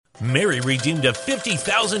Mary redeemed a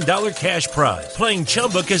 $50,000 cash prize playing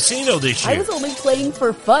Chumba Casino this year. I was only playing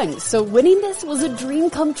for fun, so winning this was a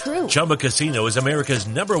dream come true. Chumba Casino is America's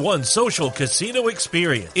 #1 social casino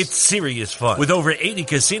experience. It's serious fun. With over 80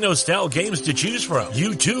 casino-style games to choose from,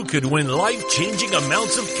 you too could win life-changing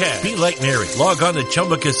amounts of cash. Be like Mary. Log on to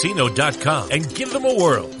ChumbaCasino.com and give them a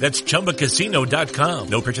whirl. That's ChumbaCasino.com.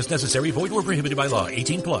 No purchase necessary. Void where prohibited by law.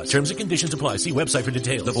 18+. Terms and conditions apply. See website for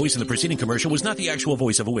details. The voice in the preceding commercial was not the actual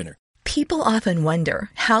voice of a winner. People often wonder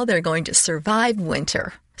how they're going to survive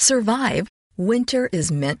winter. Survive? Winter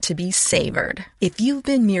is meant to be savored. If you've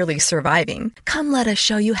been merely surviving, come let us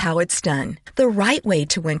show you how it's done. The right way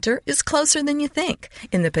to winter is closer than you think,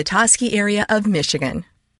 in the Petoskey area of Michigan.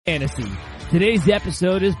 Fantasy. Today's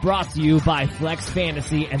episode is brought to you by Flex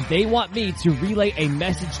Fantasy, and they want me to relay a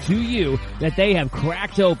message to you that they have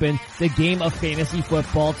cracked open the game of fantasy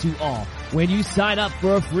football to all. When you sign up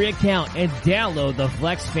for a free account and download the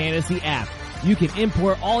Flex Fantasy app, you can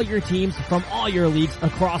import all your teams from all your leagues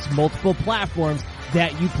across multiple platforms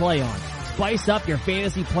that you play on. Spice up your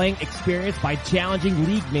fantasy playing experience by challenging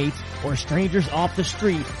league mates or strangers off the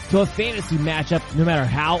street to a fantasy matchup no matter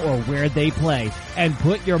how or where they play. And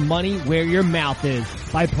put your money where your mouth is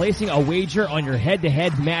by placing a wager on your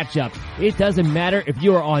head-to-head matchup. It doesn't matter if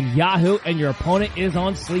you are on Yahoo and your opponent is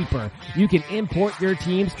on Sleeper. You can import your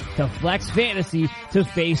teams to Flex Fantasy to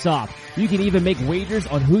face off. You can even make wagers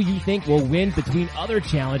on who you think will win between other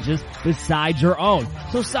challenges besides your own.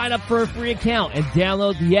 So sign up for a free account and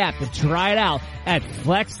download the app to try it out at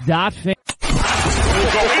flex.fan.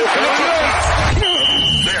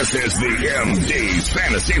 This is the MD's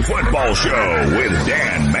Fantasy Football Show with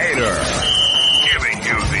Dan Mater, giving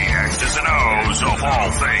you the X's and O's of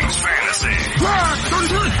all things fantasy.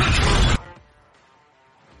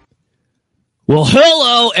 Well,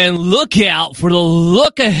 hello and look out for the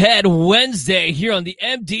Look Ahead Wednesday here on the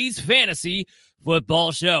MD's Fantasy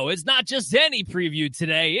Football Show. It's not just any preview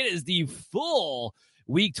today. It is the full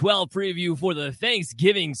Week 12 preview for the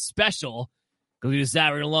Thanksgiving special. Because we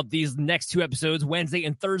decided we're going to lump these next two episodes, Wednesday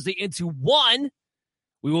and Thursday, into one.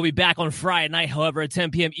 We will be back on Friday night, however, at 10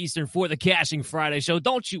 p.m. Eastern for the Cashing Friday show.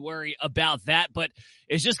 Don't you worry about that, but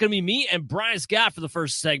it's just going to be me and Brian Scott for the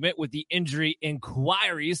first segment with the injury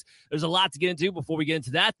inquiries. There's a lot to get into before we get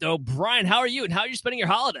into that, though. Brian, how are you, and how are you spending your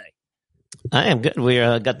holiday? I am good. We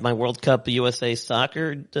got my World Cup USA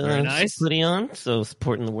Soccer nice. hoodie on, so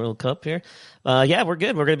supporting the World Cup here. Yeah, we're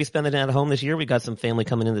good. We're going to be spending it at home this year. We got some family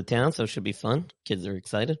coming into town, so it should be fun. Kids are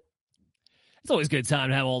excited. It's always a good time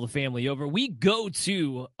to have all the family over. We go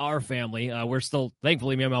to our family. We're still,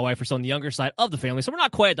 thankfully, me and my wife are still on the younger side of the family, so we're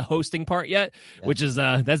not quite at the hosting part yet, which is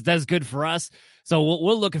that's good for us. So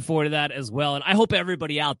we're looking forward to that as well. And I hope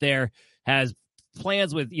everybody out there has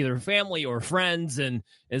plans with either family or friends, and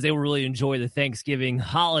as they will really enjoy the Thanksgiving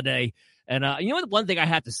holiday. And you know what? One thing I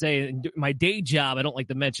have to say, my day job, I don't like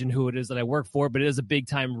to mention who it is that I work for, but it is a big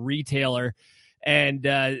time retailer. And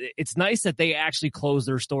it's nice that they actually close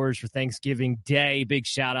their stores for Thanksgiving Day. Big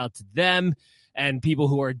shout out to them and people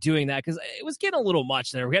who are doing that, because it was getting a little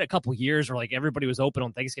much there. We had a couple years where like everybody was open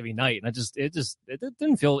on Thanksgiving night, and it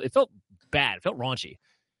didn't feel, it felt bad. It felt raunchy.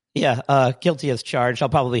 Yeah, guilty as charged. I'll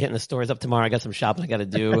probably be hitting the stores up tomorrow. I got some shopping I got to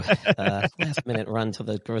do. Last minute run to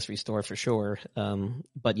the grocery store for sure.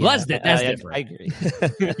 But yeah, well, that's different. I agree.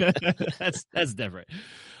 that's different.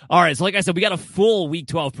 All right, so like I said, we got a full Week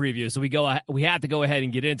 12 preview, so we have to go ahead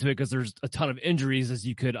and get into it because there's a ton of injuries, as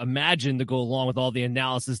you could imagine, to go along with all the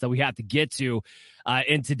analysis that we have to get to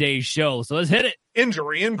in today's show. So let's hit it.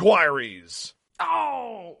 Injury inquiries.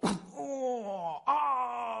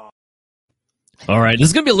 All right, this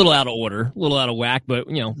is going to be a little out of order, a little out of whack, but,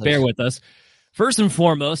 bear with us. First and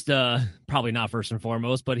foremost, probably not first and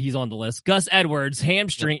foremost, but he's on the list. Gus Edwards,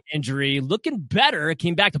 hamstring injury, looking better.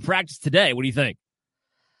 Came back to practice today. What do you think?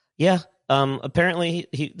 Yeah, apparently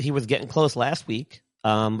he was getting close last week,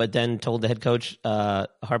 but then told the head coach,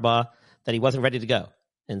 Harbaugh, that he wasn't ready to go.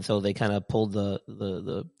 And so they kind of pulled the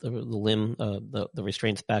limb, the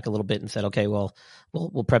restraints back a little bit and said, okay, well,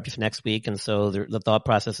 we'll prep you for next week. And so the thought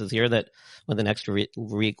process is here that with an extra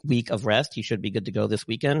week of rest, he should be good to go this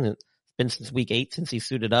weekend. It's been since week 8 since he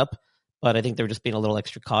suited up, but I think they're just being a little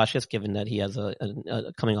extra cautious given that he has a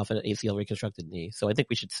coming off an ACL reconstructed knee. So I think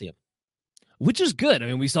we should see him. Which is good. I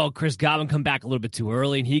mean, we saw Chris Godwin come back a little bit too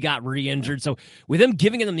early, and he got re-injured. So with him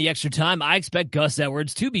giving them the extra time, I expect Gus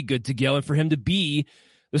Edwards to be good to go and for him to be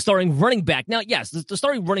the starting running back. Now, yes, the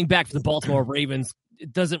starting running back for the Baltimore Ravens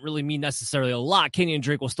it doesn't really mean necessarily a lot. Kenyon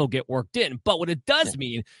Drake will still get worked in. But what it does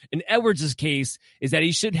mean in Edwards' case is that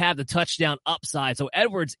he should have the touchdown upside. So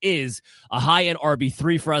Edwards is a high-end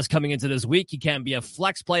RB3 for us coming into this week. He can be a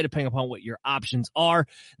flex play depending upon what your options are.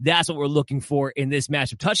 That's what we're looking for in this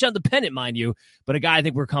matchup. Touchdown dependent, mind you, but a guy I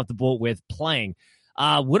think we're comfortable with playing.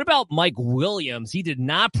 What about Mike Williams? He did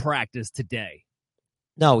not practice today.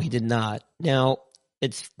 No, he did not. Now,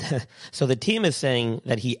 it's so the team is saying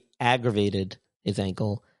that he aggravated his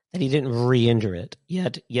ankle, that he didn't re-injure it,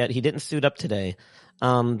 yet he didn't suit up today.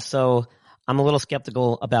 So I'm a little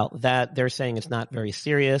skeptical about that. They're saying it's not very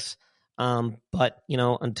serious. But,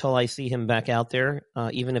 until I see him back out there,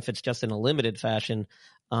 even if it's just in a limited fashion,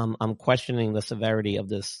 I'm questioning the severity of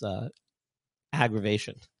this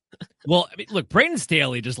aggravation. Well, I mean, look, Brandon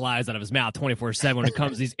Staley just lies out of his mouth 24/7 when it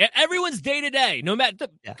comes to these. Everyone's day to day, no matter.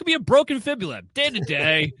 It could be a broken fibula, day to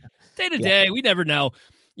day, We never know.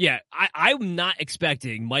 Yeah, I'm not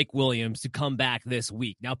expecting Mike Williams to come back this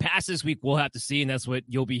week. Now, past this week, we'll have to see, and that's what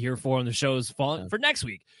you'll be here for on the shows for next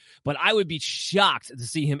week. But I would be shocked to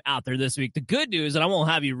see him out there this week. The good news, and I won't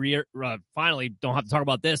have you finally don't have to talk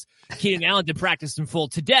about this, Keenan Allen did practice in full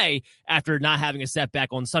today after not having a setback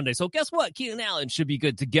on Sunday. So guess what? Keenan Allen should be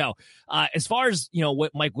good to go. As far as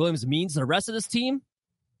what Mike Williams means to the rest of this team,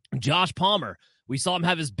 Josh Palmer. We saw him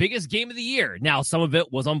have his biggest game of the year. Now, some of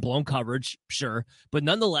it was on blown coverage, sure. But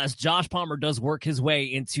nonetheless, Josh Palmer does work his way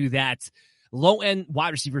into that low-end wide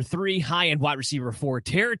receiver 3, high-end wide receiver 4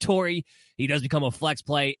 territory. He does become a flex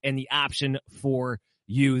play and the option for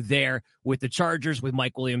you there with the Chargers, with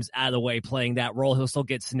Mike Williams out of the way playing that role. He'll still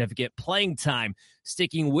get significant playing time.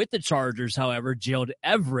 Sticking with the Chargers, however, Gerald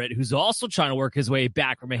Everett, who's also trying to work his way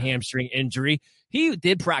back from a hamstring injury, he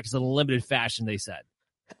did practice in a limited fashion, they said.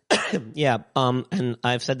 Yeah, and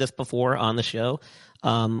I've said this before on the show.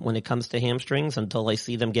 When it comes to hamstrings, until I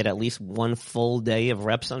see them get at least one full day of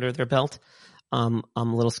reps under their belt, I'm a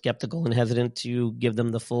little skeptical and hesitant to give them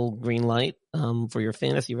the full green light for your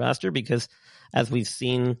fantasy roster because, as we've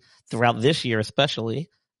seen throughout this year especially,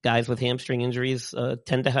 guys with hamstring injuries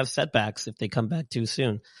tend to have setbacks if they come back too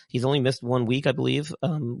soon. He's only missed 1 week, I believe,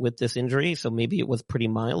 with this injury, so maybe it was pretty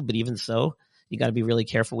mild, but even so, you got to be really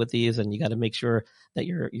careful with these, and you got to make sure that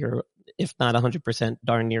you're, if not 100%,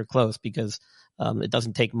 darn near close, because it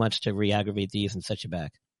doesn't take much to re-aggravate these and set you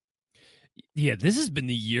back. Yeah, this has been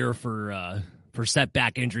the year for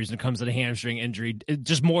setback injuries when it comes to the hamstring injury,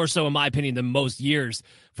 just more so, in my opinion, than most years,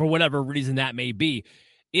 for whatever reason that may be.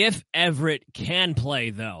 If Everett can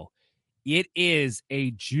play, though, it is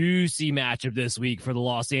a juicy matchup this week for the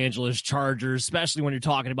Los Angeles Chargers, especially when you're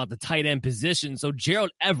talking about the tight end position. So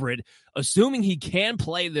Gerald Everett, assuming he can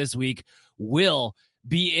play this week, will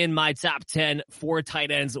be in my top 10 for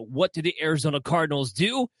tight ends. What do the Arizona Cardinals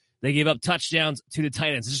do? They give up touchdowns to the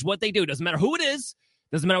tight ends. This is what they do. It doesn't matter who it is.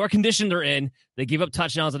 Doesn't matter what condition they're in. They give up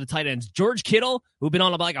touchdowns to the tight ends. George Kittle, who's been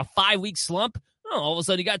on like a 5-week slump, all of a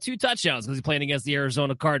sudden he got 2 touchdowns because he's playing against the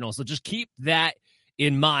Arizona Cardinals. So just keep that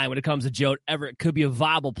in mind when it comes to Gerald Everett. Could be a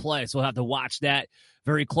viable play, so we'll have to watch that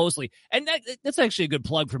very closely. And that's actually a good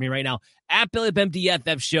plug for me right now. At Billy Bem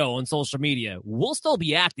DFF Show on social media. We'll still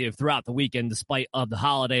be active throughout the weekend despite of the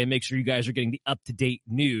holiday, and make sure you guys are getting the up-to-date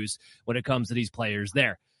news when it comes to these players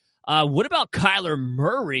there. What about Kyler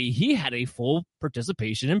Murray? He had a full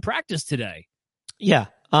participation in practice today. Yeah.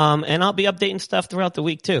 And I'll be updating stuff throughout the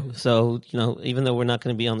week too. So, even though we're not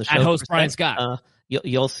going to be on the show. At host Brian Scott.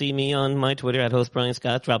 You'll see me on my Twitter at host Brian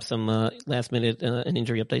Scott. Drop some last minute and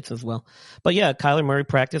injury updates as well. But yeah, Kyler Murray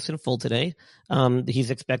practiced in full today. He's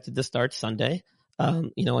expected to start Sunday.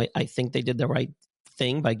 I think they did the right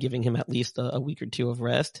thing by giving him at least a week or 2 of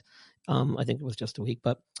rest. I think it was just a week,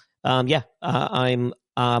 but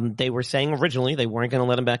they were saying originally they weren't going to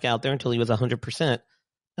let him back out there until he was 100%.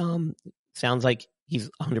 Sounds like he's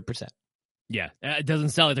 100%. Yeah, it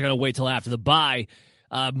doesn't sound like they're going to wait till after the bye.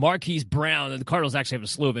 Marquise Brown, and the Cardinals actually have a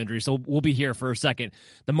slew of injuries, so we'll be here for a second.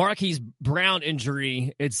 The Marquise Brown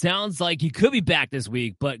injury, it sounds like he could be back this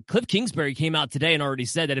week, but Cliff Kingsbury came out today and already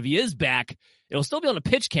said that if he is back, it'll still be on a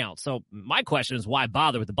pitch count. So my question is, why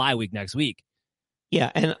bother with the bye week next week?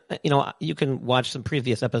 Yeah, and you can watch some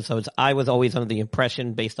previous episodes. I was always under the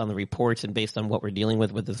impression, based on the reports and based on what we're dealing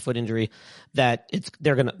with this foot injury, that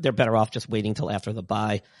they're better off just waiting till after the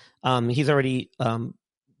bye. He's already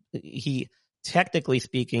he technically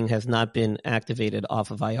speaking has not been activated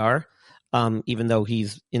off of IR, even though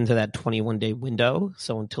he's into that 21-day window.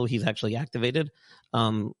 So until he's actually activated,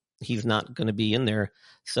 he's not going to be in there.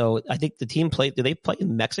 So I think the team did they play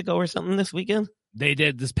in Mexico or something this weekend? They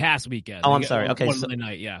did this past weekend. Oh, I'm sorry. Okay. Monday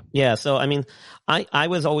night, yeah. Yeah. So, I mean, I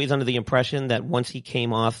was always under the impression that once he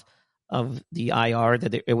came off of the IR,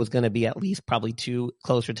 that it was going to be at least probably 2,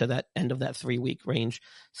 closer to that end of that 3-week range.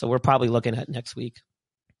 So we're probably looking at next week.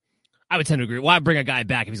 I would tend to agree. Why bring a guy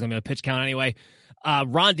back if he's going to be on a pitch count anyway?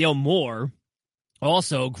 Rondale Moore,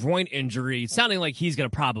 also groin injury, sounding like he's going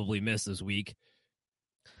to probably miss this week.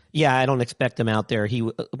 Yeah, I don't expect him out there. He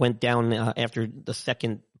went down after the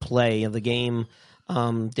second play of the game,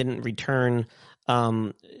 didn't return.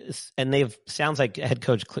 And sounds like head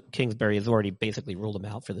coach Kingsbury has already basically ruled him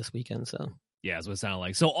out for this weekend. So yeah, that's what it sounded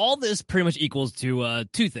like. So all this pretty much equals to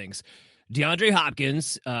 2 things. DeAndre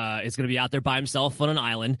Hopkins is going to be out there by himself on an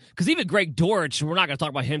island, because even Greg Dortch, we're not going to talk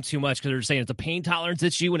about him too much because they're saying it's a pain tolerance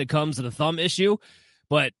issue when it comes to the thumb issue.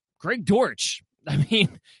 But Greg Dortch, I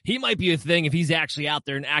mean, he might be a thing if he's actually out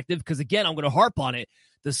there and active, because, again, I'm going to harp on it.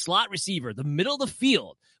 The slot receiver, the middle of the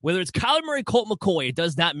field, whether it's Kyler Murray, Colt McCoy, it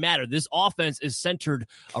does not matter. This offense is centered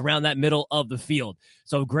around that middle of the field.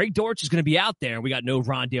 So Greg Dortch is going to be out there. We got no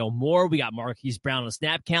Rondale Moore. We got Marquise Brown on a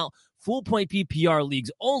snap count. Full point PPR leagues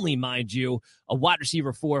only, mind you. A wide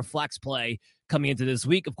receiver 4 flex play coming into this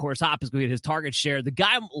week. Of course, Hop is going to get his target share. The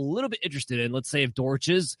guy I'm a little bit interested in, let's say if Dortch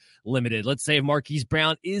is limited, let's say if Marquise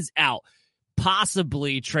Brown is out,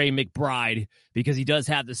 possibly Trey McBride, because he does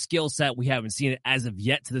have the skill set. We haven't seen it as of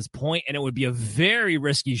yet to this point, and it would be a very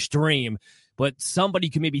risky stream, but somebody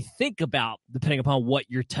you can maybe think about depending upon what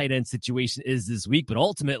your tight end situation is this week. But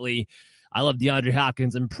ultimately, I love DeAndre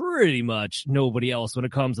Hopkins and pretty much nobody else when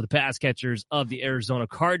it comes to the pass catchers of the Arizona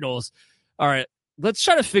Cardinals. All right, let's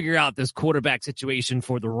try to figure out this quarterback situation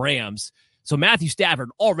for the Rams. So Matthew Stafford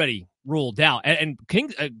already ruled out, and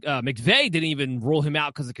McVay didn't even rule him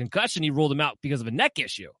out because of concussion. He ruled him out because of a neck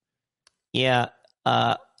issue. Yeah,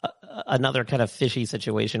 another kind of fishy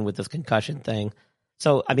situation with this concussion thing.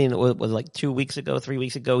 So, I mean, it was like 2 weeks ago, 3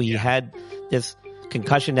 weeks ago, he had this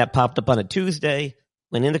concussion that popped up on a Tuesday,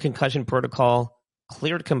 went into concussion protocol,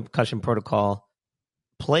 cleared concussion protocol,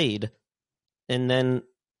 played, and then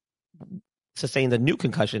sustained a new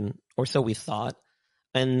concussion, or so we thought.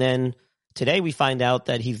 And then today we find out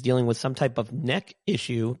that he's dealing with some type of neck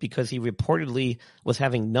issue because he reportedly was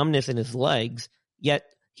having numbness in his legs, yet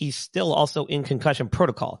he's still also in concussion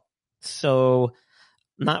protocol. So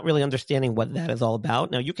not really understanding what that is all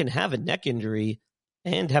about. Now, you can have a neck injury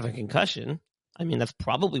and have a concussion. I mean, that's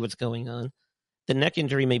probably what's going on. The neck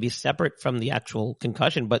injury may be separate from the actual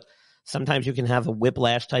concussion, but sometimes you can have a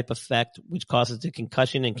whiplash type effect, which causes the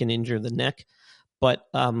concussion and can injure the neck. But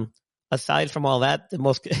aside from all that, the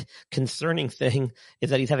most concerning thing is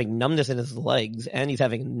that he's having numbness in his legs and he's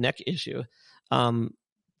having a neck issue.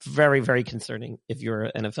 Very, very concerning if you're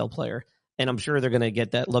an NFL player. And I'm sure they're going to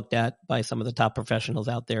get that looked at by some of the top professionals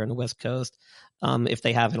out there in the West Coast, if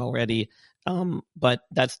they haven't already. But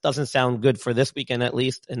that doesn't sound good for this weekend, at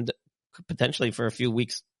least, and potentially for a few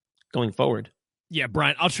weeks going forward. Yeah,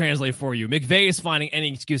 Brian, I'll translate for you. McVay is finding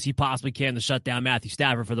any excuse he possibly can to shut down Matthew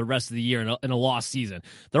Stafford for the rest of the year in a lost season.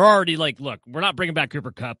 They're already like, look, we're not bringing back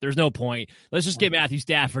Cooper Kupp. There's no point. Let's just get Matthew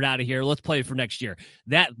Stafford out of here. Let's play for next year.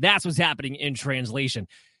 That's what's happening in translation.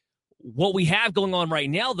 What we have going on right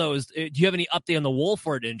now, though, is do you have any update on the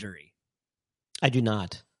Wolford injury? I do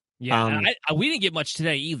not. Yeah, we didn't get much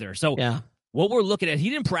today either. So yeah. What we're looking at, he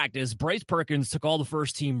didn't practice. Bryce Perkins took all the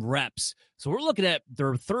first-team reps. So we're looking at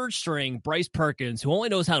their third-string, Bryce Perkins, who only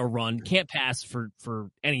knows how to run, can't pass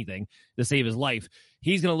for anything to save his life.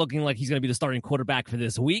 He's looking like he's going to be the starting quarterback for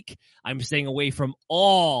this week. I'm staying away from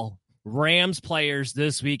all Rams players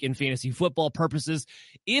this week in fantasy football purposes.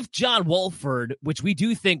 If John Wolford, which we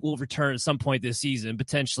do think will return at some point this season,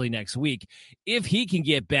 potentially next week, if he can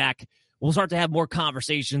get back, we'll start to have more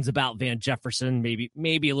conversations about Van Jefferson,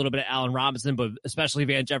 maybe a little bit of Allen Robinson, but especially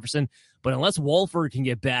Van Jefferson. But unless Wolford can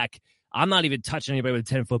get back, I'm not even touching anybody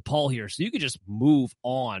with a 10-foot pole here. So you could just move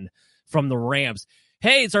on from the Rams.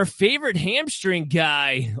 Hey, it's our favorite hamstring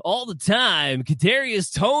guy all the time,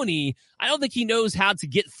 Kadarius Toney. I don't think he knows how to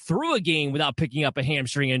get through a game without picking up a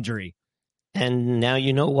hamstring injury. And now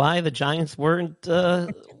you know why the Giants weren't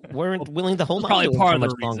willing to hold on to him part for of much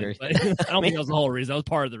the reason, longer. I don't think that was the whole reason. That was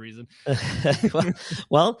part of the reason.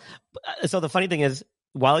 well, so the funny thing is,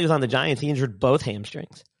 while he was on the Giants, he injured both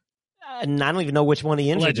hamstrings. And I don't even know which one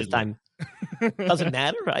he injured this time. Doesn't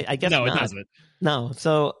matter? I guess no, not. It doesn't. No.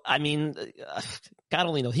 So, I mean, God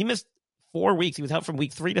only knows. He missed 4 weeks. He was out from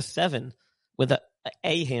week 3 to 7 with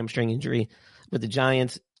a hamstring injury with the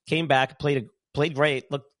Giants. Came back, played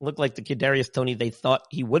great, looked like the Kadarius Toney they thought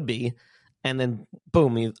he would be, and then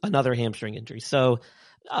boom, another hamstring injury. So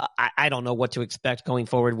I don't know what to expect going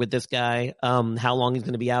forward with this guy, how long he's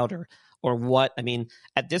going to be out or what. I mean,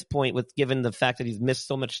 at this point, given the fact that he's missed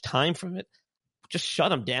so much time from it, just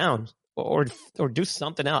shut him down. or do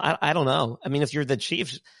something else. I don't know. I mean, if you're the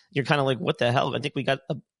Chiefs, you're kind of like, what the hell? I think we got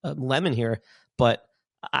a lemon here, but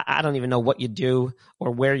I don't even know what you do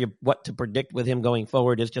or what to predict with him going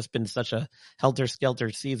forward. It's just been such a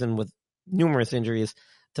helter-skelter season with numerous injuries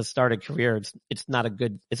to start a career. It's not a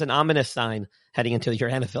good, it's an ominous sign heading into your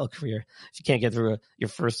NFL career if you can't get through your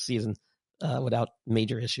first season without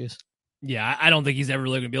major issues. Yeah, I don't think he's ever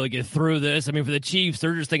really going to be able to get through this. I mean, for the Chiefs,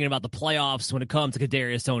 they're just thinking about the playoffs when it comes to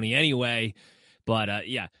Kadarius Toney anyway. But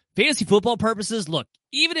yeah, fantasy football purposes, look,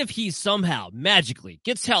 even if he somehow magically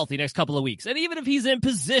gets healthy next couple of weeks, and even if he's in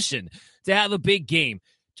position to have a big game,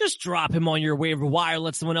 just drop him on your waiver wire,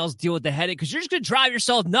 let someone else deal with the headache, because you're just going to drive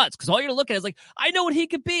yourself nuts, because all you're going to look at is like, I know what he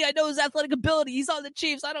could be. I know his athletic ability. He's on the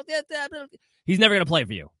Chiefs. He's never going to play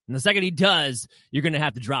for you. And the second he does, you're going to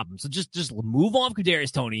have to drop him. So just move on from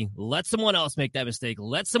Kadarius Toney. Let someone else make that mistake.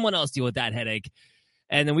 Let someone else deal with that headache.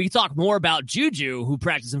 And then we can talk more about Juju, who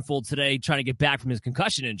practiced in full today, trying to get back from his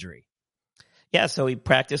concussion injury. Yeah, so he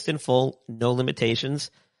practiced in full, no limitations.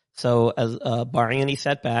 So as barring any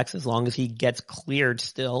setbacks, as long as he gets cleared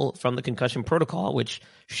still from the concussion protocol, which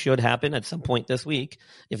should happen at some point this week,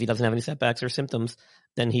 if he doesn't have any setbacks or symptoms,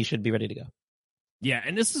 then he should be ready to go. Yeah,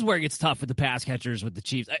 and this is where it gets tough with the pass catchers with the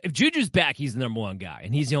Chiefs. If Juju's back, he's the number one guy,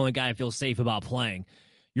 and he's the only guy I feel safe about playing.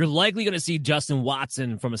 You're likely going to see Justin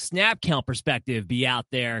Watson, from a snap count perspective, be out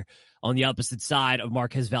there on the opposite side of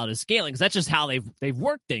Marquez Valdes-Scantling, because that's just how they've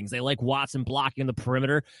worked things. They like Watson blocking the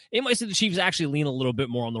perimeter. It might see the Chiefs actually lean a little bit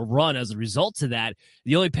more on the run as a result to that.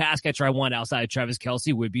 The only pass catcher I want outside of Travis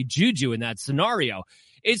Kelce would be Juju in that scenario.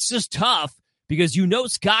 It's just tough because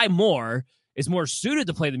Sky Moore is more suited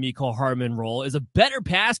to play the Mecole Hardman role, is a better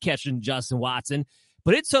pass catcher than Justin Watson,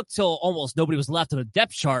 but it took till almost nobody was left on a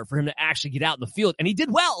depth chart for him to actually get out in the field, and he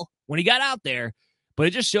did well when he got out there, but it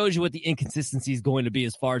just shows you what the inconsistency is going to be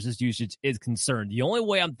as far as his usage is concerned. The only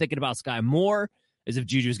way I'm thinking about Sky Moore is if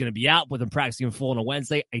Juju is going to be out with him practicing in full on a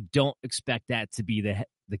Wednesday. I don't expect that to be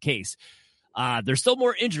the case. There's still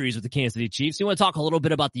more injuries with the Kansas City Chiefs. You want to talk a little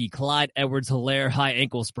bit about the Clyde Edwards-Helaire high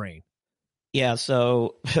ankle sprain? Yeah,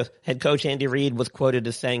 so head coach Andy Reid was quoted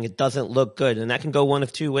as saying it doesn't look good, and that can go one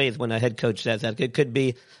of two ways when a head coach says that. It could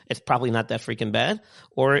be it's probably not that freaking bad,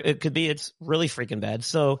 or it could be it's really freaking bad.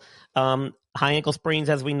 So high ankle sprains,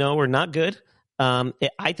 as we know, are not good.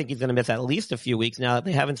 I think he's going to miss at least a few weeks. Now,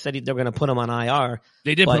 they haven't said they're going to put him on IR.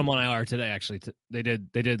 They did put him on IR today, actually. They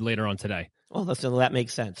did later on today. Well, so that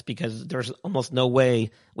makes sense because there's almost no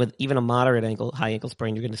way with even a moderate high ankle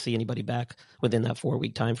sprain you're going to see anybody back within that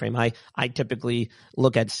 4-week time frame. I typically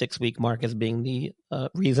look at 6-week mark as being the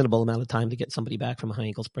reasonable amount of time to get somebody back from a high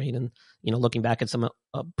ankle sprain. And looking back at some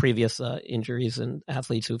previous injuries and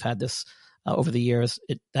athletes who've had this over the years,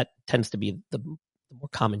 that tends to be the more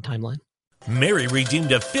common timeline. Mary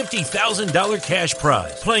redeemed a $50,000 cash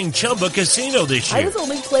prize playing Chumba Casino this year. I was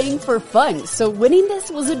only playing for fun, so winning this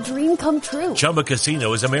was a dream come true. Chumba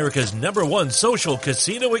Casino is America's #1 social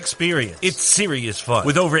casino experience. It's serious fun.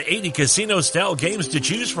 With over 80 casino-style games to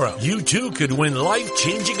choose from, you too could win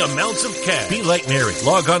life-changing amounts of cash. Be like Mary.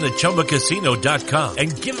 Log on to ChumbaCasino.com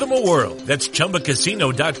and give them a whirl. That's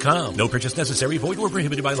ChumbaCasino.com. No purchase necessary. Void or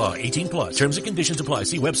prohibited by law. 18+. Terms and conditions apply.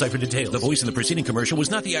 See website for details. The voice in the preceding commercial was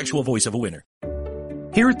not the actual voice of a winner.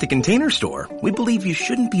 Here at the Container Store, we believe you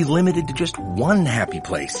shouldn't be limited to just one happy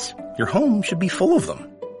place. Your home should be full of them.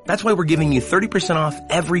 That's why we're giving you 30% off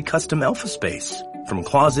every custom Elfa space. From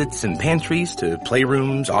closets and pantries to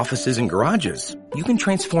playrooms, offices, and garages, you can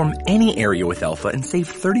transform any area with Elfa and save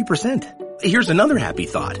 30%. Here's another happy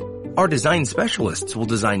thought. Our design specialists will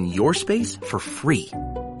design your space for free.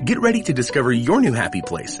 Get ready to discover your new happy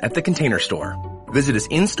place at the Container Store. Visit us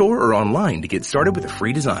in-store or online to get started with a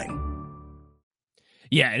free design.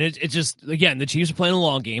 Yeah, and it's just, again, the Chiefs are playing a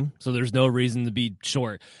long game, so there's no reason to be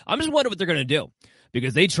short. I'm just wondering what they're going to do,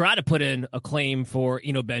 because they tried to put in a claim for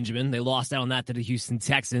Eno Benjamin. They lost out on that to the Houston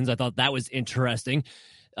Texans. I thought that was interesting.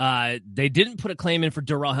 They didn't put a claim in for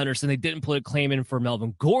Darrell Henderson. They didn't put a claim in for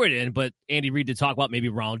Melvin Gordon, but Andy Reid did talk about maybe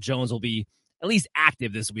Ronald Jones will be at least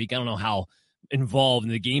active this week. I don't know how involved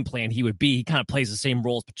in the game plan he would be. He kind of plays the same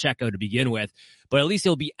role as Pacheco to begin with, but at least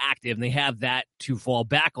he'll be active, and they have that to fall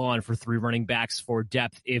back on for 3 running backs for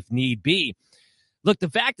depth if need be. Look, the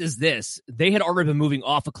fact is this. They had already been moving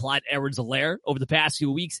off of Clyde Edwards-Helaire over the past few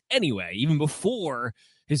weeks anyway. Even before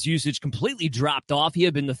his usage completely dropped off, he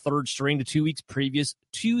had been the third string the 2 weeks previous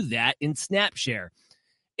to that in snap share.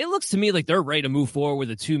 It looks to me like they're ready to move forward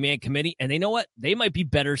with a 2-man committee, and they know what? They might be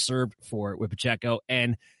better served for it with Pacheco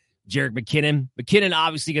and Jerick McKinnon. McKinnon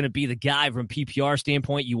obviously going to be the guy from PPR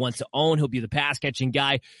standpoint you want to own. He'll be the pass-catching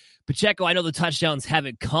guy. Pacheco, I know the touchdowns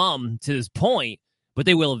haven't come to this point, but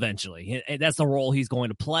they will eventually. And that's the role he's going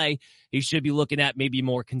to play. He should be looking at maybe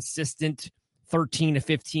more consistent 13 to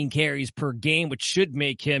 15 carries per game, which should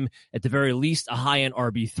make him, at the very least, a high-end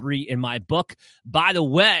RB3 in my book. By the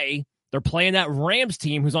way, they're playing that Rams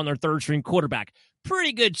team who's on their third-string quarterback.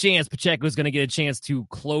 Pretty good chance Pacheco is going to get a chance to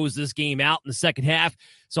close this game out in the second half,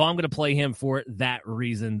 so I'm going to play him for that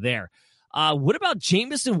reason there. What about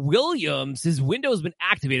Jameson Williams? His window has been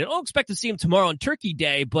activated. I don't expect to see him tomorrow on Turkey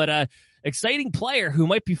Day, but exciting player who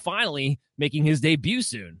might be finally making his debut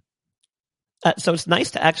soon. So it's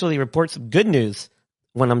nice to actually report some good news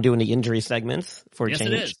when I'm doing the injury segments for a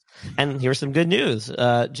change. It is. And here's some good news.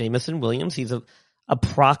 Jameson Williams, he's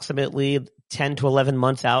approximately 10 to 11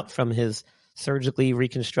 months out from his surgically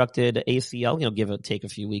reconstructed ACL, give or take a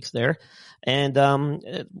few weeks there. And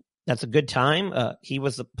that's a good time. He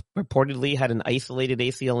was reportedly had an isolated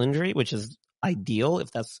ACL injury, which is ideal.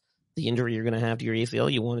 If that's the injury you're going to have to your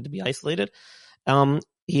ACL, you want it to be isolated.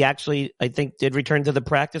 He actually, I think, did return to the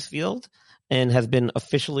practice field and has been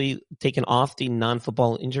officially taken off the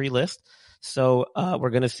non-football injury list. So we're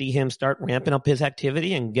going to see him start ramping up his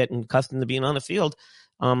activity and getting accustomed to being on the field.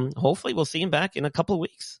 Hopefully we'll see him back in a couple of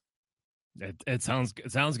weeks. It sounds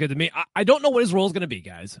good to me. I don't know what his role is going to be,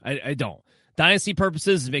 guys. I don't. Dynasty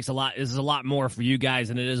purposes, this is a lot more for you guys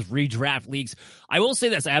than it is redraft leagues. I will say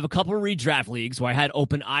this. I have a couple of redraft leagues where I had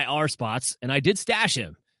open IR spots, and I did stash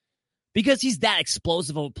him because he's that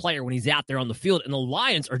explosive of a player when he's out there on the field, and the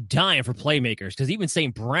Lions are dying for playmakers because even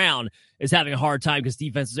St. Brown is having a hard time because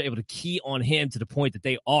defenses are able to key on him to the point that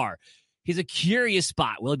they are. He's a curious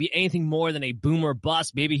spot. Will it be anything more than a boomer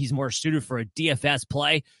bust? Maybe he's more suited for a DFS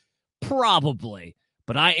play. Probably.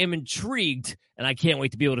 But I am intrigued, and I can't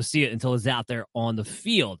wait to be able to see it until he's out there on the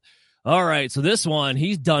field. All right, so this one,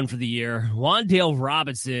 he's done for the year. Wan'Dale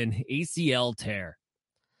Robinson, ACL tear.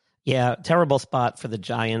 Yeah, terrible spot for the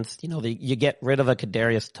Giants. You get rid of a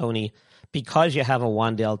Kadarius Toney because you have a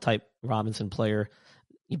Wan'Dale-type Robinson player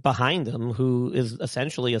behind him who is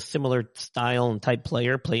essentially a similar style and type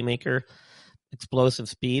player, playmaker, explosive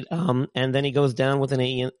speed. And then he goes down with an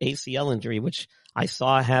ACL injury, which I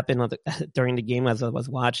saw happen during the game as I was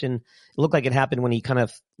watching. It looked like it happened when he kind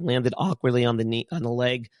of landed awkwardly on the knee, on the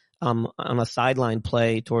leg, on a sideline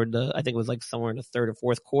play toward I think it was like somewhere in the third or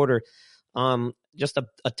fourth quarter. Just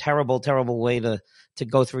a terrible, terrible way to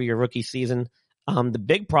go through your rookie season. The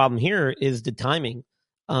big problem here is the timing.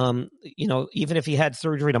 Even if he had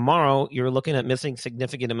surgery tomorrow, you're looking at missing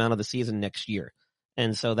significant amount of the season next year.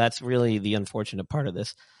 And so that's really the unfortunate part of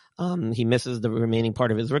this. He misses the remaining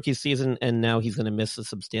part of his rookie season, and now he's going to miss a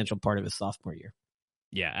substantial part of his sophomore year.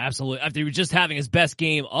 Yeah, absolutely. After he was just having his best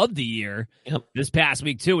game of the year this past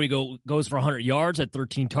week, too, when he goes for 100 yards at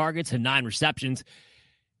 13 targets and 9 receptions.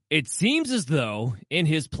 It seems as though in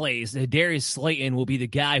his place, Darius Slayton will be the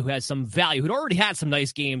guy who has some value, who'd already had some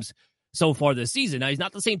nice games so far this season. Now, he's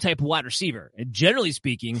not the same type of wide receiver. And generally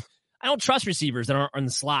speaking, I don't trust receivers that aren't in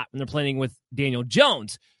the slot when they're playing with Daniel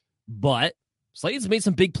Jones. But Slayton's made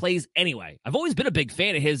some big plays anyway. I've always been a big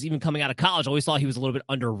fan of his, even coming out of college. I always thought he was a little bit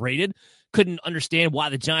underrated. Couldn't understand why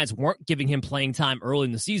the Giants weren't giving him playing time early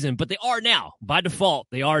in the season, but they are now. By default,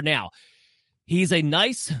 they are now. He's a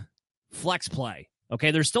nice flex play.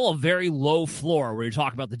 Okay, there's still a very low floor where you're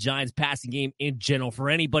talking about the Giants passing game in general for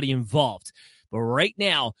anybody involved. But right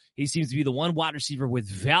now, he seems to be the one wide receiver with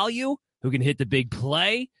value who can hit the big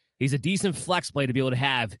play. He's a decent flex play to be able to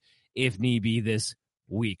have if need be this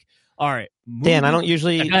week. All right, Dan, I don't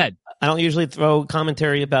usually throw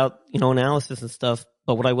commentary about analysis and stuff,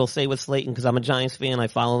 but what I will say with Slayton, because I'm a Giants fan, I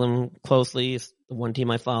follow them closely. It's the one team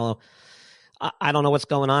I follow. I don't know what's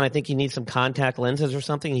going on. I think he needs some contact lenses or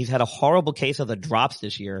something. He's had a horrible case of the drops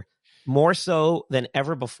this year, more so than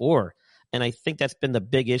ever before. And I think that's been the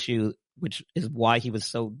big issue, which is why he was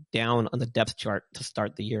so down on the depth chart to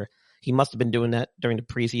start the year. He must have been doing that during the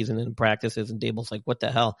preseason and practices, and Dable's like, what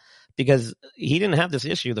the hell? Because he didn't have this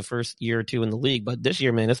issue the first year or two in the league, but this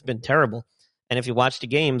year, man, it's been terrible. And if you watch the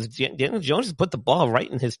games, Daniel Jones has put the ball right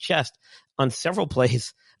in his chest on several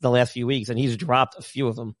plays the last few weeks, and he's dropped a few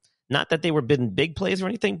of them. Not that they were big plays or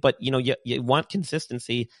anything, but you want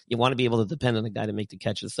consistency. You want to be able to depend on a guy to make the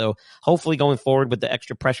catches. So hopefully going forward with the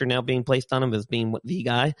extra pressure now being placed on him as being the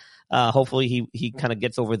guy, hopefully he kind of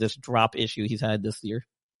gets over this drop issue he's had this year.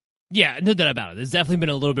 Yeah, no doubt about it. There's definitely been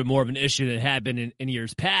a little bit more of an issue than it had been in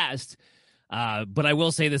years past. But I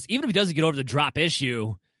will say this, even if he doesn't get over the drop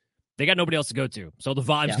issue, they got nobody else to go to. So the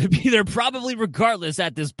vibe's going to be there probably regardless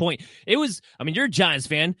at this point. You're a Giants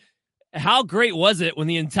fan. How great was it when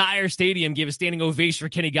the entire stadium gave a standing ovation for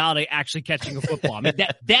Kenny Golladay actually catching a football?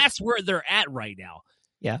 That's where they're at right now.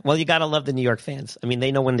 Yeah, well, you got to love the New York fans.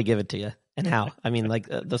 They know when to give it to you. and how. I mean, like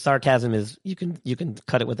the sarcasm is you can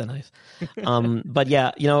cut it with a knife. But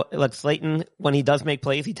yeah, like Slayton, when he does make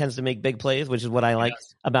plays, he tends to make big plays, which is what I like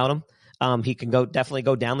about him. He can definitely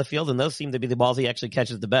go down the field, and those seem to be the balls he actually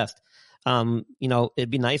catches the best. It'd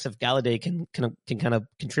be nice if Galladay can kind of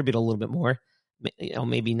contribute a little bit more.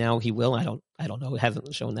 Maybe now he will. I don't know. It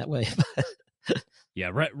hasn't shown that way.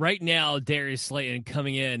 Yeah, right now, Darius Slayton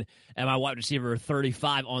coming in at my wide receiver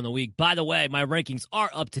 35 on the week. By the way, my rankings are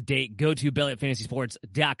up to date. Go to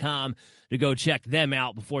BellyUpFantasySports.com to go check them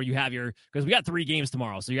out before you have because we got 3 games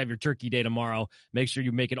tomorrow, so you have your turkey day tomorrow. Make sure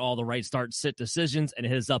you're making all the right start-sit decisions, and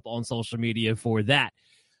hit us up on social media for that.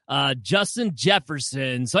 Justin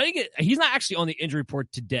Jefferson. So he's not actually on the injury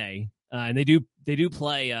report today. And they do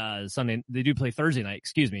play Sunday. They do play Thursday night.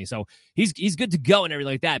 Excuse me. So he's good to go and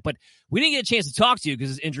everything like that. But we didn't get a chance to talk to you because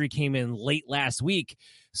his injury came in late last week.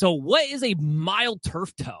 So what is a mild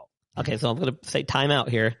turf toe? Okay, so I'm going to say timeout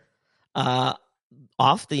here.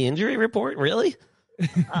 Off the injury report, really?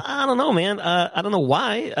 I don't know, man. I don't know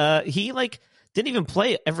why. He didn't even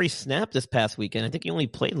play every snap this past weekend. I think he only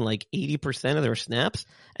played in 80% of their snaps,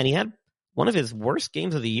 and he had one of his worst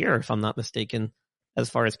games of the year, if I'm not mistaken, as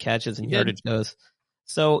far as catches and yardage goes.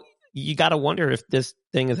 So you got to wonder if this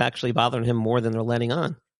thing is actually bothering him more than they're letting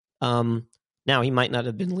on. Now, he might not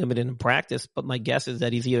have been limited in practice, but my guess is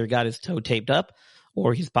that he's either got his toe taped up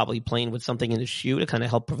or he's probably playing with something in his shoe to kind of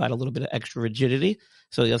help provide a little bit of extra rigidity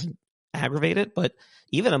so he doesn't aggravate it. But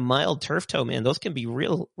even a mild turf toe, man, those can be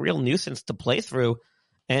real nuisance to play through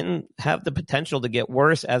and have the potential to get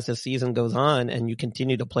worse as the season goes on and you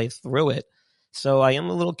continue to play through it. So I am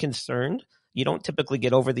a little concerned. You don't typically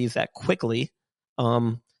get over these that quickly.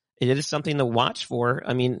 It is something to watch for.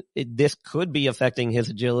 I mean, this could be affecting his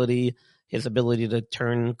agility, his ability to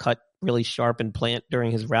turn, cut really sharp and plant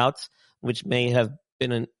during his routes, which may have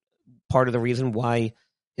been a part of the reason why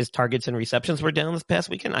his targets and receptions were down this past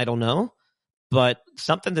weekend. I don't know, but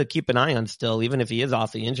something to keep an eye on still, even if he is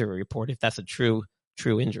off the injury report, if that's a true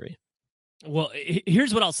injury. Well,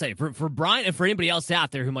 here's what I'll say for Brian and for anybody else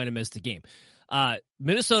out there who might have missed the game.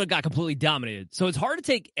 Minnesota got completely dominated. So it's hard to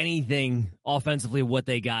take anything offensively what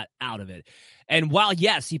they got out of it. And while,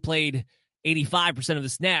 yes, he played 85% of the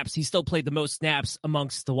snaps, he still played the most snaps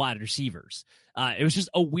amongst the wide receivers. It was just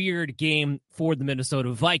a weird game for the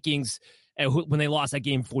Minnesota Vikings when they lost that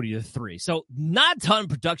game 40-3. So not a ton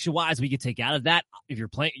production-wise we could take out of that. If you're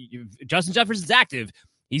playing, if Justin Jefferson's active,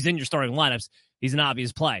 he's in your starting lineups. He's an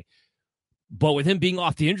obvious play. But with him being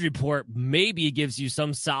off the injury report, maybe it gives you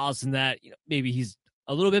some solace in that maybe he's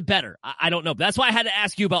a little bit better. I don't know. But that's why I had to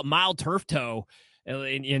ask you about mild turf toe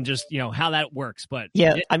and just how that works. But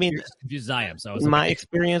yeah, I mean, as confused as I am. So in my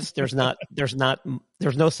experience, there's no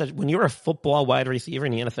such, when you're a football wide receiver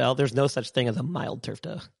in the NFL, there's no such thing as a mild turf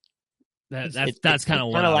toe. That's kind of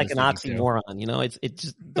like an oxymoron. It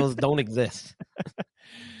just those don't exist.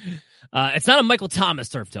 It's not a Michael Thomas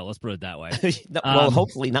turf toe. Let's put it that way. Well,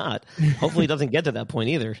 hopefully not. Hopefully it doesn't get to that point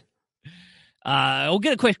either. We'll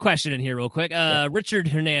get a quick question in here real quick. Richard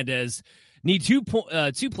Hernandez, need two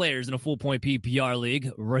players in a full-point PPR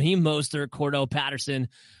league, Raheem Mostert, Cordell Patterson,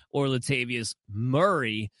 or Latavius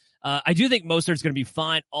Murray. I do think Mostert's going to be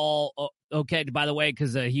fine. All okay, by the way,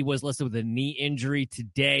 because he was listed with a knee injury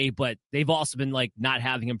today, but they've also been not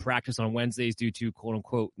having him practice on Wednesdays due to quote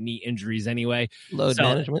unquote knee injuries anyway. Load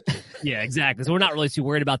management. Yeah, exactly. So we're not really too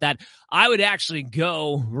worried about that. I would actually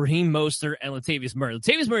go Raheem Mostert and Latavius Murray.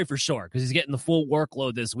 Latavius Murray for sure, because he's getting the full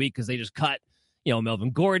workload this week because they just cut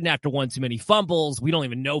Melvin Gordon after one too many fumbles. We don't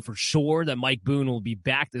even know for sure that Mike Boone will be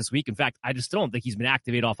back this week. In fact, I just still don't think he's been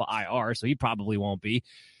activated off of IR, so he probably won't be.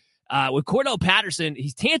 With Cordell Patterson,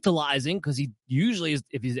 he's tantalizing because he usually is,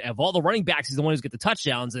 if he's of all the running backs, he's the one who's get the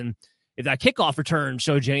touchdowns. And if that kickoff return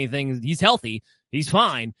showed you anything, he's healthy. He's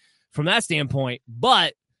fine from that standpoint.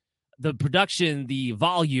 But the production, the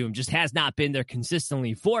volume just has not been there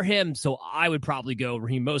consistently for him. So I would probably go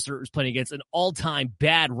Raheem Mostert, who's playing against an all-time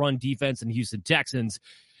bad run defense in the Houston Texans,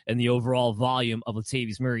 and the overall volume of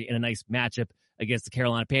Latavius Murray in a nice matchup against the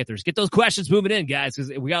Carolina Panthers. Get those questions moving in, guys, because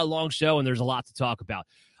we got a long show and there's a lot to talk about.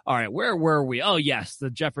 All right, where were we? Oh, yes, the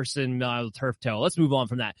Jefferson turf toe. Let's move on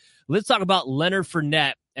from that. Let's talk about Leonard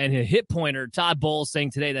Fournette and his hip pointer. Todd Bowles saying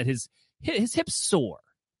today that his hip's sore.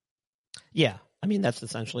 Yeah, I mean, that's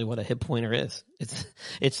essentially what a hip pointer is.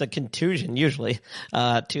 It's a contusion usually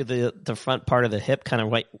to the front part of the hip, kind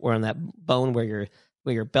of right where on that bone where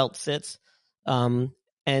your belt sits. And,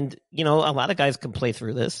 a lot of guys can play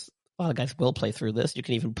through this. A lot of guys will play through this. You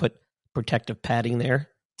can even put protective padding there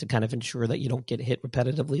to kind of ensure that you don't get hit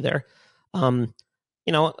repetitively there.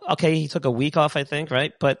 Okay, he took a week off, I think,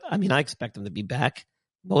 right? But I mean, I expect him to be back.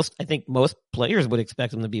 I think most players would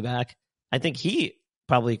expect him to be back. I think he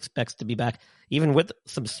probably expects to be back, even with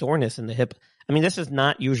some soreness in the hip. I mean, this is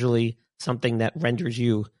not usually something that renders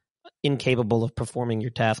you incapable of performing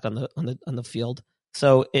your task on the field.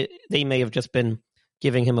 So they may have just been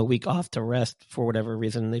giving him a week off to rest for whatever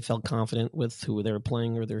reason. They felt confident with who they were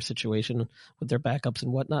playing or their situation with their backups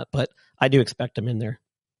and whatnot. But I do expect him in there.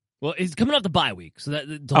 Well, he's coming off the bye week, so that.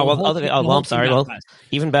 I'm sorry. Well,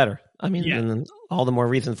 even better. I mean, yeah. And then all the more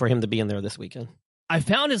reason for him to be in there this weekend. I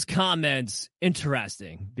found his comments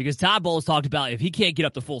interesting because Todd Bowles talked about if he can't get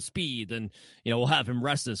up to full speed, then we'll have him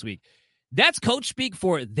rest this week. That's coach speak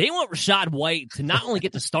for they want Rachaad White to not only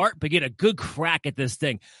get the start but get a good crack at this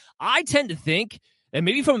thing. I tend to think, and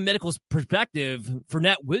maybe from a medical perspective,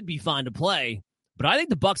 Fournette would be fine to play. But I think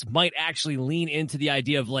the Bucs might actually lean into the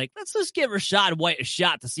idea of let's just give Rachaad White a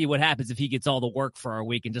shot to see what happens if he gets all the work for our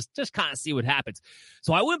week and just kind of see what happens.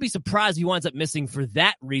 So I wouldn't be surprised if he winds up missing for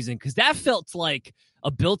that reason, because that felt like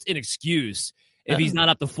a built-in excuse if he's not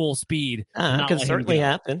up to full speed. It can certainly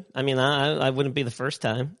happen. I mean, I wouldn't be the first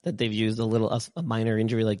time that they've used a minor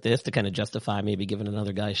injury like this to kind of justify maybe giving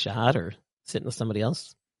another guy a shot or sitting with somebody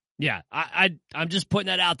else. Yeah, I'm just putting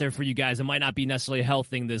that out there for you guys. It might not be necessarily a health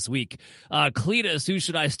thing this week. Cletus, who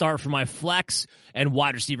should I start for my flex and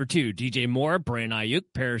wide receiver 2? DJ Moore, Brandon Ayuk,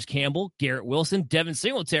 Paris Campbell, Garrett Wilson, Devin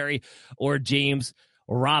Singletary, or James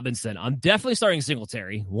Robinson? I'm definitely starting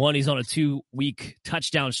Singletary. One, he's on a 2-week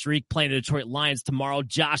touchdown streak, playing the Detroit Lions tomorrow.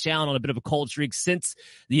 Josh Allen on a bit of a cold streak since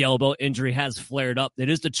the elbow injury has flared up.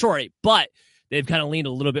 It is Detroit, but they've kind of leaned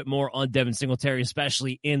a little bit more on Devin Singletary,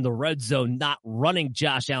 especially in the red zone, not running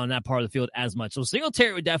Josh Allen in that part of the field as much. So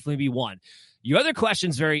Singletary would definitely be one. Your other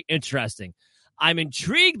question's very interesting. I'm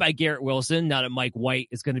intrigued by Garrett Wilson now that Mike White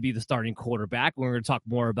is going to be the starting quarterback. We're going to talk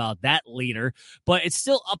more about that later, but it's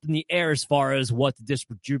still up in the air as far as what the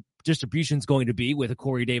distribution is going to be with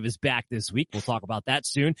Corey Davis back this week. We'll talk about that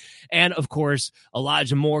soon. And, of course,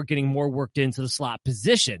 Elijah Moore getting more worked into the slot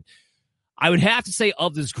position. I would have to say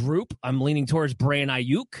of this group, I'm leaning towards Brandon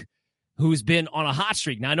Ayuk, who's been on a hot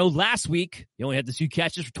streak. Now, I know last week he only had the 2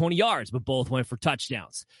 catches for 20 yards, but both went for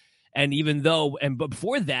touchdowns. And but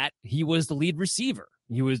before that, he was the lead receiver.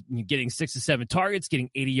 He was getting 6 to 7 targets, getting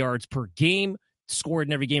 80 yards per game, scored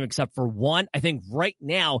in every game except for one. I think right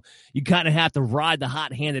now you kind of have to ride the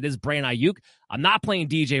hot hand that is Brandon Ayuk. I'm not playing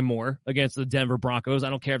DJ Moore against the Denver Broncos. I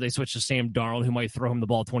don't care if they switch to Sam Darnold, who might throw him the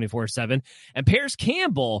ball 24/7. And Paris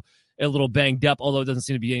Campbell, a little banged up, although it doesn't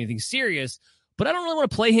seem to be anything serious. But I don't really want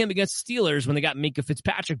to play him against the Steelers when they got Minkah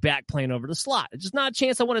Fitzpatrick back playing over the slot. It's just not a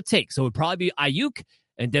chance I want to take. So it would probably be Ayuk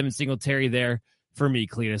and Devin Singletary there for me,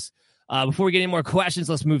 Cletus. Before we get any more questions,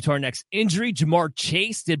 let's move to our next injury. Jamar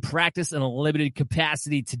Chase did practice in a limited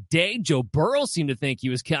capacity today. Joe Burrow seemed to think he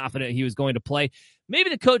was confident he was going to play. Maybe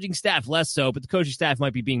the coaching staff less so, but the coaching staff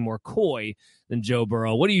might be being more coy than Joe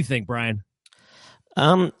Burrow. What do you think, Brian?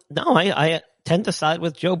 No, I tend to side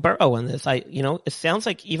with Joe Burrow on this. It sounds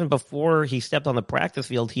like even before he stepped on the practice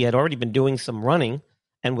field, he had already been doing some running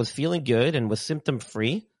and was feeling good and was symptom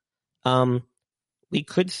free. We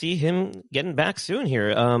could see him getting back soon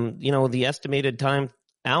here. The estimated time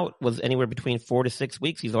out was anywhere between 4 to 6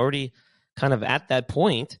 weeks. He's already kind of at that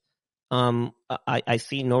point. I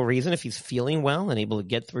see no reason, if he's feeling well and able to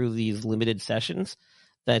get through these limited sessions,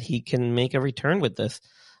 that he can make a return with this.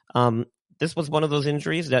 This was one of those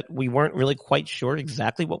injuries that we weren't really quite sure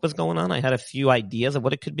exactly what was going on. I had a few ideas of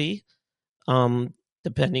what it could be,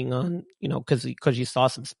 depending on, because you saw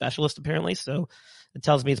some specialists apparently. So it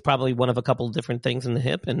tells me it's probably one of a couple of different things in the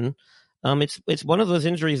hip. And it's one of those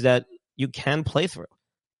injuries that you can play through.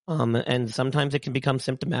 And sometimes it can become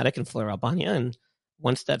symptomatic and flare up on you. And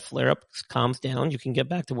once that flare up calms down, you can get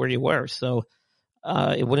back to where you were. So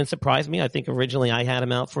it wouldn't surprise me. I think originally I had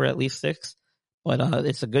him out for at least 6. But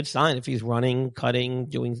it's a good sign if he's running, cutting,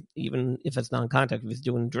 doing, even if it's non-contact, if he's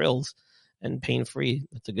doing drills and pain-free,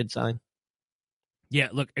 it's a good sign. Yeah,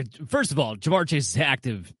 look, first of all, Jamar Chase is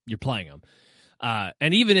active. You're playing him.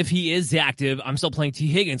 And even if he is active, I'm still playing T.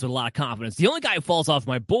 Higgins with a lot of confidence. The only guy who falls off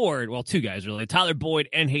my board, well, 2 guys really, Tyler Boyd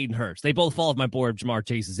and Hayden Hurst. They both fall off my board if Jamar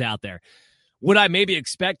Chase is out there. Would I maybe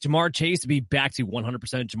expect Jamar Chase to be back to 100%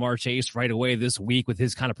 Jamar Chase right away this week with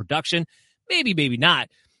his kind of production? Maybe, maybe not.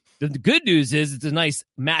 The good news is it's a nice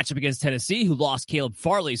matchup against Tennessee, who lost Caleb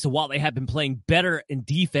Farley. So while they have been playing better in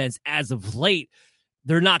defense as of late,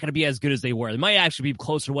 they're not going to be as good as they were. They might actually be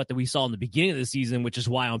closer to what we saw in the beginning of the season, which is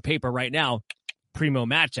why on paper right now, primo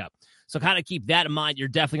matchup. So kind of keep that in mind. You're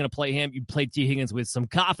definitely going to play him. You play T. Higgins with some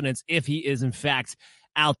confidence if he is, in fact,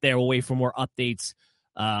 out there. We'll wait for more updates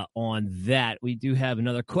on that. We do have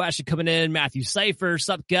another question coming in. Matthew Cipher,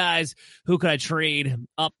 sup guys? Who could I trade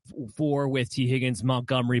up for with T. Higgins,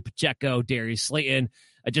 Montgomery, Pacheco, Darius Slayton?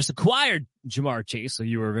 I just acquired Jamar Chase, so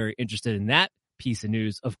you were very interested in that piece of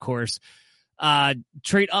news, of course.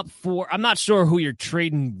 Trade up for, I'm not sure who you're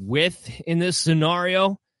trading with in this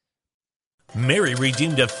scenario. Mary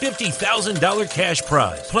redeemed a $50,000 cash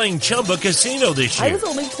prize playing Chumba Casino this year. I was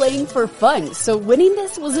only playing for fun, so winning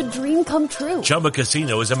this was a dream come true. Chumba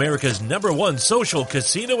Casino is America's #1 social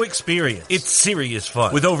casino experience. It's serious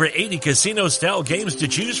fun. With over 80 casino-style games to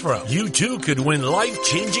choose from, you too could win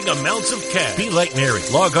life-changing amounts of cash. Be like Mary.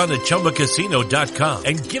 Log on to ChumbaCasino.com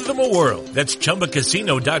and give them a whirl. That's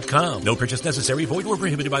ChumbaCasino.com. No purchase necessary. Void or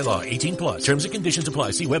prohibited by law. 18+. Terms and conditions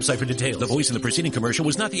apply. See website for details. The voice in the preceding commercial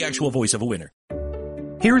was not the actual voice of a winner.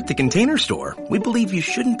 Here at the Container Store, we believe you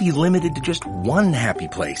shouldn't be limited to just one happy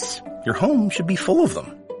place. Your home should be full of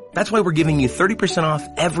them. That's why we're giving you 30% off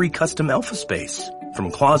every custom Elfa space. From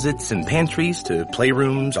closets and pantries to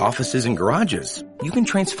playrooms, offices, and garages, you can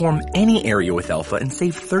transform any area with Elfa and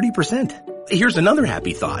save 30%. Here's another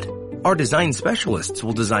happy thought. Our design specialists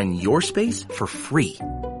will design your space for free.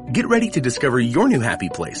 Get ready to discover your new happy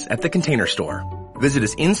place at the Container Store. Visit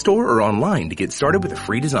us in-store or online to get started with a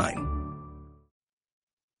free design.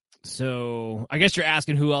 So I guess you're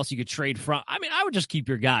asking who else you could trade from. I mean, I would just keep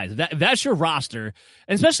your guys. If that's your roster,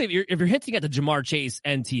 and especially if you're hinting at the Jamar Chase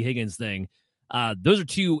and T. Higgins thing, those are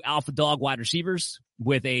two alpha dog wide receivers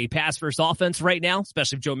with a pass-first offense right now,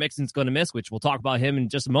 especially if Joe Mixon's going to miss, which we'll talk about him in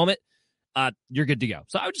just a moment. You're good to go.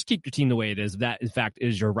 So I would just keep your team the way it is. That, in fact,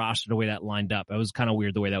 is your roster the way that lined up. It was kind of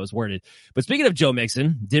weird the way that was worded. But speaking of Joe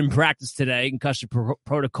Mixon, didn't practice today, concussion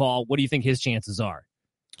protocol. What do you think his chances are?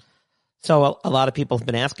 So a lot of people have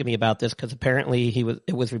been asking me about this because apparently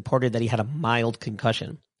it was reported that he had a mild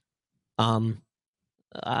concussion.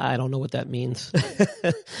 I don't know what that means.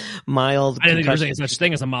 Mild I didn't think there was any such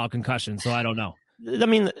thing as a mild concussion, so I don't know. I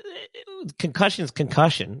mean, concussion is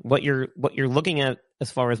concussion. What you're looking at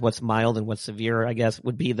as far as what's mild and what's severe, I guess,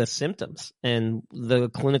 would be the symptoms and the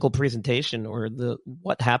clinical presentation or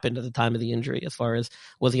what happened at the time of the injury. As far as,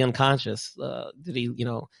 was he unconscious? Did he,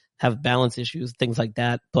 have balance issues, things like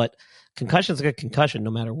that? But concussion's a concussion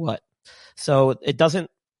no matter what. So it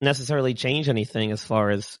doesn't necessarily change anything as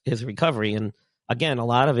far as his recovery. And again, a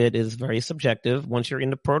lot of it is very subjective. Once you're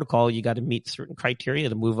in the protocol, you got to meet certain criteria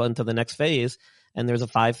to move on to the next phase. And there's a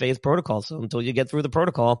 5-phase protocol. So until you get through the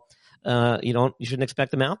protocol, you shouldn't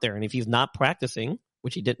expect him out there. And if he's not practicing,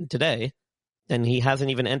 which he didn't today, then he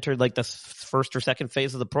hasn't even entered like the first or second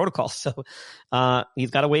phase of the protocol. So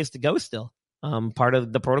he's got a ways to go still. Part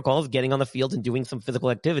of the protocol is getting on the field and doing some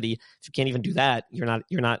physical activity. If you can't even do that, you're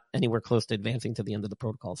not anywhere close to advancing to the end of the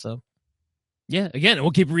protocol. So yeah, again,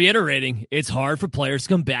 we'll keep reiterating, it's hard for players to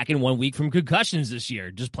come back in 1 week from concussions this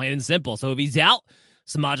year, just plain and simple. So if he's out,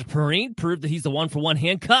 Samaje Perine proved that he's the 1-for-1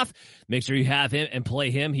 handcuff. Make sure you have him and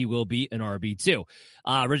play him. He will be an RB2.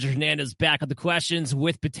 Richard Hernandez back on the questions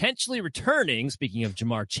with potentially returning. Speaking of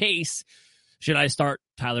Jamar Chase, should I start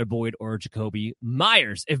Tyler Boyd or Jakobi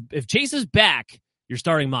Meyers? If Chase is back, you're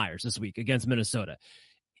starting Myers this week against Minnesota.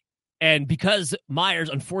 And because Myers,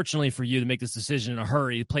 unfortunately for you to make this decision in a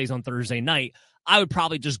hurry, plays on Thursday night, I would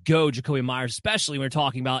probably just go Jakobi Meyers, especially when we're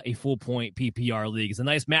talking about a full-point PPR league. It's a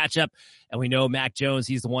nice matchup, and we know Mac Jones,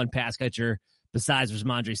 he's the one pass catcher besides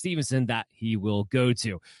Ramondre Stevenson that he will go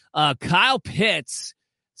to. Kyle Pitts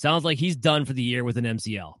sounds like he's done for the year with an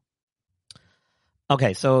MCL.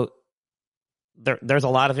 Okay, so there's a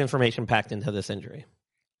lot of information packed into this injury.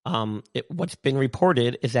 What's been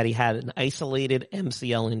reported is that he had an isolated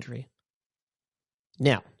MCL injury.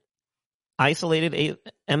 Now, isolated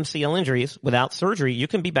MCL injuries without surgery, you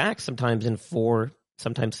can be back sometimes in 4,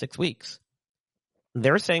 sometimes 6 weeks.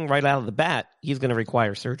 They're saying right out of the bat, he's going to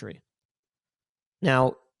require surgery.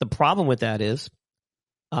 Now, the problem with that is,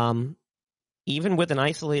 even with an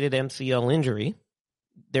isolated MCL injury,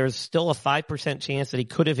 there's still a 5% chance that he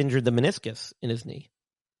could have injured the meniscus in his knee.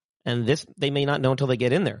 And this, they may not know until they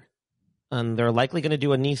get in there. And they're likely going to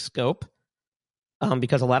do a knee scope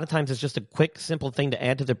because a lot of times it's just a quick, simple thing to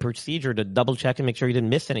add to the procedure to double check and make sure you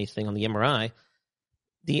didn't miss anything on the MRI.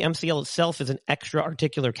 The MCL itself is an extra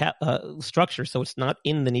articular structure, so it's not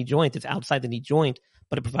in the knee joint. It's outside the knee joint,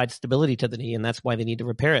 but it provides stability to the knee, and that's why they need to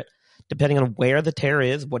repair it. Depending on where the tear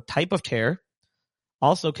is, what type of tear,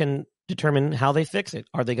 also can determine how they fix it.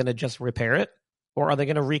 Are they going to just repair it, or are they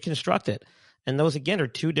going to reconstruct it? And those, again, are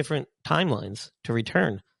two different timelines to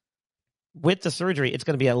return. With the surgery, it's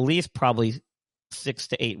going to be at least probably 6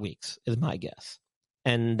 to 8 weeks, is my guess.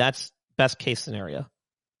 And that's best case scenario.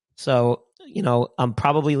 So, I'm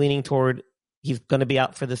probably leaning toward he's going to be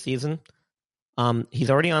out for the season. He's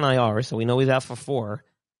already on IR, so we know he's out for 4.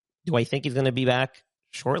 Do I think he's going to be back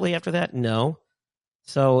shortly after that? No.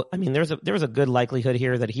 So, I mean, there's a good likelihood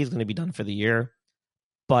here that he's going to be done for the year.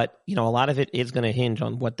 But, a lot of it is going to hinge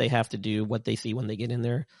on what they have to do, what they see when they get in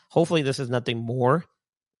there. Hopefully this is nothing more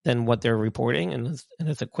than what they're reporting, and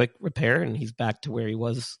it's a quick repair, and he's back to where he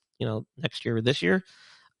was, next year or this year.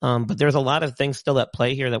 But there's a lot of things still at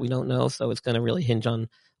play here that we don't know, so it's going to really hinge on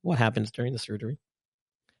what happens during the surgery.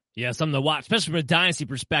 Yeah, something to watch, especially from a dynasty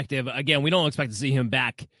perspective. Again, we don't expect to see him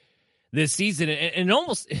back this season, and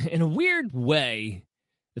almost in a weird way,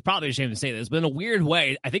 it's probably a shame to say this, but in a weird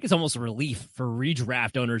way, I think it's almost a relief for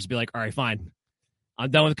redraft owners to be like, all right, fine, I'm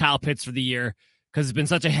done with Kyle Pitts for the year because it's been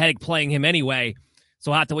such a headache playing him anyway,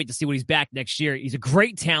 so I'll have to wait to see when he's back next year. He's a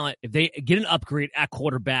great talent. If they get an upgrade at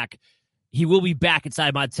quarterback, he will be back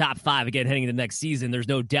inside my top 5 again heading into next season. There's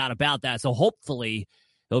no doubt about that, so hopefully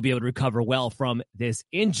he'll be able to recover well from this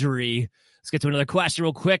injury. Let's get to another question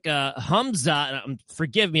real quick. Hamza,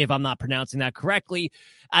 forgive me if I'm not pronouncing that correctly.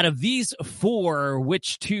 Out of these 4,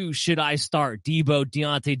 which 2 should I start? Debo,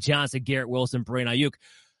 Deontay Johnson, Garrett Wilson, Brandon Ayuk.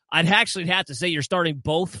 I'd actually have to say you're starting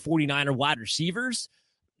both 49er wide receivers.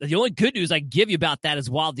 The only good news I can give you about that is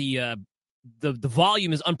while the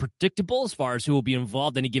volume is unpredictable as far as who will be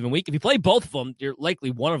involved any given week, if you play both of them, you're likely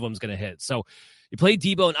one of them is going to hit. So you play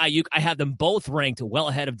Debo and Ayuk. I have them both ranked well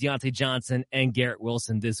ahead of Deontay Johnson and Garrett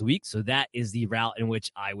Wilson this week. So that is the route in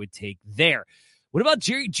which I would take there. What about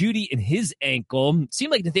Jerry Jeudy and his ankle? It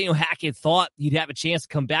seemed like Nathaniel Hackett thought he'd have a chance to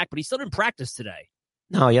come back, but he still didn't practice today.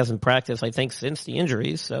 No, he hasn't practiced, I think, since the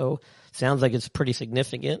injury. So sounds like it's pretty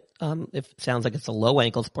significant. It sounds like it's a low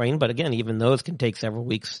ankle sprain, but again, even those can take several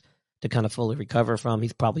weeks to kind of fully recover from.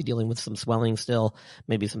 He's probably dealing with some swelling still,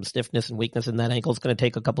 maybe some stiffness and weakness in that ankle. It's going to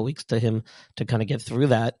take a couple weeks to him to kind of get through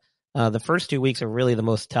that. The first 2 weeks are really the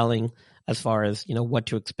most telling as far as, what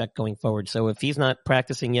to expect going forward. So if he's not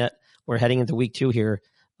practicing yet, we're heading into week 2 here.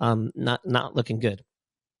 Not looking good.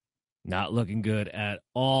 Not looking good at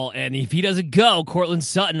all. And if he doesn't go, Cortland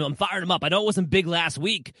Sutton, I'm firing him up. I know it wasn't big last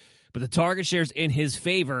week, but the target share's in his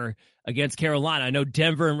favor against Carolina. I know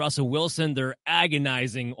Denver and Russell Wilson, they're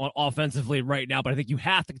agonizing offensively right now, but I think you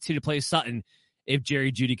have to continue to play Sutton if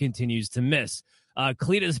Jerry Jeudy continues to miss.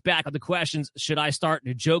 Cleta's back on the questions. Should I start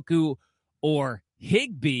Njoku or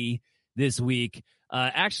Higbee this week?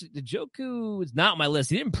 Actually, Njoku is not on my list.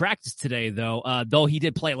 He didn't practice today, though he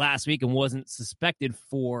did play last week and wasn't suspected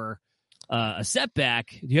for a setback.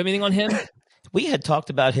 Do you have anything on him? We had talked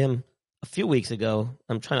about him a few weeks ago.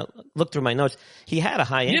 I'm trying to look through my notes. He had a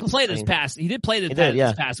high ankle sprain. He did play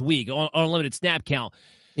this past week on a limited snap count.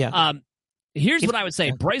 Yeah. Here's what I would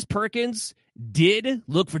say. Bryce Perkins did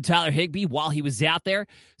look for Tyler Higbee while he was out there.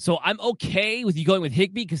 So I'm okay with you going with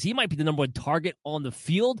Higbee because he might be the number 1 target on the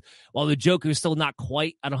field, while the Njoku is still not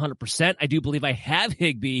quite at 100%. I do believe I have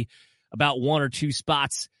Higbee about 1 or 2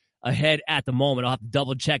 spots ahead at the moment. I'll have to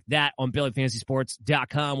double check that on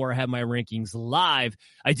BaileyFantasySports.com where I have my rankings live.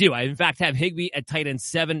 I do. I, in fact, have Higbee at tight end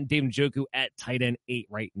 7, David Njoku at tight end 8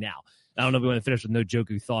 right now. I don't know if we want to finish with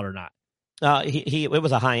Njoku thought or not. It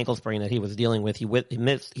was a high ankle sprain that he was dealing with. He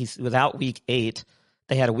missed. He was out week 8.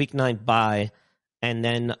 They had a week 9 bye, and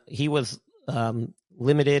then he was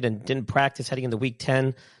limited and didn't practice heading into week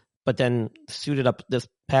 10, but then suited up this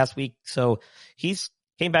past week. So he's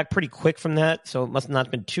came back pretty quick from that. So it must not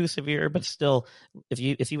have been too severe, but still, if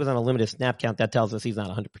he was on a limited snap count, that tells us he's not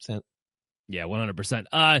 100%. Yeah,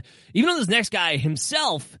 100%. Even though this next guy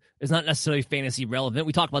himself is not necessarily fantasy relevant,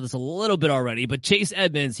 we talked about this a little bit already, but Chase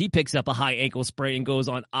Edmonds, he picks up a high ankle sprain and goes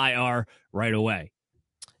on IR right away.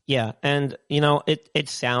 Yeah, and it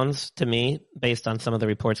sounds to me, based on some of the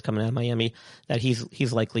reports coming out of Miami, that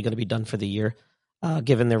he's likely going to be done for the year,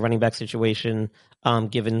 given their running back situation,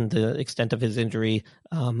 given the extent of his injury.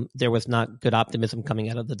 There was not good optimism coming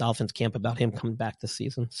out of the Dolphins camp about him coming back this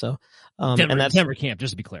season. So, Denver camp,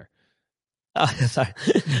 just to be clear. Sorry.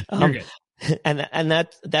 You're good. And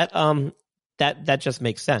that just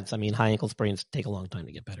makes sense. I mean, high ankle sprains take a long time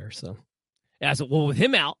to get better. So yeah. So with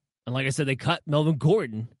him out, and like I said, they cut Melvin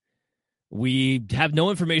Gordon. We have no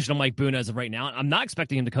information on Mike Boone as of right now. I'm not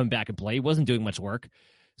expecting him to come back and play. He wasn't doing much work.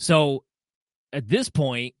 So at this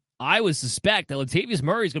point, I would suspect that Latavius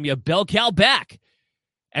Murray is going to be a bell cow back.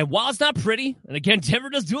 And while it's not pretty, and again, Denver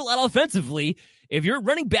does do a lot offensively, if you're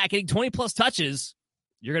running back getting 20-plus touches,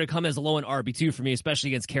 you're going to come as a low-end RB2 for me,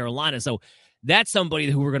 especially against Carolina. So that's somebody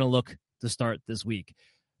who we're going to look to start this week.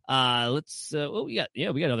 We got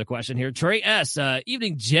another question here. Trey S.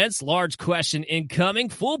 Evening, gents. Large question incoming.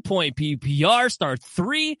 Full point PPR. Start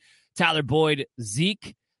 3. Tyler Boyd,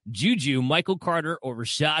 Zeke, Juju, Michael Carter, or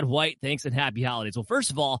Rachaad White? Thanks and happy holidays. Well,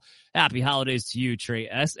 first of all, happy holidays to you, Trey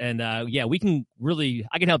S. And I can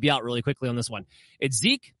help you out really quickly on this one. It's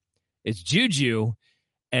Zeke, it's Juju,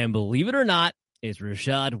 and believe it or not, it's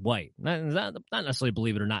Rachaad White. Not necessarily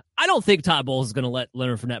believe it or not. I don't think Todd Bowles is going to let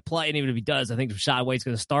Leonard Fournette play, and even if he does, I think Rachaad White's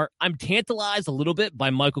going to start. I'm tantalized a little bit by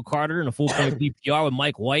Michael Carter in a full-point PPR with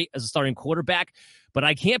Mike White as a starting quarterback, but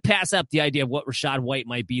I can't pass up the idea of what Rachaad White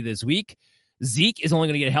might be this week. Zeke is only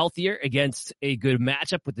going to get healthier against a good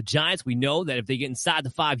matchup with the Giants. We know that if they get inside the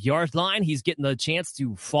 5-yard line, he's getting the chance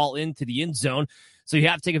to fall into the end zone, so you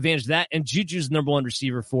have to take advantage of that. And Juju's the number one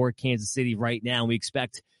receiver for Kansas City right now, and we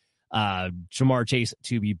expect Ja'Marr Chase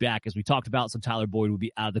to be back, as we talked about, so Tyler Boyd will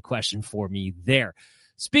be out of the question for me there.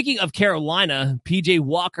 Speaking of Carolina, PJ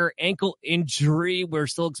Walker ankle injury. We're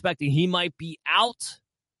still expecting he might be out.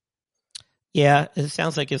 Yeah, it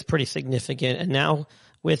sounds like it's pretty significant. And now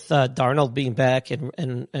with Darnold being back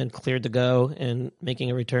and cleared to go and making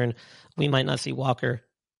a return, we might not see Walker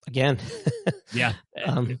again. Yeah,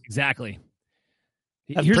 exactly.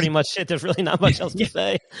 That's pretty much it. There's really not much else to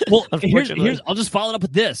say. Well, here's I'll just follow it up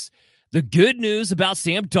with this. The good news about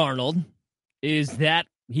Sam Darnold is that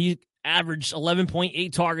he averaged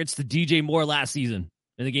 11.8 targets to DJ Moore last season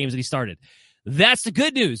in the games that he started. That's the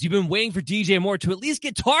good news. You've been waiting for DJ Moore to at least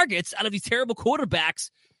get targets out of these terrible quarterbacks.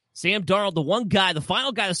 Sam Darnold, the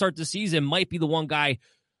final guy to start the season, might be the one guy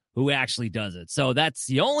who actually does it. So that's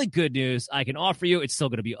the only good news I can offer you. It's still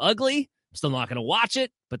going to be ugly. I'm still not going to watch it,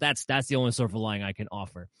 but that's the only silver lining I can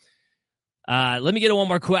offer. Let me get to one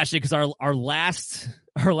more question, because our last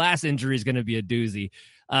injury is going to be a doozy.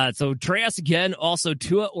 So Treyas again, also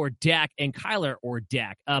Tua or Dak, and Kyler or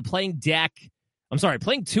Dak. Playing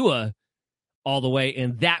Tua all the way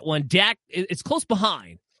in that one. Dak, it's close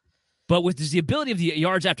behind, but with the ability of the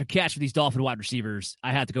yards after catch for these Dolphin wide receivers,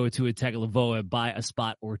 I have to go with Tua Tagovailoa by a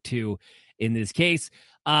spot or two in this case.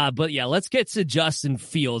 But yeah, let's get to Justin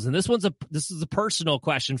Fields. And this is a personal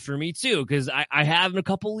question for me too, because I have in a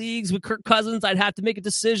couple leagues with Kirk Cousins. I'd have to make a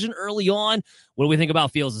decision early on. What do we think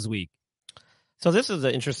about Fields this week? So this is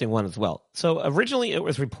an interesting one as well. So originally it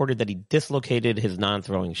was reported that he dislocated his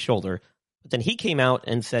non-throwing shoulder, but then he came out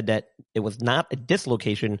and said that it was not a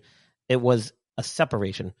dislocation, it was a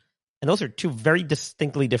separation. And those are two very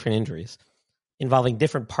distinctly different injuries involving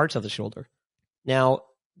different parts of the shoulder. Now,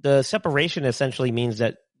 the separation essentially means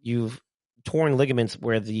that you've torn ligaments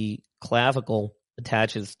where the clavicle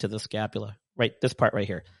attaches to the scapula, right? This part right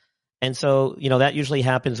here. And so, that usually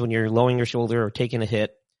happens when you're lowering your shoulder or taking a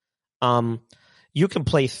hit. You can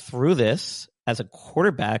play through this as a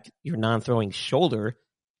quarterback, your non-throwing shoulder.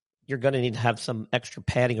 You're going to need to have some extra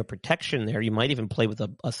padding or protection there. You might even play with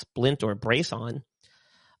a splint or a brace on.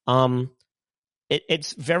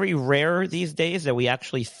 It's very rare these days that we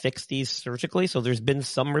actually fix these surgically. So there's been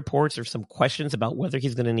some reports or some questions about whether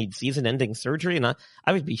he's going to need season-ending surgery. And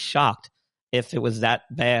I would be shocked if it was that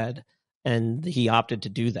bad and he opted to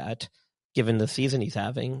do that, given the season he's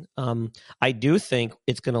having. I do think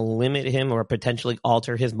it's going to limit him or potentially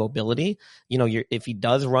alter his mobility. If he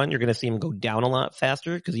does run, you're going to see him go down a lot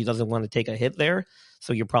faster because he doesn't want to take a hit there.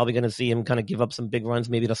 So you're probably going to see him kind of give up some big runs,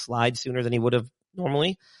 maybe to slide sooner than he would have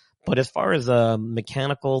normally. But as far as a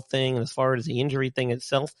mechanical thing, as far as the injury thing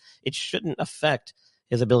itself, it shouldn't affect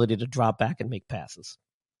his ability to drop back and make passes.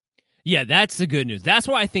 Yeah, that's the good news. That's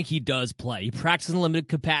why I think he does play. He practiced in limited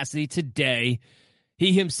capacity today.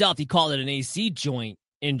 He himself, he called it an AC joint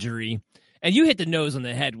injury. And you hit the nose on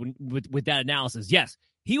the head with that analysis. Yes,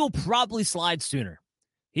 he will probably slide sooner.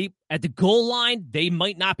 At the goal line, they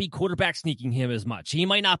might not be quarterback sneaking him as much. He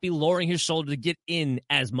might not be lowering his shoulder to get in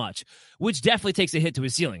as much, which definitely takes a hit to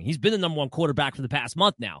his ceiling. He's been the number one quarterback for the past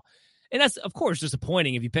month now. And that's, of course,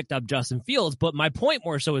 disappointing if you picked up Justin Fields. But my point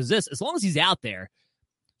more so is this: as long as he's out there,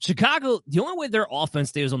 Chicago, the only way their offense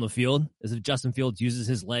stays on the field is if Justin Fields uses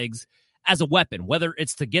his legs as a weapon, whether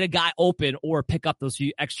it's to get a guy open or pick up those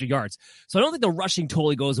few extra yards. So I don't think the rushing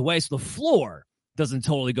totally goes away. So the floor doesn't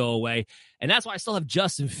totally go away. And that's why I still have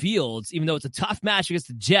Justin Fields, even though it's a tough match against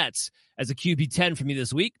the Jets as a QB10 for me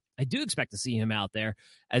this week. I do expect to see him out there,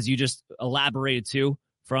 as you just elaborated to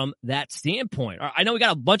from that standpoint. I know we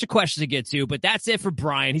got a bunch of questions to get to, but that's it for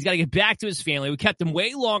Brian. He's got to get back to his family. We kept him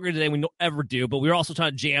way longer today than we ever do, but we were also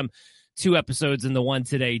trying to jam 2 episodes in the one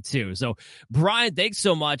today too. So Brian, thanks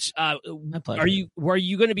so much. You're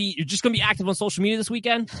just going to be active on social media this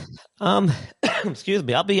weekend? Excuse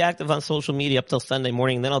me. I'll be active on social media up till Sunday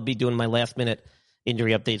morning. Then I'll be doing my last minute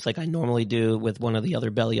injury updates like I normally do with one of the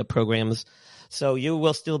other Belly Up programs. So you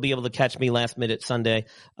will still be able to catch me last minute Sunday.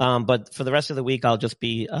 But for the rest of the week, I'll just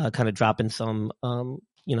be kind of dropping some,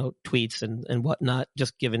 tweets and whatnot,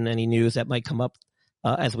 just given any news that might come up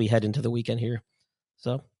as we head into the weekend here.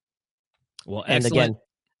 So, well, and again,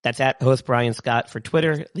 that's at host Brian Scott for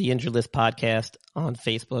Twitter, the Injured List Podcast on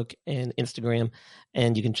Facebook and Instagram.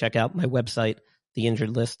 And you can check out my website,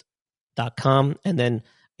 theinjuredlist.com. And then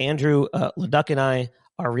Andrew Leduc and I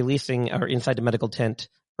are releasing our Inside the Medical Tent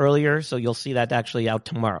earlier, so you'll see that actually out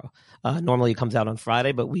tomorrow. Normally it comes out on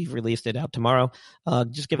Friday, but we've released it out tomorrow.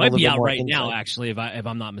 Just give it might a little be bit out more right insight. now, actually, if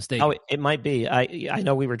I'm not mistaken. Oh, it might be. I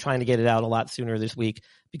know we were trying to get it out a lot sooner this week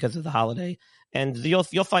because of the holiday, and you'll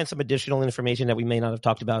find some additional information that we may not have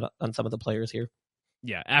talked about on some of the players here.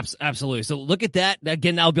 Yeah, absolutely. So look at that.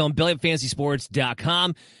 Again, that'll be on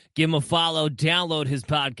BellyUpFantasySports.com. Give him a follow. Download his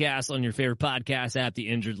podcast on your favorite podcast app, the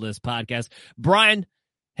Injured List Podcast. Brian,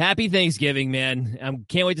 happy Thanksgiving, man.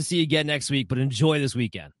 Can't wait to see you again next week, but enjoy this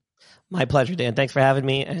weekend. My pleasure, Dan. Thanks for having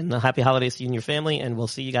me, and happy holidays to you and your family, and we'll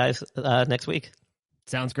see you guys next week.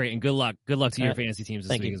 Sounds great, and good luck. Good luck to your fantasy teams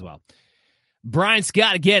this week you. as well. Brian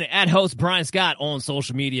Scott, again, at host Brian Scott on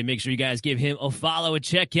social media. Make sure you guys give him a follow and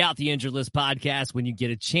check out the Injured List Podcast when you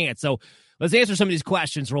get a chance. So let's answer some of these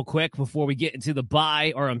questions real quick before we get into the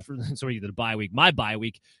bye week, my bye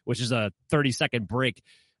week, which is a 30-second break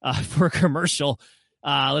for a commercial.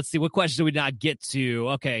 Let's see, what questions do we not get to?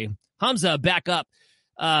 Okay, Hamza, back up.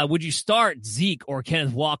 Would you start Zeke or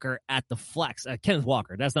Kenneth Walker at the flex? Kenneth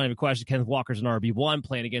Walker, that's not even a question. Kenneth Walker's an RB1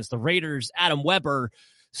 playing against the Raiders. Adam Weber,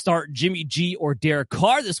 start Jimmy G or Derek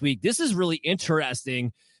Carr this week. This is really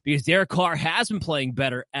interesting because Derek Carr has been playing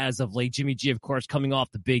better as of late. Jimmy G, of course, coming off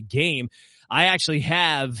the big game. I actually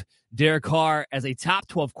have Derek Carr as a top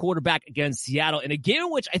 12 quarterback against Seattle in a game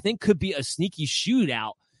in which I think could be a sneaky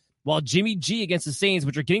shootout, while Jimmy G against the Saints,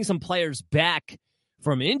 which are getting some players back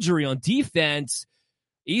from injury on defense,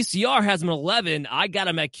 ECR has him at 11. I got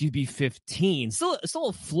him at QB 15. Still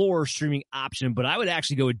a floor streaming option, but I would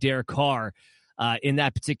actually go with Derek Carr in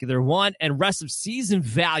that particular one. And rest of season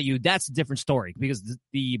value, that's a different story because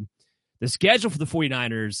the schedule for the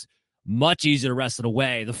 49ers, much easier the rest of the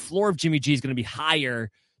way. The floor of Jimmy G is going to be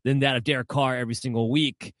higher than that of Derek Carr every single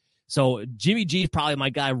week. So Jimmy G is probably my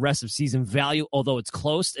guy rest of season value, although it's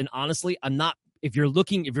close. And honestly, I'm not, if you're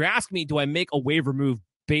asking me, do I make a waiver move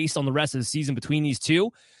based on the rest of the season between these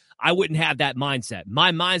two? I wouldn't have that mindset.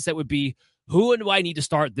 My mindset would be, who do I need to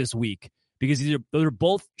start this week? Because those are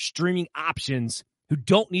both streaming options who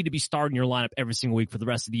don't need to be starting your lineup every single week for the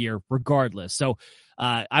rest of the year, regardless. So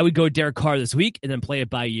I would go Derek Carr this week and then play it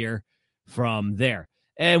by ear from there.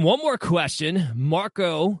 And one more question.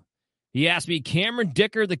 Marco, he asked me, Cameron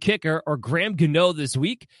Dicker, the kicker, or Graham Gano this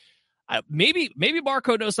week? Maybe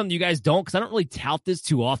Marco knows something you guys don't, because I don't really tout this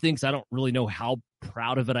too often, because I don't really know how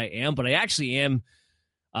proud of it I am, but I actually am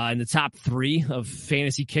in the top 3 of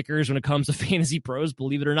fantasy kickers when it comes to fantasy pros,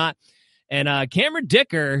 believe it or not. And Cameron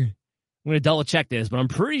Dicker, I'm going to double check this, but I'm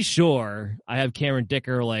pretty sure I have Cameron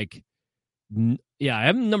Dicker I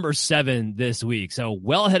have number 7 this week. So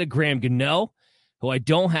well ahead of Graham Gano, who I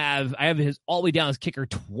don't have. I have his all the way down as kicker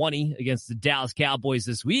 20 against the Dallas Cowboys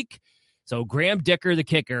this week. So Graham Dicker, the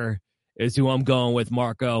kicker, is who I'm going with,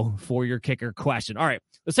 Marco, for your kicker question. All right,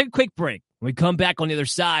 let's take a quick break. When we come back on the other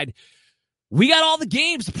side, we got all the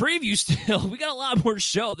games to preview still. We got a lot more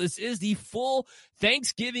show. This is the full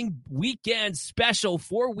Thanksgiving weekend special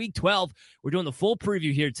for Week 12. We're doing the full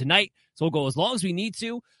preview here tonight, so we'll go as long as we need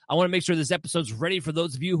to. I want to make sure this episode's ready for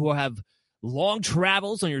those of you who have long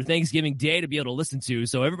travels on your Thanksgiving day to be able to listen to.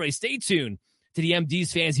 So everybody stay tuned to the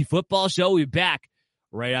MD's Fantasy Football Show. We'll be back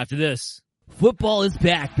right after this. Football is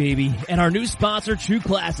back, baby, and our new sponsor, True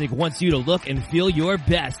Classic, wants you to look and feel your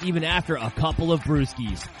best even after a couple of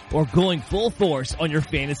brewskis or going full force on your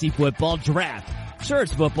fantasy football draft. Sure,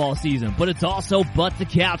 it's football season, but it's also butt to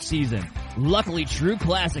couch season. Luckily, True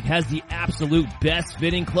Classic has the absolute best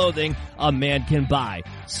fitting clothing a man can buy.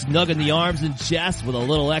 Snug in the arms and chest with a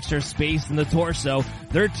little extra space in the torso,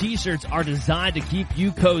 their t-shirts are designed to keep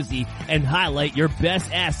you cozy and highlight your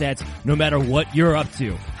best assets no matter what you're up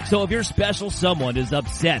to. So if your special someone is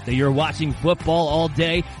upset that you're watching football all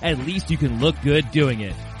day, at least you can look good doing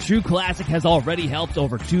it. True Classic has already helped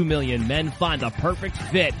over 2 million men find the perfect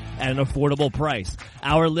fit at an affordable price.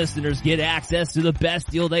 Our listeners get access to the best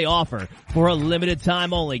deal they offer. For a limited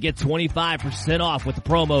time only, get 25% off with the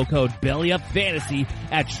promo code BELLYUPFANTASY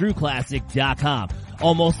at TrueClassic.com.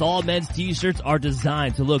 Almost all men's t-shirts are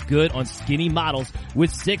designed to look good on skinny models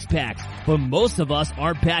with 6-packs, but most of us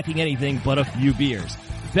aren't packing anything but a few beers.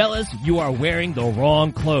 Fellas, you are wearing the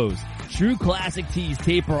wrong clothes. True Classic tees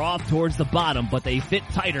taper off towards the bottom, but they fit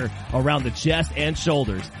tighter around the chest and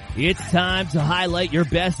shoulders. It's time to highlight your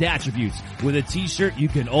best attributes with a t-shirt you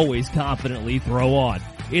can always confidently throw on.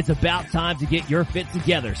 It's about time to get your fit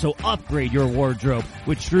together. So upgrade your wardrobe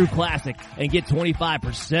with True Classic and get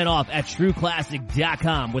 25% off at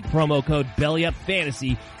TrueClassic.com with promo code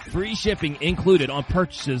BellyUpFantasy. Free shipping included on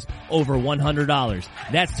purchases over $100.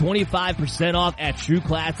 That's 25% off at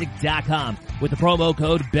TrueClassic.com with the promo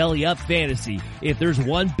code BellyUpFantasy. If there's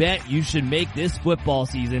one bet you should make this football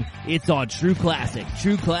season, it's on True Classic.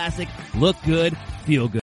 True Classic, look good, feel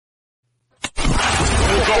good.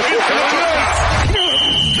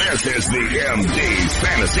 This is the MD's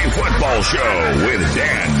Fantasy Football Show with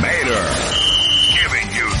Dan Mater.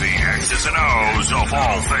 Giving you the X's and O's of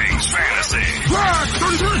all things fantasy.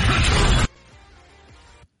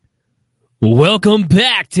 Welcome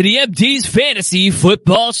back to the MD's Fantasy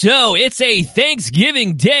Football Show. It's a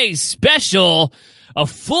Thanksgiving Day special, a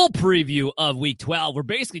full preview of Week 12. We're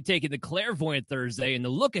basically taking the Clairvoyant Thursday and the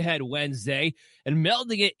Look Ahead Wednesday and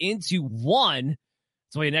melding it into one.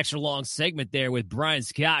 So we had an extra long segment there with Brian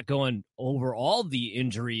Scott going over all the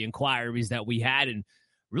injury inquiries that we had and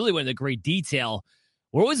really went into great detail.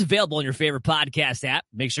 We're always available on your favorite podcast app.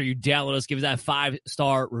 Make sure you download us, give us that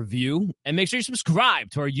 5-star review, and make sure you subscribe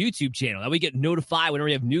to our YouTube channel. That we get notified whenever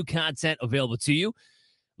we have new content available to you.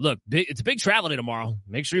 Look, it's a big travel day tomorrow.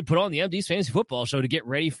 Make sure you put on the MD's Fantasy Football Show to get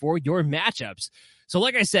ready for your matchups. So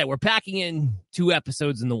like I said, we're packing in 2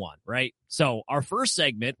 episodes into one, right? So our first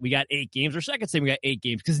segment, we got 8 games. Our second segment, we got 8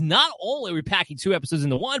 games. Because not only are we packing 2 episodes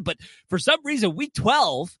into one, but for some reason, Week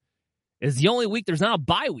 12 is the only week there's not a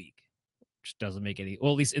bye week. Which doesn't make any,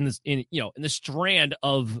 well, at least in the strand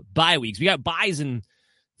of bye weeks. We got byes in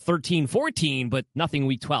 13, 14, but nothing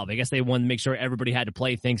Week 12. I guess they wanted to make sure everybody had to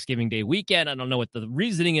play Thanksgiving Day weekend. I don't know what the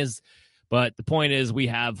reasoning is, but the point is we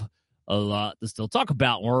have a lot to still talk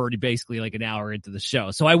about. We're already basically like an hour into the show.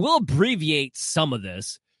 So I will abbreviate some of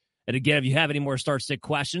this. And again, if you have any more start-sit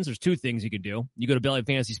questions, there's 2 things you can do. You go to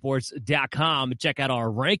BellyUpFantasySports.com and check out our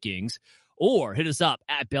rankings, or hit us up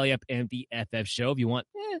at BellyUpMDFF Show if you want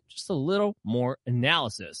just a little more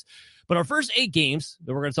analysis. But our first 8 games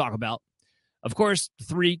that we're going to talk about, of course,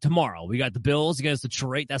 3 tomorrow. We got the Bills against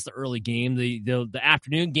Detroit. That's the early game. The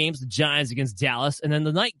afternoon games, the Giants against Dallas. And then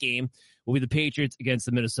the night game will be the Patriots against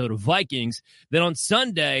the Minnesota Vikings. Then on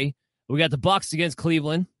Sunday, we got the Bucs against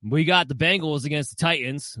Cleveland. We got the Bengals against the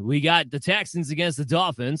Titans. We got the Texans against the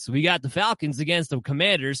Dolphins. We got the Falcons against the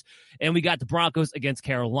Commanders. And we got the Broncos against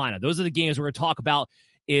Carolina. Those are the games we're going to talk about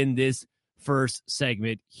in this first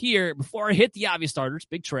segment here. Before I hit the obvious starters,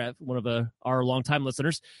 Big Trev, one of our longtime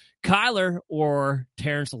listeners, Kyler or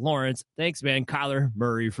Terrence Lawrence. Thanks, man. Kyler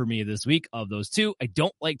Murray for me this week of those 2. I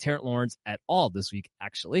don't like Terrence Lawrence at all this week,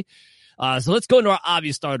 actually. So let's go into our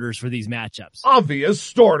obvious starters for these matchups. Obvious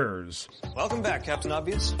starters. Welcome back, Captain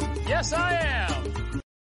Obvious. Yes, I am.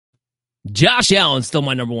 Josh Allen's still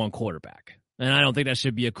my number 1 quarterback, and I don't think that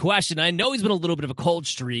should be a question. I know he's been a little bit of a cold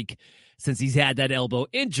streak since he's had that elbow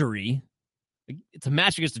injury. It's a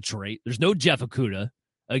match against Detroit. There's no Jeff Okudah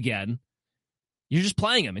again. You're just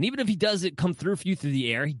playing him. And even if he doesn't come through for you through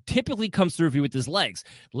the air, he typically comes through for you with his legs.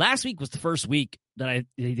 Last week was the first week that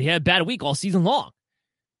he had a bad week all season long.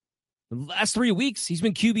 The last 3 weeks, he's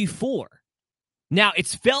been QB4. Now,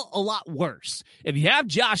 it's felt a lot worse. If you have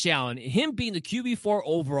Josh Allen, him being the QB4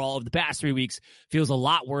 overall of the past 3 weeks feels a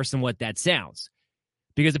lot worse than what that sounds.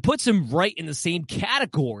 Because it puts him right in the same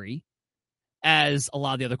category as a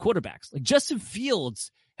lot of the other quarterbacks. Like Justin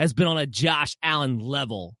Fields has been on a Josh Allen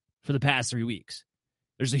level for the past 3 weeks.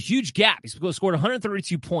 There's a huge gap. He's scored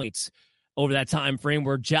 132 points over that time frame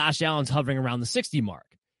where Josh Allen's hovering around the 60 mark.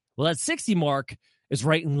 Well, that 60 mark is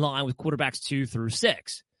right in line with quarterbacks 2 through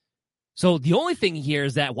 6. So the only thing here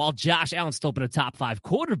is that while Josh Allen's still been a top 5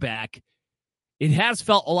 quarterback, it has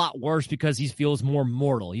felt a lot worse because he feels more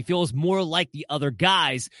mortal. He feels more like the other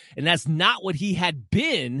guys, and that's not what he had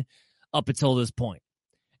been up until this point.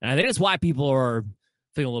 And I think that's why people are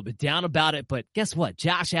feeling a little bit down about it. But guess what?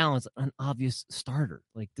 Josh Allen's an obvious starter.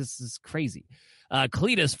 Like, this is crazy.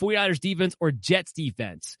 Cletus, 49ers defense or Jets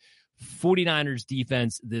defense? 49ers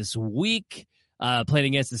defense this week. Playing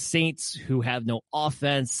against the Saints, who have no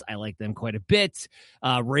offense. I like them quite a bit.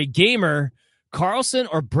 Ray Gamer, Carlson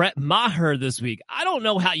or Brett Maher this week? I don't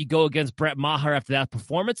know how you go against Brett Maher after that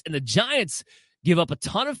performance. And the Giants give up a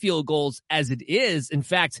ton of field goals as it is. In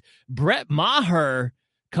fact, Brett Maher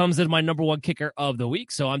comes as my number 1 kicker of the week.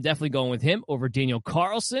 So I'm definitely going with him over Daniel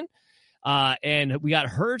Carlson. And we got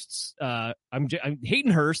Hurst. I'm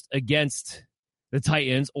Hayden Hurst against the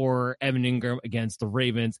Titans or Evan Ingram against the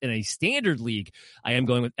Ravens in a standard league. I am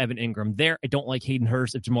going with Evan Ingram there. I don't like Hayden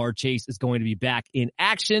Hurst if Jamar Chase is going to be back in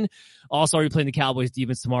action. Also, are you playing the Cowboys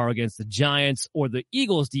defense tomorrow against the Giants or the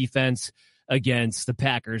Eagles defense against the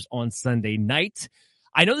Packers on Sunday night?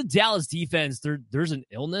 I know the Dallas defense, there's an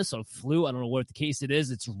illness, a flu. I don't know what the case it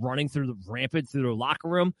is. It's running rampant through their locker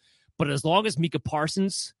room. But as long as Micah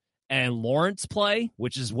Parsons and Lawrence play,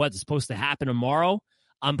 which is what's supposed to happen tomorrow,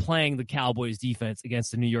 I'm playing the Cowboys defense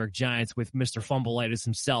against the New York Giants with Mr. Fumbleitis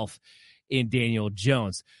himself in Daniel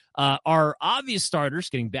Jones. Our obvious starters,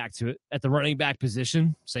 getting back to it, at the running back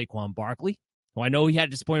position, Saquon Barkley, who I know he had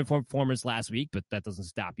a disappointing performance last week, but that doesn't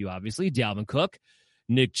stop you, obviously. Dalvin Cook,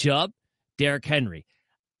 Nick Chubb, Derrick Henry.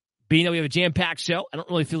 Being that we have a jam-packed show, I don't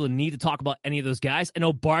really feel the need to talk about any of those guys. I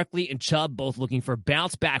know Barkley and Chubb both looking for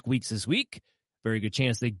bounce-back weeks this week. Very good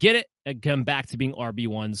chance they get it and come back to being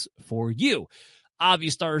RB1s for you.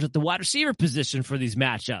 Obvious starters at the wide receiver position for these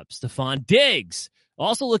matchups. Stephon Diggs,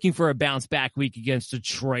 also looking for a bounce-back week against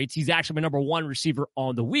Detroit. He's actually my number one receiver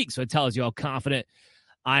on the week, so it tells you how confident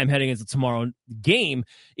I'm heading into tomorrow's game,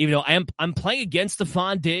 even though I'm playing against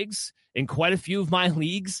Stephon Diggs in quite a few of my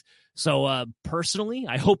leagues. So personally,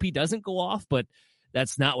 I hope he doesn't go off, but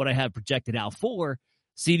that's not what I have projected out for.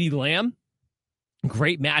 CeeDee Lamb,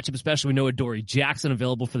 great matchup, especially with Noah Dory Jackson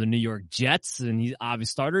available for the New York Jets, and he's obvious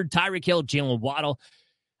starter. Tyreek Hill, Jalen Waddle.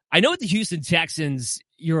 I know with the Houston Texans,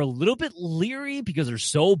 you're a little bit leery because they're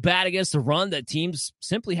so bad against the run that teams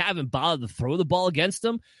simply haven't bothered to throw the ball against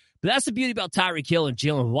them. But that's the beauty about Tyreek Hill and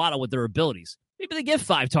Jalen Waddle with their abilities. Maybe they get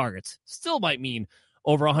 5 targets. Still might mean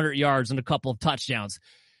over 100 yards and a couple of touchdowns.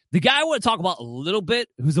 The guy I want to talk about a little bit,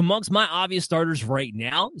 who's amongst my obvious starters right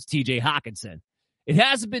now, is TJ Hockenson. It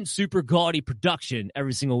hasn't been super gaudy production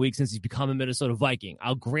every single week since he's become a Minnesota Viking.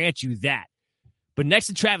 I'll grant you that. But next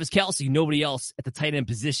to Travis Kelce, nobody else at the tight end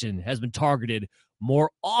position has been targeted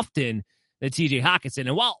more often than TJ Hockenson.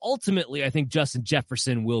 And while ultimately I think Justin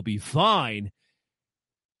Jefferson will be fine,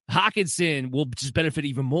 Hockenson will just benefit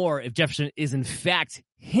even more if Jefferson is in fact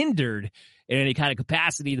hindered in any kind of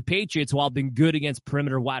capacity. The Patriots, while been good against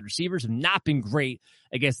perimeter wide receivers, have not been great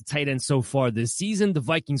against the tight ends so far this season. The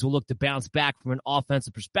Vikings will look to bounce back from an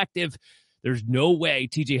offensive perspective. There's no way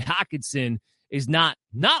TJ Hockenson is not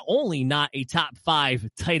only not a top 5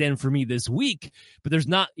 tight end for me this week, but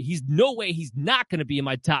he's no way he's not going to be in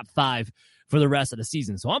my top 5 for the rest of the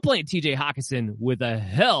season. So I'm playing TJ Hockenson with a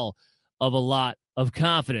hell of a lot of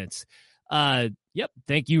confidence. Yep.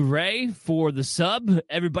 Thank you, Ray, for the sub.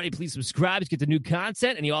 Everybody, please subscribe to get the new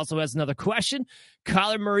content. And he also has another question.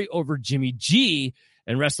 Kyler Murray over Jimmy G.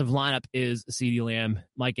 And rest of the lineup is CeeDee Lamb,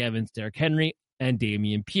 Mike Evans, Derrick Henry, and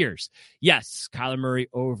Dameon Pierce. Yes, Kyler Murray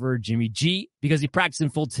over Jimmy G because he practiced in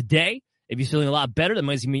full today. If he's feeling a lot better, that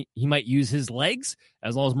means he might use his legs.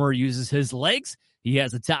 As long as Murray uses his legs, he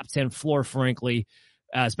has a top 10 floor, frankly.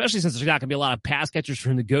 Especially since there's not going to be a lot of pass catchers for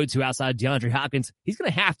him to go to outside DeAndre Hopkins. He's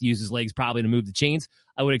going to have to use his legs probably to move the chains.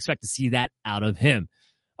 I would expect to see that out of him.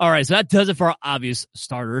 All right, so that does it for our obvious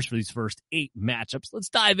starters for these first 8 matchups. Let's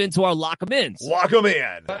dive into our lock-em-ins. Lock 'em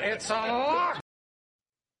in. It's a lock.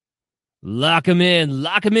 Lock 'em in.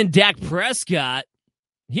 Lock 'em in Dak Prescott.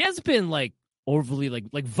 He hasn't been like overly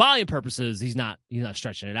like volume purposes. He's not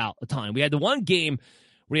stretching it out a ton. We had the one game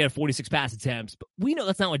where he had 46 pass attempts, but we know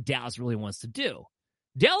that's not what Dallas really wants to do.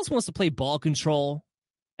 Dallas wants to play ball control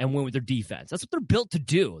and win with their defense. That's what they're built to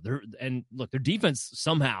do. Their defense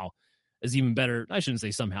somehow is even better. I shouldn't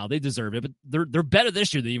say somehow. They deserve it, but they're better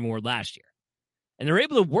this year than even were last year. And they're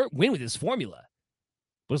able to win with this formula.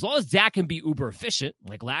 But as long as Dak can be uber efficient,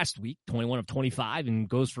 like last week, 21 of 25, and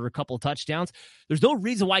goes for a couple of touchdowns, there's no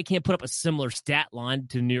reason why he can't put up a similar stat line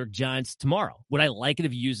to the New York Giants tomorrow. Would I like it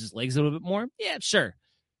if he used his legs a little bit more? Yeah, sure.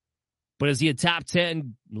 But is he a top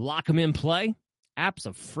 10 lock him in play?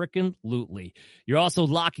 Abso-frickin-lutely. You're also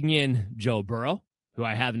locking in Joe Burrow, who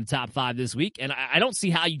I have in the top 5 this week, and I don't see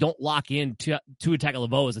how you don't lock in Tua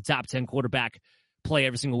Tagovailoa as a top 10 quarterback play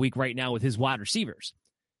every single week right now with his wide receivers.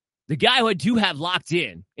 The guy who I do have locked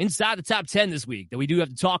in inside the top 10 this week that we do have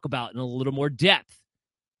to talk about in a little more depth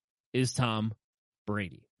is Tom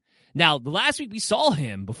Brady. Now, the last week we saw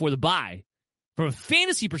him before the bye, from a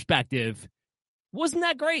fantasy perspective, wasn't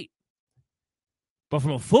that great. But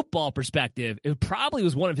from a football perspective, it probably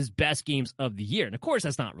was one of his best games of the year. And, of course,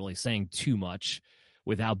 that's not really saying too much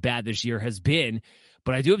with how bad this year has been.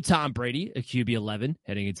 But I do have Tom Brady, a QB 11,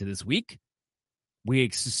 heading into this week. We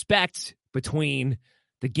suspect between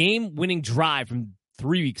the game-winning drive from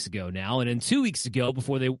 3 weeks ago now and then 2 weeks ago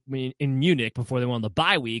in Munich, before they went on the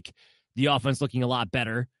bye week, the offense looking a lot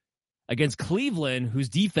better against Cleveland, whose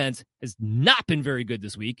defense has not been very good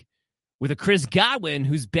this week. With a Chris Godwin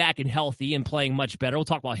who's back and healthy and playing much better. We'll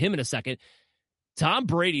talk about him in a second. Tom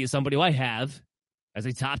Brady is somebody who I have as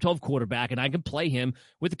a top 12 quarterback, and I can play him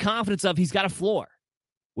with the confidence of he's got a floor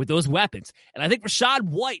with those weapons. And I think Rachaad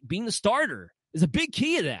White being the starter is a big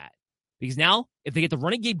key of that. Because now, if they get the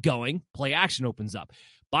running game going, play action opens up.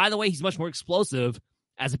 By the way, he's much more explosive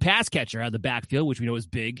as a pass catcher out of the backfield, which we know is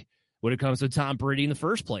big when it comes to Tom Brady in the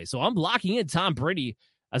first place. So I'm locking in Tom Brady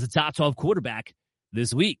as a top 12 quarterback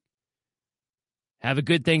this week. Have a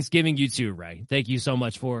good Thanksgiving, you too, Ray. Thank you so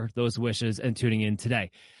much for those wishes and tuning in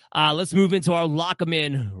today. Let's move into our lock 'em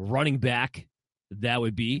in running back. That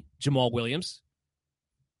would be Jamal Williams.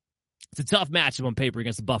 It's a tough matchup on paper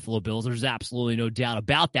against the Buffalo Bills. There's absolutely no doubt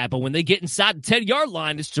about that. But when they get inside the 10-yard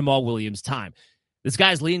line, it's Jamal Williams' time. This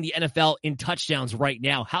guy's leading the NFL in touchdowns right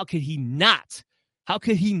now. How could he not? How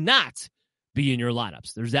could he not be in your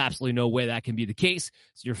lineups? There's absolutely no way that can be the case.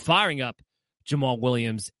 So you're firing up Jamal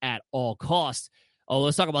Williams at all costs. Oh,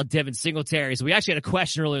 let's talk about Devin Singletary. So we actually had a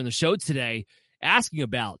question earlier in the show today asking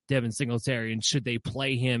about Devin Singletary and should they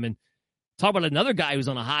play him, and talk about another guy who's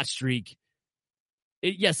on a hot streak.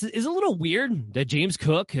 Yes, it's a little weird that James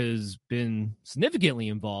Cook has been significantly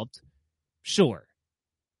involved. Sure.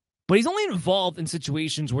 But he's only involved in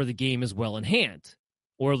situations where the game is well in hand,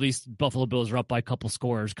 or at least Buffalo Bills are up by a couple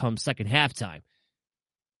scores come second halftime.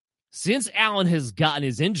 Since Allen has gotten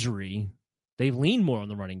his injury, they've leaned more on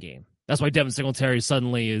the running game. That's why Devin Singletary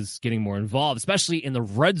suddenly is getting more involved, especially in the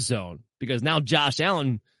red zone, because now Josh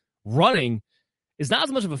Allen running is not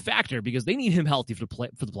as much of a factor because they need him healthy for the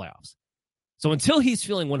playoffs. So until he's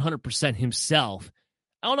feeling 100% himself,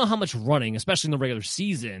 I don't know how much running, especially in the regular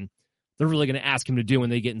season, they're really going to ask him to do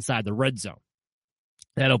when they get inside the red zone.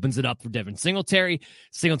 That opens it up for Devin Singletary.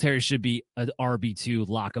 Singletary should be an RB2,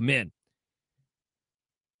 lock him in.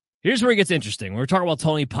 Here's where it gets interesting. We're talking about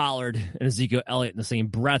Tony Pollard and Ezekiel Elliott in the same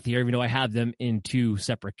breath here, even though I have them in two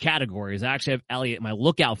separate categories. I actually have Elliott in my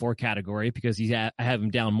lookout for category because I have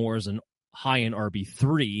him down more as an high-end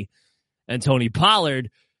RB3. And Tony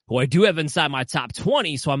Pollard, who I do have inside my top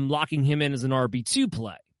 20, so I'm locking him in as an RB2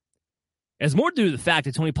 play. It's more due to the fact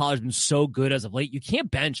that Tony Pollard's been so good as of late, you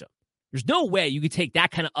can't bench him. There's no way you could take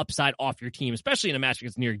that kind of upside off your team, especially in a match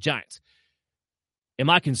against the New York Giants. Am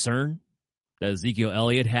I concerned that Ezekiel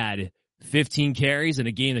Elliott had 15 carries in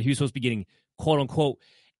a game that he was supposed to be getting, quote-unquote,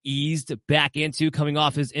 eased back into coming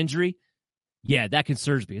off his injury? Yeah, that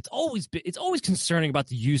concerns me. It's always concerning about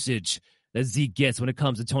the usage that Zeke gets when it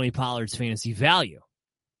comes to Tony Pollard's fantasy value.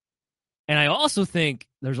 And I also think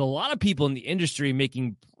there's a lot of people in the industry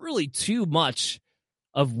making really too much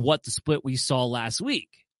of what the split we saw last week,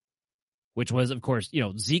 which was, of course,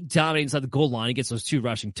 Zeke dominated inside the goal line. He gets those 2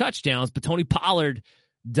 rushing touchdowns, but Tony Pollard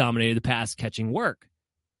dominated the pass-catching work.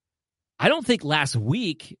 I don't think last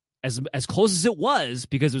week, as close as it was,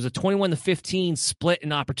 because it was a 21-15 split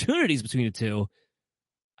in opportunities between the two,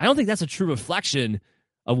 I don't think that's a true reflection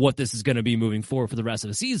of what this is going to be moving forward for the rest of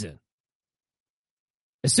the season.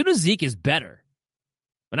 As soon as Zeke is better,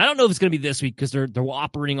 and I don't know if it's going to be this week because they're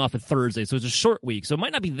operating off a Thursday, so it's a short week, so it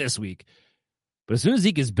might not be this week. But as soon as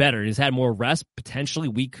Zeke is better and he's had more rest, potentially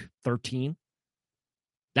week 13,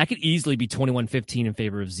 that could easily be 21-15 in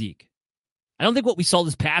favor of Zeke. I don't think what we saw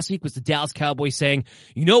this past week was the Dallas Cowboys saying,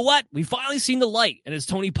 you know what, we've finally seen the light, and it's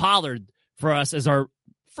Tony Pollard for us as our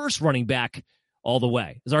first running back all the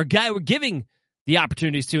way, as our guy we're giving the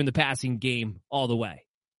opportunities to in the passing game all the way.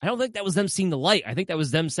 I don't think that was them seeing the light. I think that was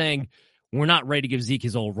them saying, we're not ready to give Zeke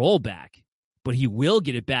his old role back, but he will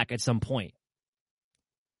get it back at some point.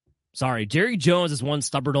 Sorry, Jerry Jones is one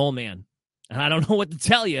stubborn old man, and I don't know what to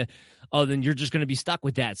tell you other than you're just going to be stuck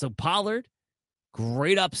with that. So Pollard,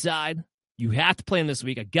 great upside. You have to play him this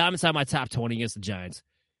week. I got him inside my top 20 against the Giants.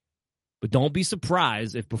 But don't be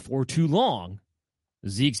surprised if before too long,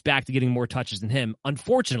 Zeke's back to getting more touches than him.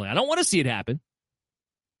 Unfortunately, I don't want to see it happen.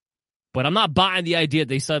 But I'm not buying the idea that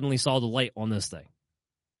they suddenly saw the light on this thing.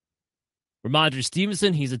 Ramondre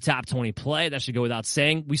Stevenson, he's a top 20 play. That should go without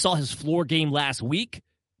saying. We saw his floor game last week.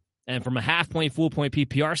 And from a half-point, full-point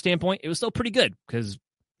PPR standpoint, it was still pretty good because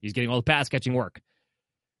he's getting all the pass-catching work.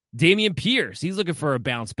 Dameon Pierce, he's looking for a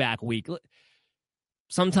bounce-back week.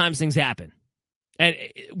 Sometimes things happen. And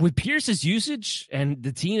with Pierce's usage and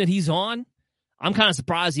the team that he's on, I'm kind of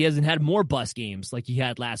surprised he hasn't had more bust games like he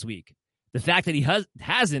had last week. The fact that he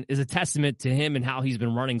hasn't is a testament to him and how he's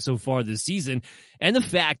been running so far this season. And the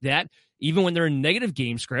fact that even when they're in negative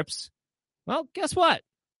game scripts, well, guess what?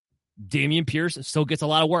 Dameon Pierce still gets a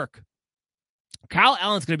lot of work. Kyle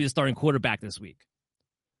Allen's going to be the starting quarterback this week.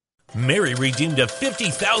 Mary redeemed a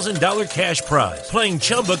 $50,000 cash prize playing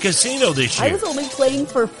Chumba Casino this year. I was only playing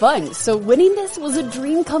for fun, so winning this was a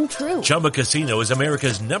dream come true. Chumba Casino is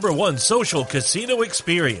America's #1 social casino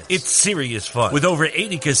experience. It's serious fun. With over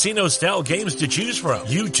 80 casino-style games to choose from,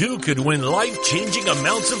 you too could win life-changing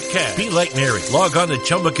amounts of cash. Be like Mary. Log on to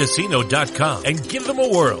ChumbaCasino.com and give them a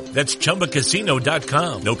whirl. That's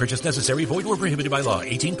ChumbaCasino.com. No purchase necessary. Void where prohibited by law.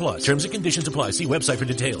 18 plus. Terms and conditions apply. See website for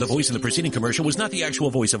details. The voice in the preceding commercial was not the actual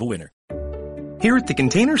voice of a winner. Here at the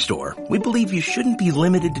Container Store, we believe you shouldn't be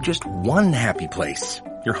limited to just one happy place.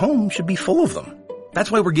 Your home should be full of them.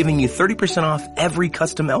 That's why we're giving you 30% off every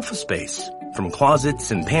custom Elfa space. From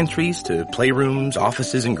closets and pantries to playrooms,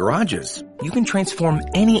 offices, and garages, you can transform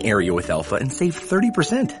any area with Elfa and save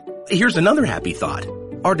 30%. Here's another happy thought.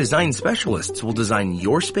 Our design specialists will design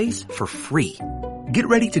your space for free. Get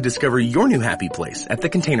ready to discover your new happy place at the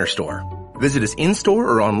Container Store. Visit us in-store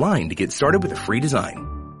or online to get started with a free design.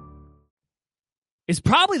 Is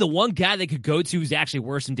probably the one guy they could go to who's actually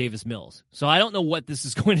worse than Davis Mills. So I don't know what this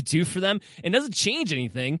is going to do for them. It doesn't change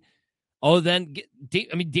anything.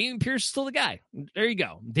 Dameon Pierce is still the guy. There you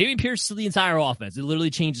go. Dameon Pierce is still the entire offense. It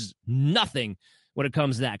literally changes nothing when it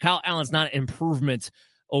comes to that. Kyle Allen's not an improvement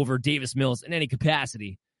over Davis Mills in any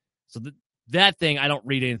capacity. So that thing, I don't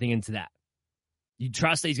read anything into that. You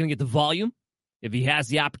trust that he's going to get the volume. If he has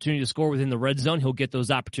the opportunity to score within the red zone, he'll get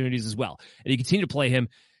those opportunities as well. And you continue to play him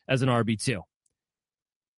as an RB2.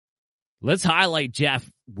 Let's highlight Jeff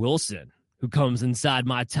Wilson, who comes inside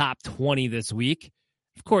my top 20 this week.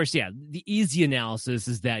 Of course, yeah, the easy analysis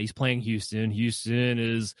is that he's playing Houston. Houston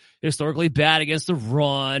is historically bad against the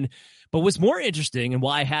run. But what's more interesting and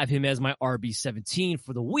why I have him as my RB17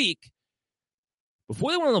 for the week,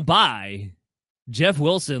 before they went on the bye, Jeff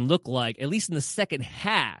Wilson looked like, at least in the second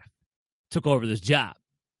half, took over this job.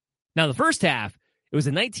 Now, the first half, it was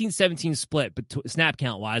a 19-17 split, snap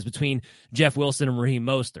count-wise, between Jeff Wilson and Raheem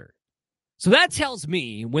Mostert. So that tells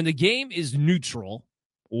me when the game is neutral,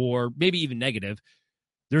 or maybe even negative,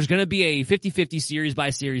 there's going to be a 50-50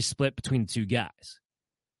 series-by-series split between the two guys.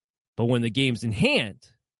 But when the game's in hand,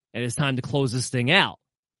 and it's time to close this thing out,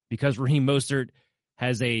 because Raheem Mostert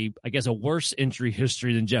has a worse injury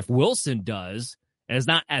history than Jeff Wilson does, and is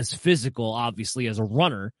not as physical, obviously, as a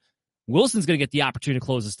runner, Wilson's going to get the opportunity to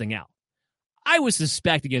close this thing out. I would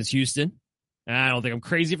suspect against Houston, and I don't think I'm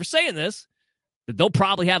crazy for saying this, that they'll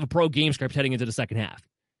probably have a pro game script heading into the second half.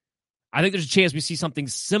 I think there's a chance we see something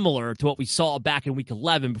similar to what we saw back in week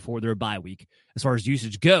 11 before their bye week as far as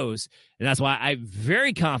usage goes. And that's why I'm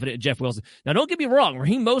very confident in Jeff Wilson. Now, don't get me wrong.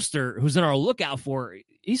 Raheem Mostert, who's in our lookout for,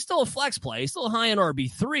 he's still a flex play. He's still high in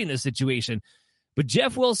RB3 in this situation. But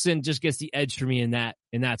Jeff Wilson just gets the edge for me in that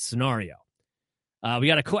scenario. We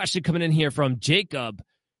got a question coming in here from Jacob.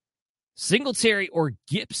 Singletary or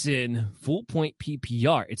Gibson, full point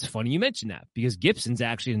PPR. It's funny you mentioned that because Gibson's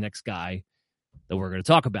actually the next guy that we're going to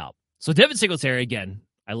talk about. So Devin Singletary, again,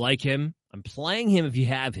 I like him. I'm playing him if you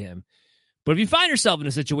have him. But if you find yourself in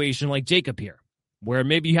a situation like Jacob here, where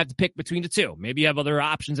maybe you have to pick between the two, maybe you have other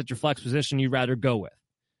options at your flex position you'd rather go with,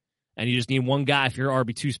 and you just need one guy for your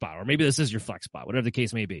RB2 spot, or maybe this is your flex spot, whatever the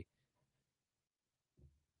case may be.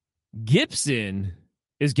 Gibson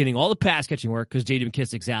is getting all the pass catching work because J.D.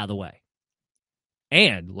 McKissic's out of the way.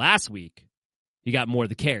 And last week, he got more of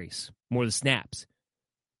the carries, more of the snaps.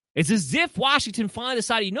 It's as if Washington finally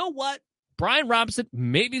decided, you know what? Brian Robinson,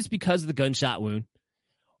 maybe it's because of the gunshot wound,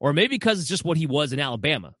 or maybe because it's just what he was in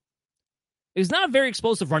Alabama. He's not a very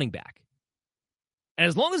explosive running back. And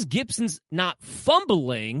as long as Gibson's not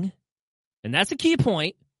fumbling, and that's a key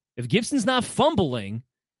point, if Gibson's not fumbling,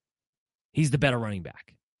 he's the better running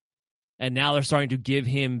back. And now they're starting to give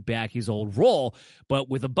him back his old role, but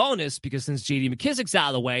with a bonus because since J.D. McKissic's out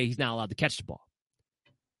of the way, he's not allowed to catch the ball.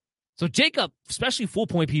 So Jacob, especially full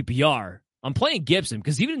point PPR, I'm playing Gibson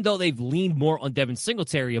because even though they've leaned more on Devin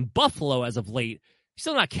Singletary and Buffalo as of late, he's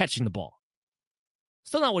still not catching the ball.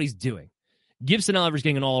 Still not what he's doing. Gibson, however, is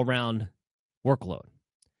getting an all-around workload.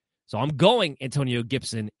 So I'm going Antonio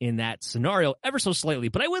Gibson in that scenario ever so slightly,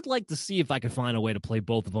 but I would like to see if I can find a way to play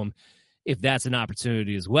both of them if that's an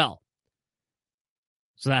opportunity as well.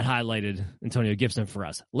 So that highlighted Antonio Gibson for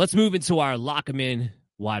us. Let's move into our lock-em-in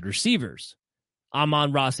wide receivers.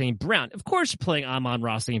 Amon-Ra St. Brown. Of course you're playing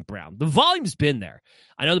Amon-Ra St. Brown. The volume's been there.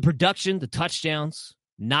 I know the production, the touchdowns,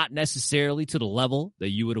 not necessarily to the level that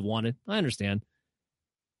you would have wanted. I understand.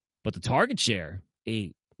 But the target share,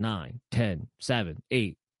 8, 9, 10, 7,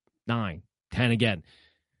 8, 9, 10 again.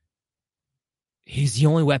 He's the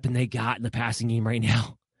only weapon they got in the passing game right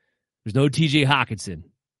now. There's no TJ Hawkinson.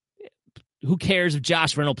 Who cares if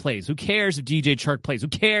Josh Reynolds plays? Who cares if DJ Chark plays? Who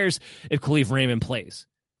cares if Khalif Raymond plays?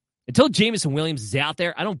 Until Jameson Williams is out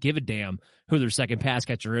there, I don't give a damn who their second pass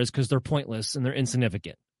catcher is because they're pointless and they're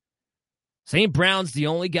insignificant. St. Brown's the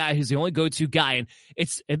only guy who's the only go-to guy, and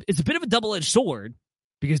it's a bit of a double-edged sword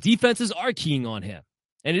because defenses are keying on him,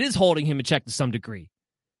 and it is holding him in check to some degree.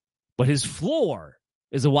 But his floor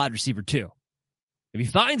is a wide receiver too. If he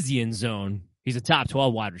finds the end zone, he's a top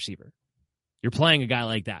 12 wide receiver. You're playing a guy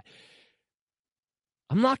like that.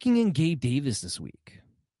 I'm locking in Gabe Davis this week.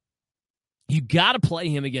 You got to play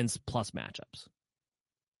him against plus matchups.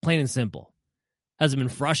 Plain and simple. Has it been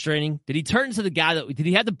frustrating? Did he turn into the guy did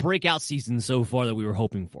he have the breakout season so far that we were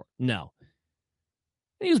hoping for? No.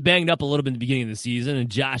 He was banged up a little bit in the beginning of the season, and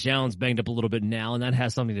Josh Allen's banged up a little bit now, and that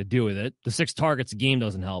has something to do with it. The 6 targets a game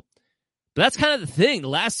doesn't help. But that's kind of the thing. The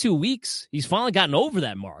last 2 weeks, he's finally gotten over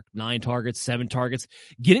that mark. 9 targets, 7 targets,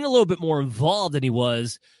 getting a little bit more involved than he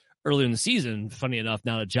was earlier in the season. Funny enough,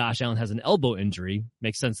 now that Josh Allen has an elbow injury,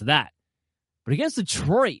 makes sense of that. But against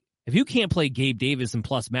Detroit, if you can't play Gabe Davis in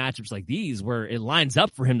plus matchups like these where it lines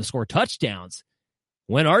up for him to score touchdowns,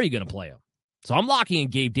 when are you going to play him? So I'm locking in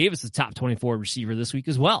Gabe Davis as top 24 receiver this week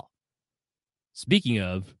as well. Speaking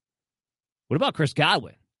of, what about Chris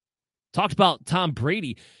Godwin? Talked about Tom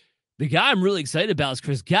Brady. The guy I'm really excited about is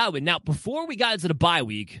Chris Godwin. Now, before we got into the bye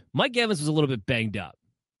week, Mike Evans was a little bit banged up.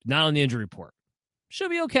 Not on the injury report.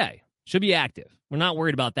 Should be okay. Should be active. We're not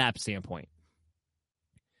worried about that standpoint.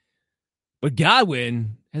 But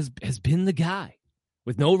Godwin has been the guy.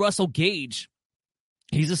 With no Russell Gage,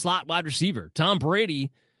 he's a slot wide receiver. Tom Brady,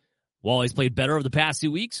 while he's played better over the past 2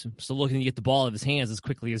 weeks, still looking to get the ball out of his hands as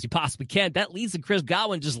quickly as he possibly can. That leads to Chris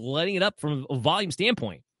Godwin just letting it up from a volume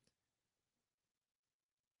standpoint.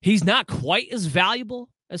 He's not quite as valuable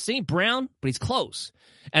as St. Brown, but he's close.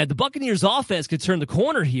 And if the Buccaneers offense could turn the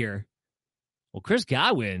corner here, well, Chris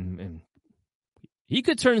Godwin, he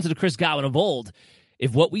could turn into the Chris Godwin of old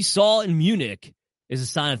if what we saw in Munich is a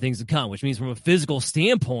sign of things to come, which means from a physical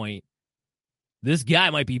standpoint, this guy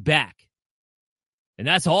might be back. And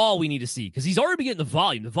that's all we need to see because he's already been getting the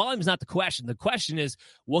volume. The volume is not the question. The question is,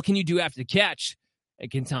 what can you do after the catch? And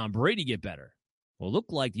can Tom Brady get better? Well, it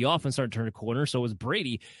looked like the offense started to turn a corner, so was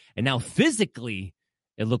Brady. And now physically,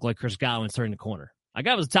 it looked like Chris Godwin's turning the corner. I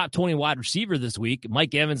got him as a top 20 wide receiver this week.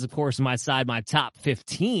 Mike Evans, of course, on my side, my top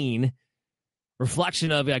 15.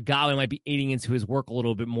 Reflection of Godwin might be eating into his work a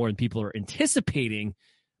little bit more than people are anticipating.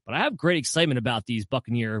 But I have great excitement about these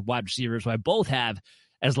Buccaneer wide receivers, who I both have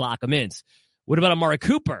as lock-em-ins. What about Amari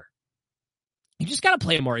Cooper? You just got to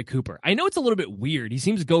play Amari Cooper. I know it's a little bit weird. He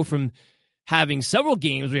seems to go from having several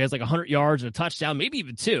games where he has like 100 yards and a touchdown, maybe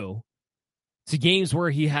even 2, to games where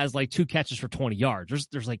he has like 2 catches for 20 yards.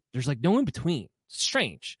 There's like no in between. It's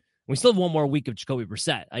strange. We still have one more week of Jacoby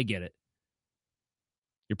Brissett. I get it.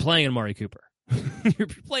 You're playing Amari Cooper. You're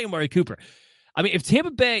playing Amari Cooper. I mean, if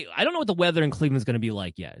Tampa Bay, I don't know what the weather in Cleveland is going to be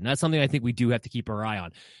like yet, and that's something I think we do have to keep our eye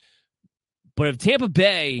on. But if Tampa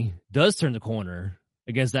Bay does turn the corner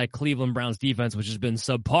against that Cleveland Browns defense, which has been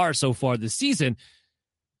subpar so far this season,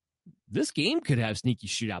 this game could have sneaky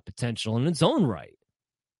shootout potential in its own right.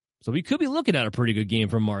 So we could be looking at a pretty good game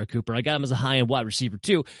from Amari Cooper. I got him as a high-end wide receiver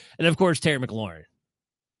too. And, of course, Terry McLaurin,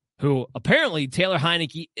 who apparently Taylor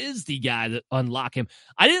Heineke is the guy that unlocked him.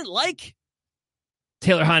 I didn't like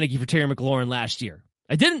Taylor Heineke for Terry McLaurin last year.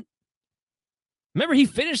 I didn't. Remember, he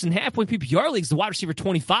finished in half-point PPR leagues, the wide receiver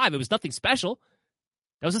 25. It was nothing special.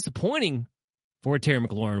 That was disappointing for what Terry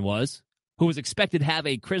McLaurin was, who was expected to have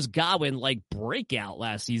a Chris Godwin-like breakout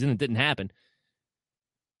last season. It didn't happen.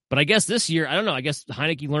 But I guess this year, I don't know, I guess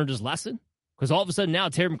Heineke learned his lesson. Because all of a sudden now,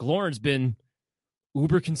 Terry McLaurin's been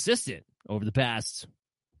uber consistent over the past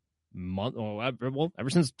month, ever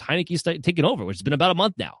since Heineke's taken over, which has been about a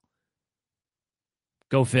month now.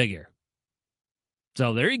 Go figure.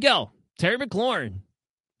 So there you go. Terry McLaurin.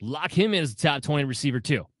 Lock him in as the top 20 receiver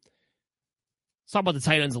too. Let's talk about the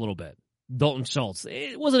tight ends a little bit. Dalton Schultz.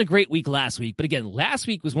 It wasn't a great week last week, but again, last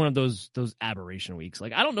week was one of those aberration weeks.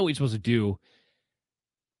 Like, I don't know what you're supposed to do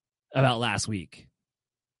about last week.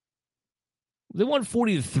 They won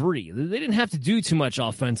 40-3. They didn't have to do too much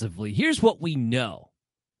offensively. Here's what we know.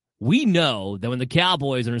 We know that when the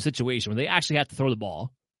Cowboys are in a situation where they actually have to throw the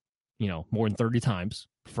ball, more than 30 times,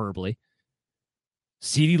 preferably,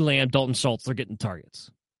 CeeDee Lamb, Dalton Schultz, they're getting targets.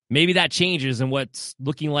 Maybe that changes in what's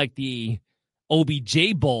looking like the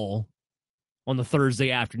OBJ Bowl on the Thursday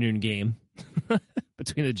afternoon game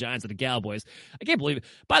between the Giants and the Cowboys. I can't believe it.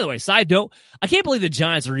 By the way, side note, I can't believe the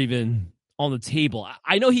Giants are even on the table.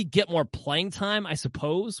 I know he'd get more playing time, I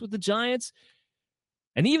suppose, with the Giants.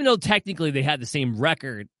 And even though technically they had the same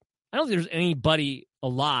record, I don't think there's anybody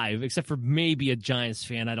alive, except for maybe a Giants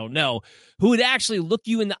fan, I don't know, who would actually look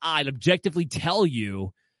you in the eye and objectively tell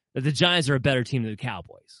you that the Giants are a better team than the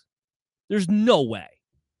Cowboys. There's no way.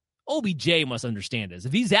 OBJ must understand this.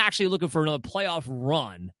 If he's actually looking for another playoff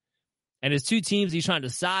run and his two teams he's trying to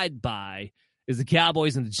decide by is the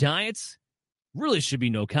Cowboys and the Giants, really should be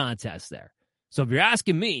no contest there. So if you're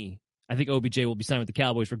asking me, I think OBJ will be signed with the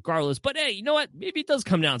Cowboys regardless. But hey, you know what? Maybe it does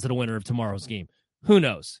come down to the winner of tomorrow's game. Who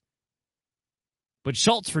knows? But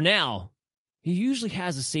Schultz, for now, he usually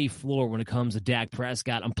has a safe floor when it comes to Dak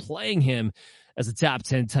Prescott. I'm playing him as a top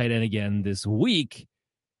 10 tight end again this week.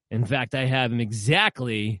 In fact, I have him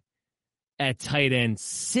exactly at tight end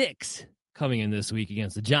 6 coming in this week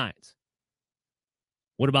against the Giants.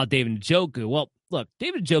 What about David Njoku? Well, look,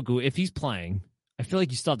 David Njoku, if he's playing, I feel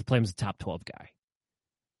like you still have to play him as a top 12 guy.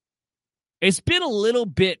 It's been a little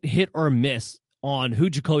bit hit or miss on who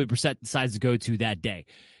Jacoby Brissett decides to go to that day.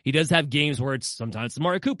 He does have games where it's sometimes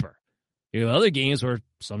Amari Cooper. You have other games where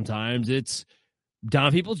sometimes it's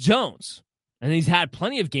Donovan Peoples-Jones. And he's had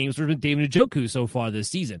plenty of games where it's been David Njoku so far this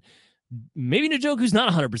season. Maybe Njoku's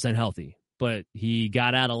not 100% healthy, but he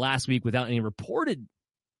got out of last week without any reported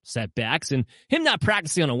setbacks. And him not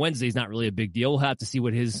practicing on a Wednesday is not really a big deal. We'll have to see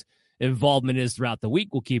what his involvement is throughout the week.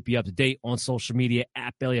 We'll keep you up to date on social media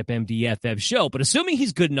at BellyUpMDFF Show. But assuming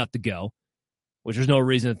he's good enough to go, which there's no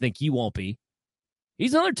reason to think he won't be,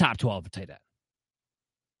 he's another top 12 tight end.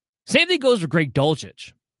 Same thing goes for Greg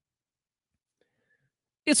Dulcich.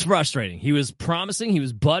 It's frustrating. He was promising, he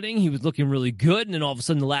was budding, he was looking really good, and then all of a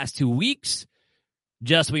sudden the last 2 weeks,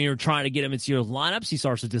 just when you're trying to get him into your lineups, he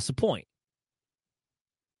starts to disappoint.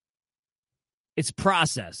 It's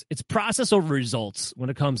process. It's process over results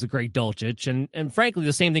when it comes to Greg Dulcich, and frankly,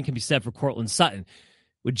 the same thing can be said for Courtland Sutton.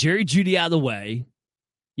 With Jerry Jeudy out of the way,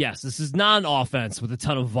 yes, this is not an offense with a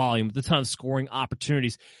ton of volume, with a ton of scoring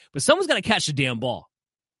opportunities, but someone's got to catch the damn ball.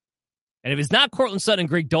 And if it's not Courtland Sutton and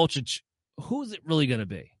Greg Dulcich, who is it really going to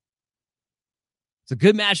be? It's a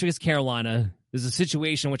good match against Carolina. There's a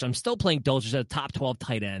situation in which I'm still playing Dulcich at a top 12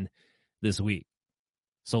 tight end this week.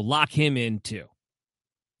 So lock him in too.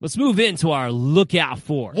 Let's move into our look out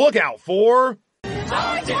for. Look out for.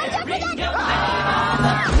 I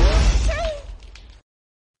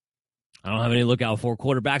don't have any lookout for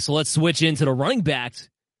quarterbacks, so let's switch into the running backs.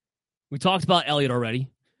 We talked about Elliott already.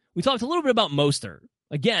 We talked a little bit about Mostert.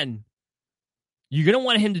 Again, you're going to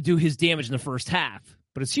want him to do his damage in the first half,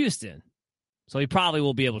 but it's Houston, so he probably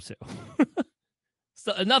will be able to.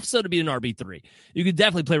 So enough so to be an RB3. You could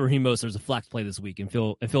definitely play Raheem Mostert as a flex play this week and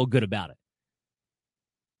feel good about it.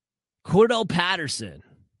 Cordell Patterson.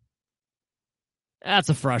 That's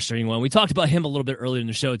a frustrating one. We talked about him a little bit earlier in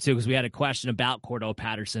the show, too, because we had a question about Cordell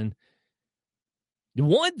Patterson. The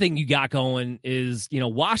one thing you got going is,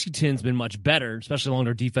 Washington's been much better, especially along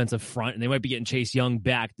their defensive front, and they might be getting Chase Young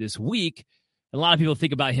back this week. And a lot of people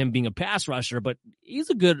think about him being a pass rusher, but he's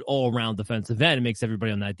a good all-around defensive end. It makes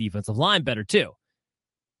everybody on that defensive line better, too.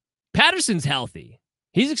 Patterson's healthy.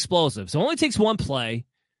 He's explosive, so it only takes one play,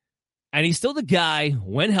 and he's still the guy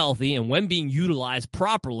when healthy and when being utilized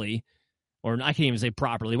properly, or I can't even say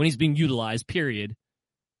properly, when he's being utilized, period,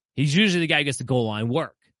 he's usually the guy who gets the goal line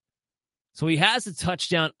work. So he has a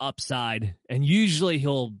touchdown upside, and usually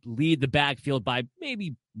he'll lead the backfield by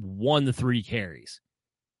maybe 1 to 3 carries.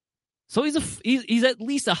 So he's at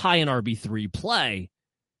least a high-end RB3 play,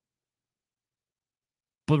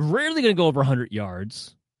 but rarely going to go over 100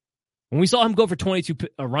 yards. When we saw him go for 22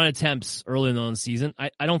 run attempts early in the season,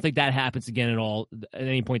 I don't think that happens again at all at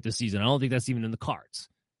any point this season. I don't think that's even in the cards.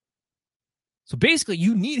 So basically,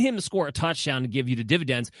 you need him to score a touchdown to give you the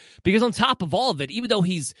dividends, because on top of all of it, even though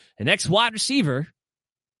he's an ex-wide receiver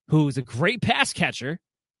who's a great pass catcher,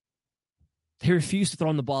 they refuse to throw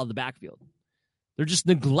him the ball in the backfield. They're just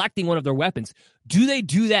neglecting one of their weapons. Do they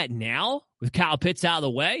do that now with Kyle Pitts out of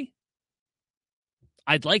the way?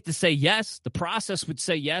 I'd like to say yes. The process would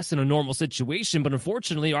say yes in a normal situation, but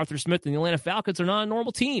unfortunately, Arthur Smith and the Atlanta Falcons are not a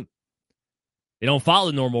normal team. They don't follow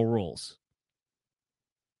the normal rules.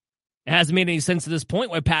 It hasn't made any sense to this point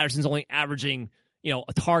why Patterson's only averaging, a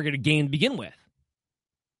target a game to begin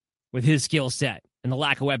with his skill set and the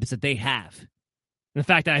lack of weapons that they have. And the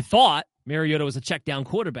fact that I thought Mariota was a check down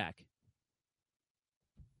quarterback.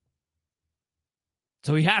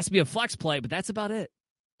 So he has to be a flex play, but that's about it.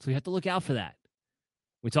 So you have to look out for that.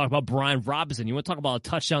 We talk about Brian Robinson. You want to talk about a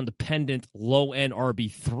touchdown-dependent, low-end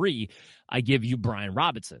RB3, I give you Brian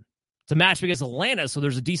Robinson. It's a matchup against Atlanta, so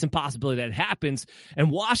there's a decent possibility that it happens.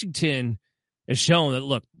 And Washington has shown that,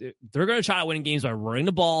 look, they're going to try to win games by running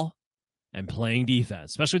the ball and playing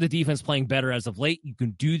defense, especially with the defense playing better as of late. You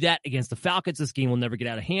can do that against the Falcons. This game will never get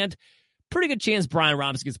out of hand. Pretty good chance Brian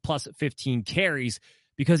Robinson gets plus 15 carries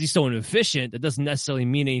because he's so inefficient. That doesn't necessarily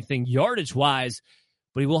mean anything yardage-wise,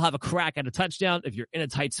 but he will have a crack at a touchdown. If you're in a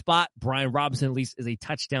tight spot, Brian Robinson at least is a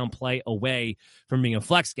touchdown play away from being a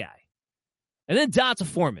flex guy. And then D'Onta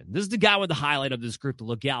Foreman. This is the guy with the highlight of this group to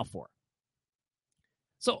look out for.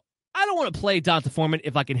 So I don't want to play D'Onta Foreman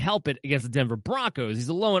if I can help it against the Denver Broncos. He's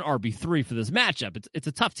a low-end RB3 for this matchup. It's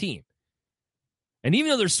a tough team. And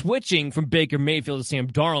even though they're switching from Baker Mayfield to Sam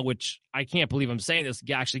Darnold, which I can't believe I'm saying this,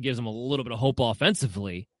 actually gives them a little bit of hope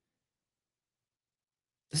offensively,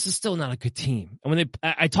 this is still not a good team. And when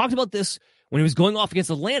I talked about this when he was going off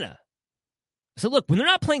against Atlanta. I said, look, when they're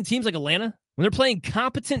not playing teams like Atlanta, when they're playing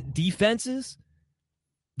competent defenses,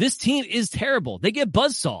 this team is terrible. They get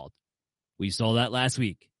buzzsawed. We saw that last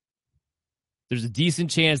week. There's a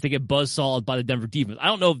decent chance they get buzzsawed by the Denver defense. I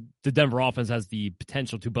don't know if the Denver offense has the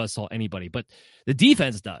potential to buzzsaw anybody, but the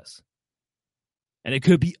defense does. And it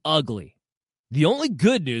could be ugly. The only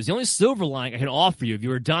good news, the only silver lining I can offer you if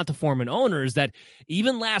you're a D'Onta Foreman owner is that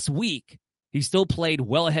even last week, he still played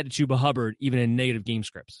well ahead of Chuba Hubbard, even in negative game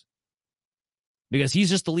scripts. Because he's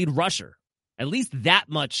just the lead rusher. At least that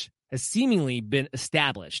much has seemingly been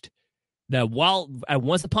established. That while at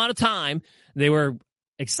once upon a time, they were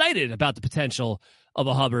excited about the potential of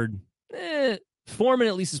a Hubbard, Foreman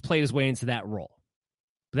at least has played his way into that role.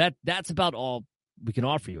 But that's about all we can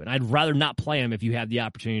offer you. And I'd rather not play him if you have the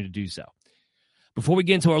opportunity to do so. Before we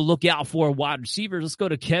get into our lookout for wide receivers, let's go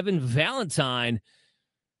to Kevin Valentine.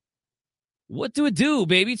 What do it do,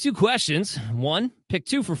 baby? 2 questions. 1, pick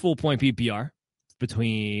 2 for full point PPR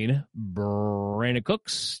between Brandon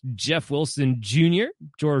Cooks, Jeff Wilson Jr.,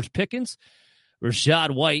 George Pickens,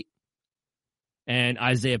 Rachaad White, and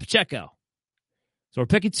Isaiah Pacheco. So we're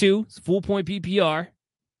picking 2. It's full point PPR.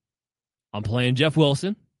 I'm playing Jeff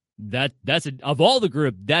Wilson. Of all the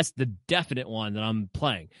group, that's the definite one that I'm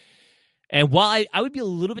playing. And while I would be a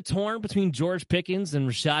little bit torn between George Pickens and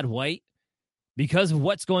Rachaad White because of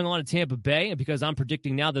what's going on in Tampa Bay, and because I'm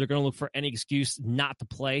predicting now that they're going to look for any excuse not to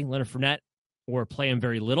play Leonard Fournette or play him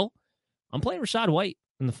very little, I'm playing Rachaad White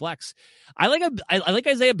in the flex. I like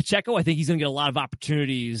Isaiah Pacheco. I think he's going to get a lot of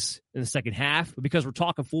opportunities in the second half. But because we're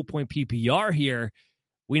talking full point PPR here,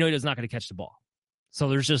 we know he's not going to catch the ball. So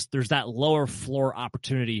there's that lower floor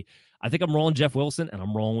opportunity. I think I'm rolling Jeff Wilson, and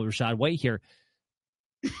I'm rolling with Rachaad White here.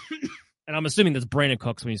 And I'm assuming that's Brandon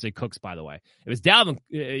Cooks when you say Cooks, by the way. If it's Dalvin,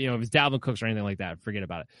 if it's Dalvin Cooks or anything like that, forget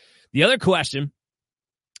about it. The other question,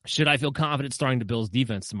 should I feel confident starting the Bills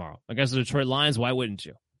defense tomorrow? Against the Detroit Lions, why wouldn't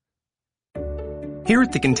you? Here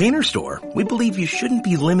at the Container Store, we believe you shouldn't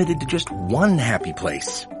be limited to just one happy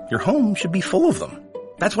place. Your home should be full of them.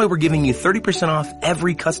 That's why we're giving you 30% off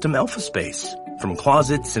every custom Elfa space. From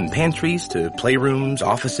closets and pantries to playrooms,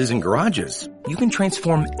 offices, and garages, you can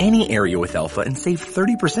transform any area with Elfa and save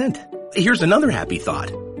 30%. Here's another happy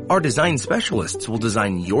thought. Our design specialists will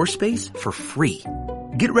design your space for free.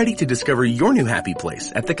 Get ready to discover your new happy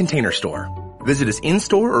place at the Container Store. Visit us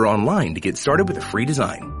in-store or online to get started with a free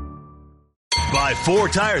design. Buy 4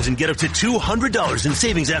 tires and get up to $200 in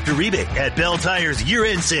savings after rebate at Bell Tire's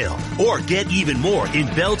year-end sale. Or get even more in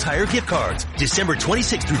Bell Tire gift cards, December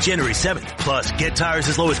 26th through January 7th. Plus, get tires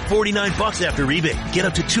as low as $49 after rebate. Get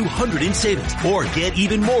up to $200 in savings. Or get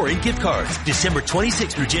even more in gift cards, December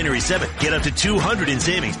 26th through January 7th. Get up to $200 in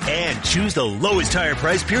savings and choose the lowest tire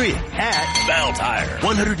price period at Bell Tire.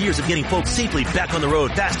 100 years of getting folks safely back on the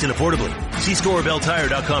road fast and affordably. See store or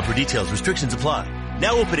belltire.com for details. Restrictions apply.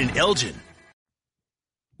 Now open in Elgin.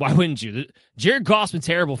 Why wouldn't you? Jared Goff's been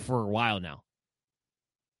terrible for a while now.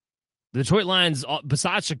 The Detroit Lions,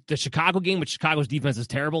 besides the Chicago game, which Chicago's defense is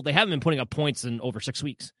terrible, they haven't been putting up points in over 6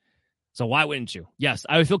 weeks. So why wouldn't you? Yes,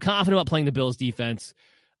 I would feel confident about playing the Bills defense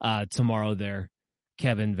tomorrow there,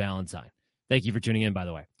 Kevin Valentine. Thank you for tuning in, by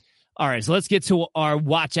the way. All right, so let's get to our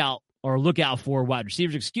look out for wide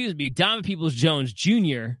receivers. Excuse me, Donovan Peoples-Jones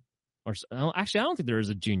Jr., actually, I don't think there is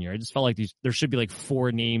a junior. I just felt like there should be like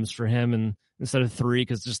 4 names for him and instead of 3,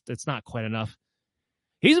 because it's not quite enough.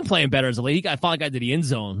 He's been playing better as a late. I finally got to the end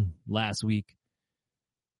zone last week.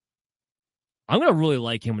 I'm going to really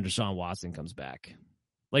like him when Deshaun Watson comes back.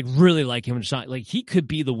 Like, really like him when Deshaun. Like, he could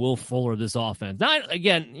be the Will Fuller of this offense. Not,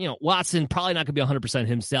 again, Watson probably not going to be 100%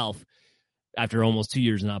 himself after almost 2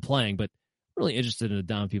 years of not playing, but really interested in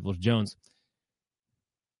Donovan Peoples-Jones.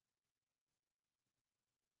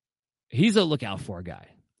 He's a lookout for guy.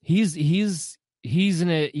 He's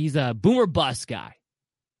a boomer bust guy,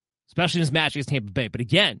 especially in his match against Tampa Bay. But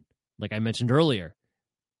again, like I mentioned earlier,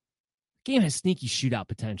 the game has sneaky shootout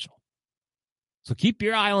potential. So keep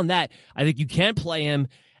your eye on that. I think you can play him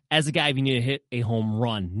as a guy if you need to hit a home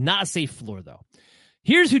run. Not a safe floor, though.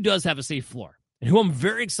 Here's who does have a safe floor, and who I'm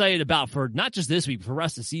very excited about for not just this week, but for the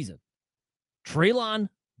rest of the season. Treylon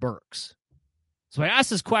Burks. So I asked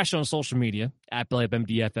this question on social media, at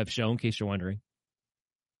BellyUpMDFF Show, in case you're wondering.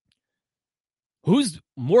 Who's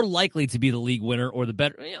more likely to be the league winner or the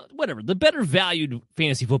better, the better valued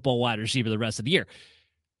fantasy football wide receiver the rest of the year?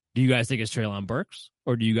 Do you guys think it's Treylon Burks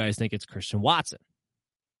or do you guys think it's Christian Watson?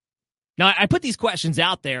 Now, I put these questions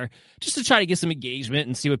out there just to try to get some engagement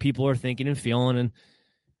and see what people are thinking and feeling. And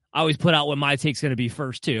I always put out what my take's going to be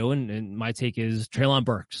first, too. And my take is Treylon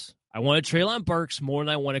Burks. I wanted Treylon Burks more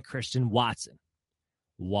than I wanted Christian Watson.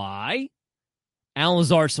 Why? Allen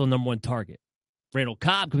Lazard's still number one target. Randall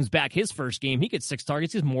Cobb comes back his first game. He gets 6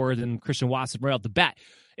 targets. He's more than Christian Watson right off the bat.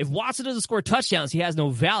 If Watson doesn't score touchdowns, he has no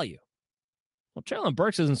value. Well, Treylon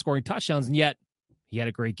Burks isn't scoring touchdowns, and yet he had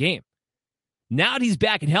a great game. Now that he's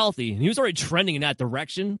back and healthy, and he was already trending in that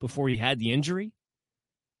direction before he had the injury,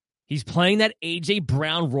 he's playing that A.J.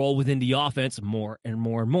 Brown role within the offense more and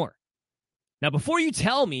more and more. Now, before you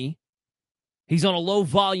tell me he's on a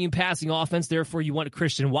low-volume passing offense, therefore you want a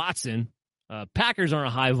Christian Watson, Packers aren't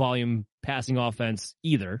a high-volume passing offense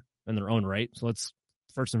either in their own right, so let's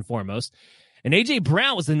first and foremost. And A.J.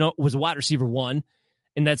 Brown was a wide receiver 1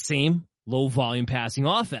 in that same low-volume passing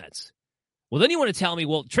offense. Well, then you want to tell me,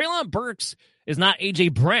 well, Treylon Burks is not A.J.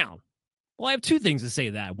 Brown. Well, I have 2 things to say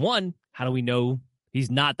to that. One, how do we know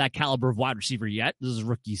he's not that caliber of wide receiver yet? This is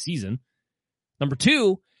rookie season. Number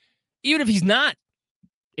 2, even if he's not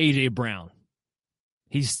A.J. Brown,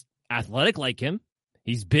 he's athletic like him,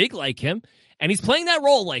 he's big like him, and he's playing that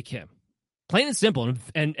role like him. Plain and simple.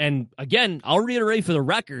 And again, I'll reiterate for the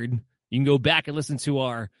record, you can go back and listen to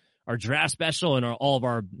our draft special and all of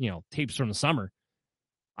our tapes from the summer.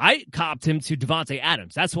 I copped him to Davante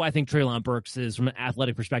Adams. That's who I think Treylon Burks is from an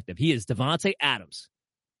athletic perspective. He is Davante Adams.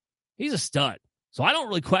 He's a stud. So I don't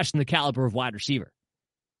really question the caliber of wide receiver.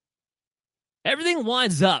 Everything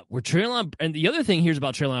lines up where Treylon, and the other thing here's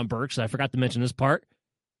about Treylon Burks, I forgot to mention this part,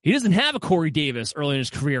 he doesn't have a Corey Davis early in his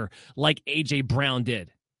career like A.J. Brown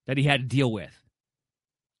did that he had to deal with.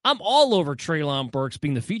 I'm all over Treylon Burks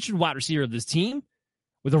being the featured wide receiver of this team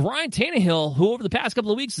with a Ryan Tannehill who over the past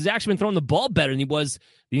couple of weeks has actually been throwing the ball better than he was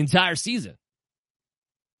the entire season.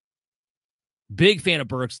 Big fan of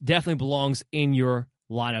Burks. Definitely belongs in your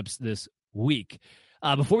lineups this week.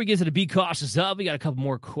 Before we get to the Be Cautious Of, we got a couple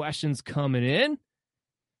more questions coming in.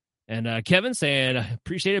 And Kevin saying,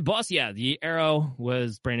 appreciate it, boss. Yeah, the arrow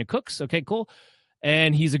was Brandon Cooks. Okay, cool.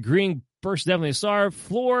 And he's agreeing Burks definitely a star.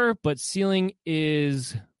 Floor, but ceiling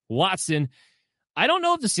is Watson. I don't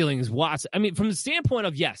know if the ceiling is Watson. I mean, from the standpoint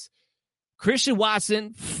of, yes, Christian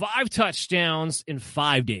Watson, 5 touchdowns in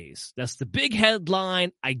 5 days. That's the big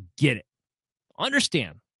headline. I get it.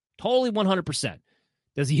 Understand. Totally 100%.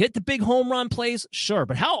 Does he hit the big home run plays? Sure.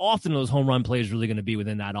 But how often are those home run plays really going to be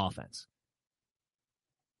within that offense?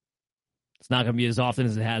 It's not going to be as often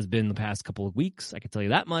as it has been the past couple of weeks. I can tell you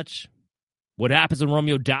that much. What happens when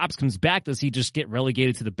Romeo Doubs comes back? Does he just get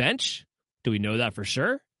relegated to the bench? Do we know that for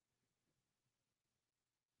sure?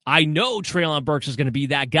 I know Treylon Burks is going to be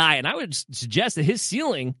that guy, and I would suggest that his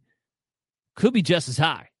ceiling could be just as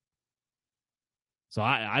high. So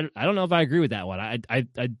I don't know if I agree with that one.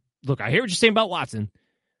 Look, I hear what you're saying about Watson,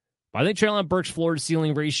 but I think Treylon Burks' floor to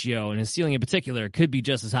ceiling ratio, and his ceiling in particular, could be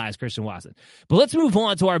just as high as Christian Watson. But let's move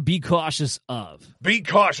on to our Be Cautious Of. Be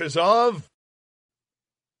cautious of.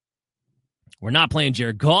 We're not playing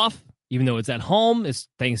Jared Goff, even though it's at home. It's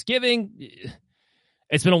Thanksgiving.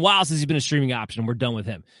 It's been a while since he's been a streaming option. We're done with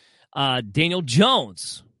him. Daniel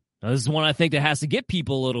Jones. Now, this is one I think that has to get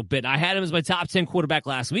people a little bit. I had him as my top 10 quarterback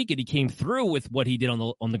last week, and he came through with what he did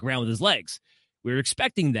on the ground with his legs. We were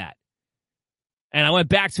expecting that. And I went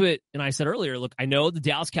back to it, and I said earlier, look, I know the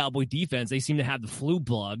Dallas Cowboy defense, they seem to have the flu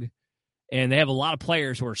bug, and they have a lot of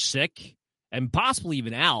players who are sick and possibly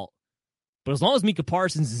even out. But as long as Micah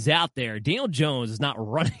Parsons is out there, Daniel Jones is not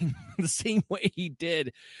running the same way he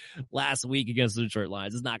did last week against the Detroit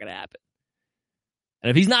Lions. It's not going to happen. And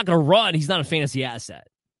if he's not going to run, he's not a fantasy asset.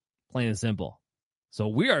 Plain and simple. So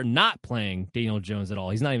we are not playing Daniel Jones at all.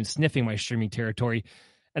 He's not even sniffing my streaming territory.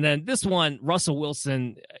 And then this one, Russell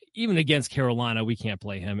Wilson, even against Carolina, we can't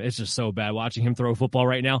play him. It's just so bad watching him throw football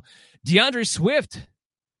right now. DeAndre Swift,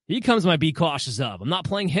 he comes to my Be Cautious Of. I'm not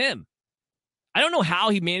playing him. I don't know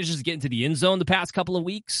how he manages to get into the end zone the past couple of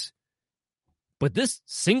weeks, but this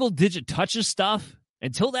single-digit touches stuff,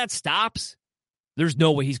 until that stops, there's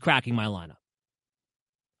no way he's cracking my lineup.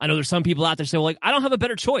 I know there's some people out there saying, well, I don't have a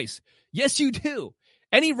better choice. Yes, you do.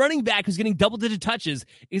 Any running back who's getting double-digit touches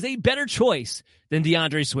is a better choice than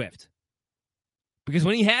DeAndre Swift. Because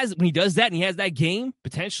when he does that and he has that game,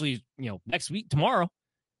 potentially, next week, tomorrow,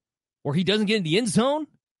 where he doesn't get in the end zone,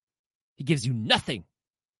 he gives you nothing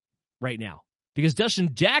right now. Because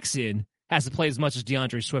Dustin Jackson has to play as much as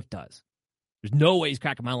DeAndre Swift does. There's no way he's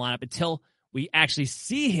cracking my lineup until we actually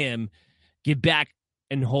see him get back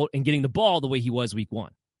and getting the ball the way he was week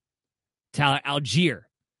 1. Tyler Algier.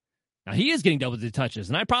 Now, he is getting double-digit touches,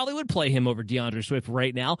 and I probably would play him over DeAndre Swift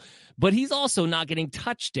right now, but he's also not getting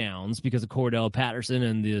touchdowns because of Cordell Patterson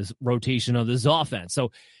and the rotation of this offense.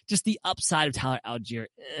 So just the upside of Tyler Algier,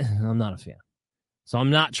 I'm not a fan. So I'm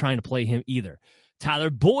not trying to play him either. Tyler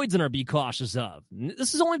Boyd's in our be cautious of.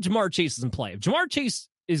 This is only if Jamar Chase is in play. If Jamar Chase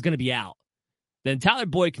is going to be out, then Tyler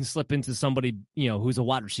Boyd can slip into somebody, who's a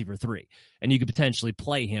wide receiver 3, and you could potentially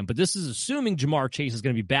play him. But this is assuming Jamar Chase is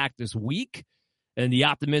going to be back this week, and the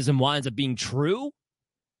optimism winds up being true.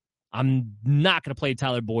 I'm not going to play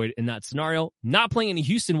Tyler Boyd in that scenario. Not playing any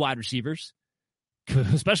Houston wide receivers,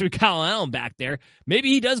 especially with Kyle Allen back there. Maybe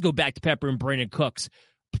he does go back to Pepper and Brandon Cooks.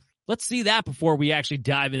 Let's see that before we actually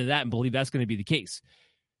dive into that and believe that's going to be the case.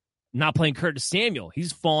 Not playing Curtis Samuel.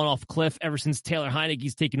 He's fallen off a cliff ever since Taylor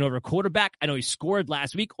Heineke's taken over a quarterback. I know he scored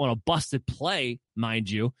last week on a busted play, mind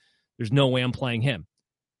you. There's no way I'm playing him.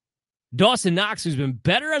 Dawson Knox, who's been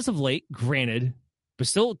better as of late, granted, but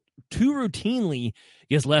still too routinely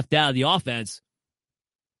gets left out of the offense.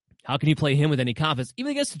 How can you play him with any confidence?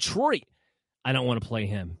 Even against Detroit, I don't want to play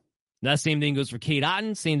him. That same thing goes for Cade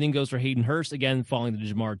Otton. Same thing goes for Hayden Hurst. Again, following the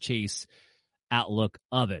Jamar Chase outlook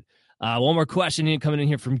of it. One more question coming in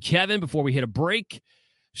here from Kevin before we hit a break.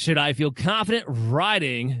 Should I feel confident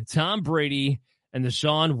riding Tom Brady and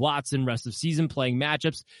Deshaun Watson rest of season playing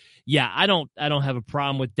matchups? Yeah, I don't have a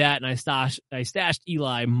problem with that. And I stashed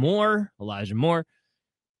Elijah Moore. Elijah Mitchell.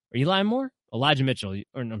 Elijah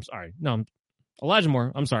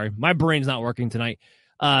Moore. I'm sorry. My brain's not working tonight.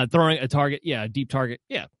 Throwing a target. Yeah, a deep target.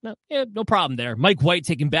 No problem there. Mike White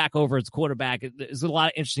taking back over as quarterback. There's a lot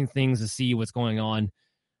of interesting things to see what's going on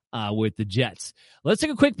with the Jets. Let's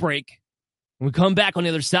take a quick break. When we come back on the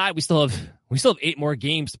other side, we still have 8 more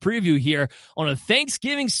games to preview here on a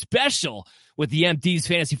Thanksgiving special with the MD's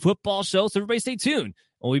Fantasy Football Show. So everybody stay tuned.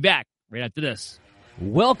 We'll be back right after this.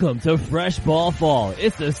 Welcome to Fresh Ball Fall.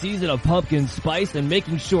 It's the season of pumpkin spice and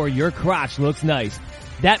making sure your crotch looks nice.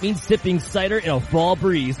 That means sipping cider in a fall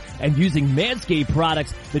breeze and using Manscaped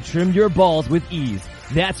products to trim your balls with ease.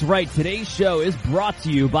 That's right, today's show is brought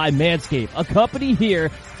to you by Manscaped, a company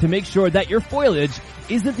here to make sure that your foliage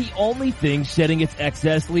isn't the only thing shedding its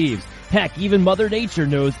excess leaves. Heck, even Mother Nature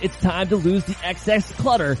knows it's time to lose the excess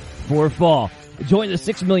clutter for fall. Join the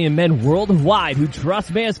 6 million men worldwide who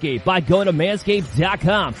trust Manscaped by going to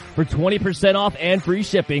manscaped.com for 20% off and free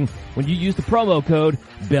shipping when you use the promo code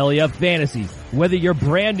BELLYUPFANTASY. Whether you're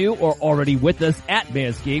brand new or already with us at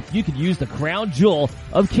Manscaped, you can use the crown jewel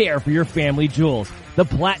of care for your family jewels, the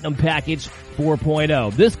Platinum Package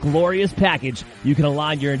 4.0. This glorious package, you can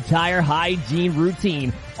align your entire hygiene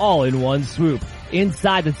routine all in one swoop.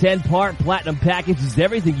 Inside the 10-part Platinum Package is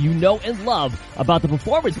everything you know and love about the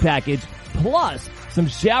Performance Package, plus some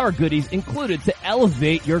shower goodies included to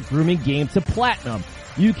elevate your grooming game to platinum.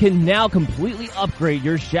 You can now completely upgrade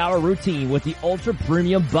your shower routine with the Ultra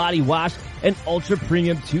Premium Body Wash and Ultra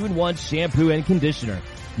Premium 2-in-1 Shampoo and Conditioner.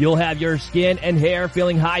 You'll have your skin and hair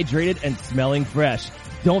feeling hydrated and smelling fresh.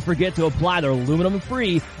 Don't forget to apply their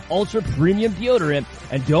aluminum-free Ultra Premium Deodorant.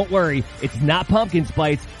 And don't worry, it's not pumpkin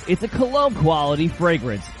spice, it's a cologne-quality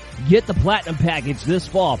fragrance. Get the Platinum Package this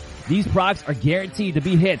fall. These products are guaranteed to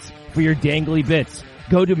be hits for your dangly bits.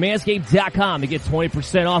 Go to manscaped.com to get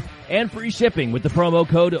 20% off and free shipping with the promo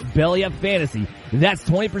code BELLYUPFANTASY. That's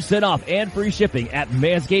 20% off and free shipping at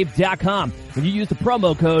manscaped.com when you use the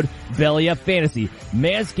promo code BELLYUPFANTASY.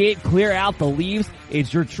 Manscaped, clear out the leaves.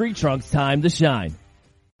 It's your tree trunk's time to shine.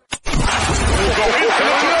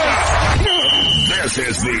 This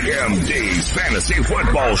is the MD's Fantasy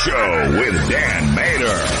Football Show with Dan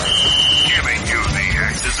Mater, giving you the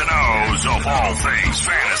X's and O's of all things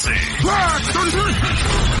fantasy.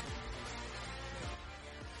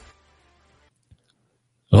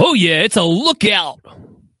 Oh yeah, it's a look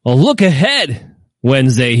ahead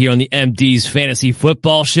Wednesday here on the MD's Fantasy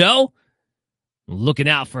Football Show. Looking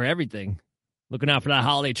out for everything. Looking out for that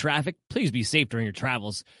holiday traffic. Please be safe during your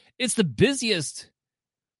travels. It's the busiest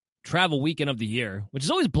travel weekend of the year, which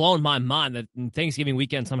has always blown my mind that Thanksgiving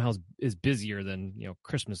weekend somehow is busier than,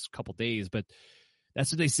 Christmas couple days, but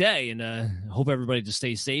that's what they say. And I hope everybody just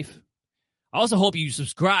stays safe. I also hope you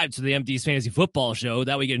subscribe to the MD's Fantasy Football Show.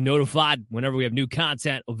 That way you get notified whenever we have new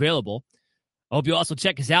content available. I hope you also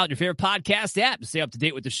check us out in your favorite podcast app to stay up to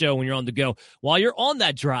date with the show when you're on the go. While you're on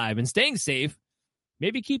that drive and staying safe,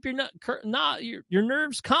 maybe keep your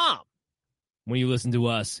nerves calm when you listen to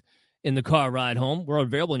us in the car ride home. We're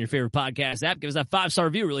available in your favorite podcast app. Give us that 5-star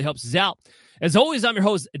review. It really helps us out. As always, I'm your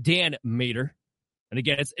host, Dan Mater. And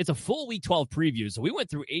again, it's a full Week 12 preview. So we went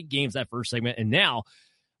through 8 games that first segment, and now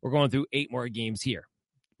we're going through 8 more games here.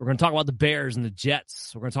 We're going to talk about the Bears and the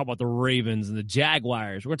Jets. We're going to talk about the Ravens and the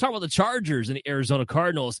Jaguars. We're going to talk about the Chargers and the Arizona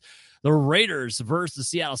Cardinals, the Raiders versus the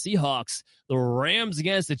Seattle Seahawks, the Rams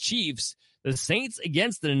against the Chiefs, the Saints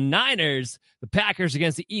against the Niners, the Packers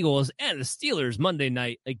against the Eagles, and the Steelers Monday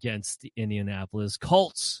night against the Indianapolis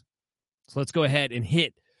Colts. So let's go ahead and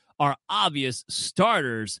hit our obvious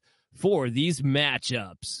starters for these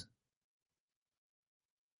matchups.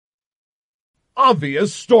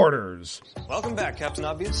 Obvious starters. Welcome back, Captain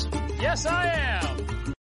Obvious. Yes, I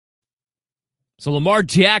am. So Lamar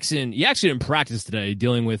Jackson, he actually didn't practice today,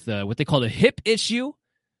 dealing with what they call a hip issue.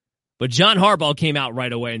 But John Harbaugh came out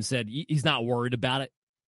right away and said he's not worried about it.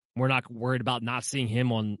 We're not worried about not seeing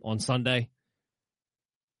him on Sunday.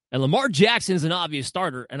 And Lamar Jackson is an obvious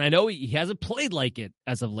starter, and I know he hasn't played like it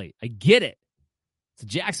as of late. I get it. It's the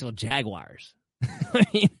Jacksonville Jaguars. I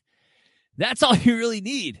mean, that's all you really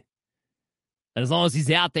need. And as long as he's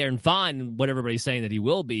out there and fine, and what everybody's saying that he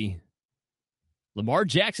will be, Lamar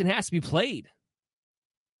Jackson has to be played.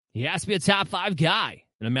 He has to be a top 5 guy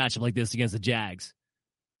in a matchup like this against the Jags.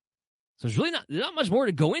 So there's really not much more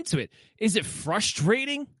to go into it. Is it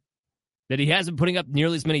frustrating that he hasn't putting up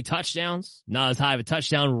nearly as many touchdowns, not as high of a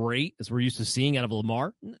touchdown rate as we're used to seeing out of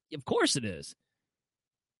Lamar? Of course it is.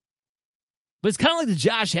 But it's kind of like the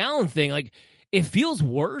Josh Allen thing. Like, it feels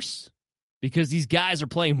worse because these guys are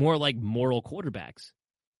playing more like mortal quarterbacks.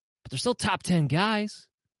 But they're still top 10 guys.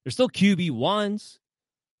 They're still QB1s.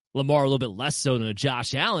 Lamar a little bit less so than a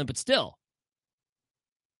Josh Allen, but still.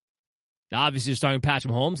 Obviously, you're starting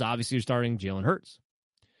Patrick Mahomes. Obviously, you're starting Jalen Hurts.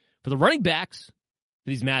 For the running backs for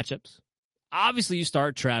these matchups, obviously, you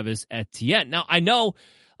start Travis Etienne. Now, I know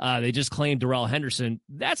they just claimed Darrell Henderson.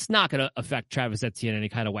 That's not going to affect Travis Etienne in any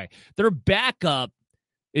kind of way. Their backup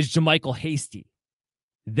is JaMycal Hasty.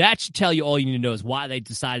 That should tell you all you need to know is why they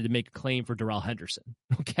decided to make a claim for Darrell Henderson.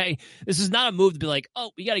 Okay? This is not a move to be like,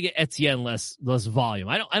 oh, we got to get Etienne less volume.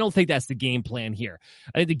 I don't think that's the game plan here.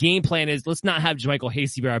 I think the game plan is let's not have JaMycal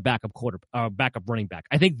Hasty be our backup running back.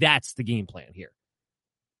 I think that's the game plan here.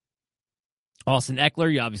 Austin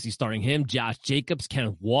Eckler, you're obviously starting him. Josh Jacobs,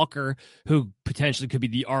 Kenneth Walker, who potentially could be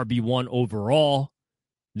the RB1 overall.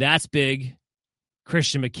 That's big.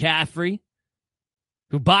 Christian McCaffrey,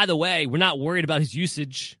 who, by the way, we're not worried about his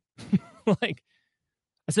usage. Like,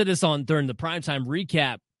 I said this during the primetime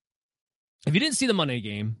recap. If you didn't see the Monday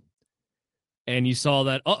game and you saw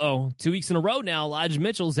that, 2 weeks in a row now, Elijah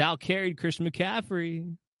Mitchell's out-carried Christian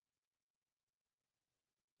McCaffrey.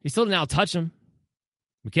 He still didn't out-touch him.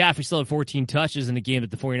 McCaffrey still had 14 touches in a game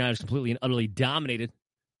that the 49ers completely and utterly dominated,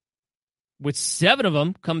 with 7 of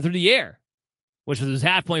them coming through the air, which was those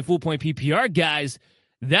half-point, full-point PPR guys.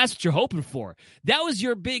 That's what you're hoping for. That was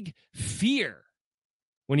your big fear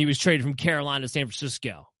when he was traded from Carolina to San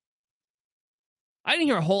Francisco. I didn't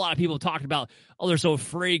hear a whole lot of people talking about, they're so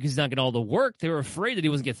afraid because he's not getting all the work. They were afraid that he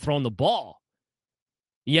wasn't getting thrown the ball.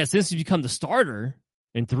 Yeah, since he's become the starter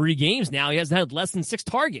in 3 games now, he hasn't had less than 6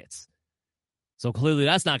 targets. So clearly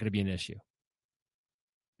that's not going to be an issue.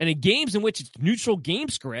 And in games in which it's neutral game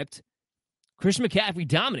script, Christian McCaffrey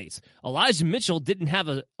dominates. Elijah Mitchell didn't have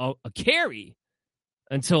a carry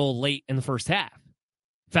until late in the first half.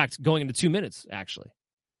 In fact, going into 2 minutes, actually.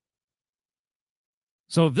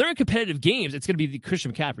 So if they're in competitive games, it's going to be the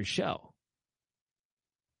Christian McCaffrey show.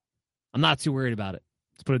 I'm not too worried about it.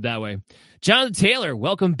 Let's put it that way. Jonathan Taylor,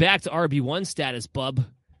 welcome back to RB1 status, bub.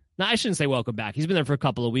 No, I shouldn't say welcome back. He's been there for a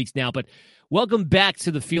couple of weeks now, but welcome back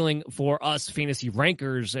to the feeling for us fantasy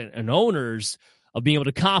rankers and owners of being able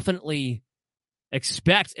to confidently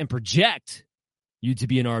expect and project you to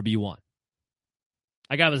be an RB1.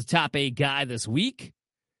 I got him as a top 8 guy this week.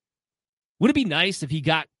 Would it be nice if he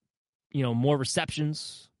got, more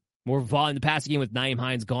receptions, more volume in the passing game with Nyheim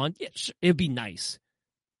Hines gone? Yeah, sure, it'd be nice.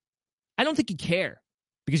 I don't think you care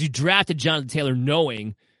because you drafted Jonathan Taylor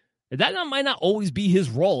knowing that might not always be his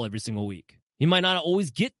role every single week. He might not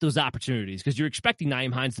always get those opportunities because you're expecting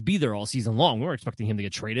Nyheim Hines to be there all season long. We're expecting him to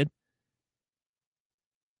get traded.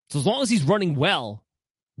 So as long as he's running well,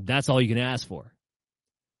 that's all you can ask for.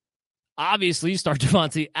 Obviously, start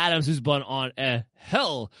Davante Adams, who's been on a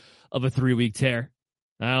hell of a 3-week tear.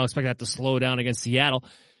 I don't expect that to slow down against Seattle.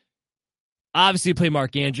 Obviously, play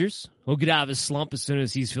Mark Andrews. He'll get out of his slump as soon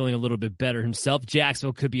as he's feeling a little bit better himself.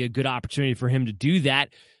 Jacksonville could be a good opportunity for him to do that.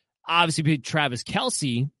 Obviously, Travis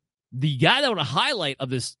Kelce. The guy that I want to highlight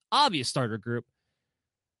of this obvious starter group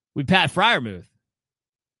with Pat Freiermuth.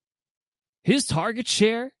 His target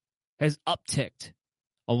share has upticked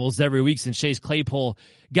almost every week since Chase Claypool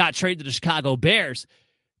got traded to the Chicago Bears.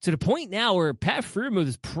 to the point now where Pat Freiermuth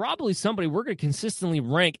is probably somebody we're going to consistently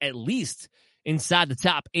rank at least inside the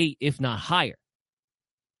top 8, if not higher.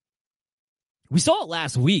 We saw it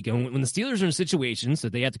last week, and when the Steelers are in situations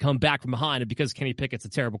that they have to come back from behind, and because Kenny Pickett's a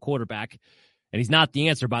terrible quarterback, and he's not the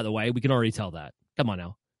answer, by the way, we can already tell that. Come on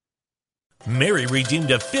now. Mary redeemed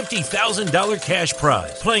a $50,000 cash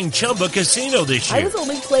prize playing Chumba Casino this year. I was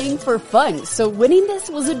only playing for fun, so winning this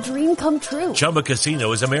was a dream come true. Chumba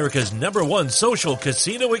Casino is America's #1 social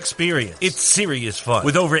casino experience. It's serious fun.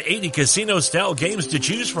 With over 80 casino-style games to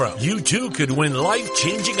choose from, you too could win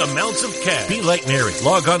life-changing amounts of cash. Be like Mary.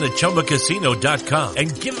 Log on to ChumbaCasino.com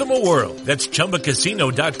and give them a whirl. That's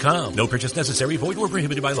ChumbaCasino.com. No purchase necessary. Void where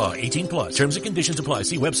prohibited by law. 18 plus. Terms and conditions apply.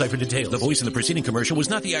 See website for details. The voice in the preceding commercial was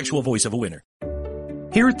not the actual voice of a winner.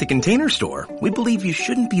 Here at the Container Store, we believe you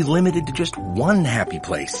shouldn't be limited to just one happy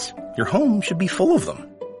place. Your home should be full of them.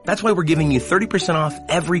 That's why we're giving you 30% off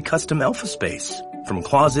every custom Elfa space. From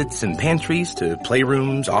closets and pantries to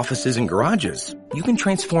playrooms, offices, and garages, you can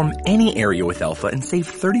transform any area with Elfa and save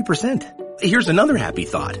 30%. Here's another happy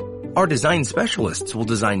thought. Our design specialists will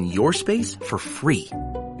design your space for free.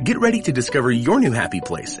 Get ready to discover your new happy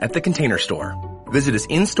place at the Container Store. Visit us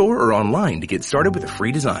in-store or online to get started with a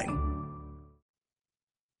free design.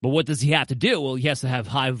 But what does he have to do? Well, he has to have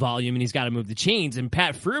high volume, and he's got to move the chains. And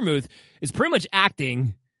Pat Freiermuth is pretty much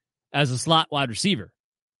acting as a slot wide receiver.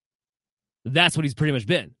 That's what he's pretty much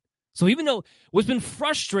been. So even though what's been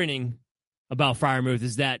frustrating about Freiermuth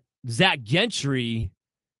is that Zach Gentry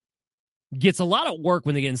gets a lot of work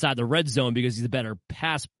when they get inside the red zone because he's a better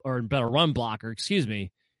pass or better run blocker,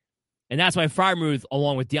 And that's why Freiermuth,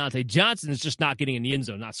 along with Deontay Johnson, is just not getting in the end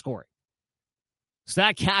zone, not scoring. So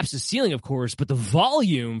that caps the ceiling, of course, but the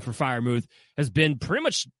volume for Freiermuth has been pretty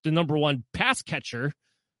much the #1 pass catcher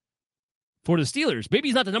for the Steelers. Maybe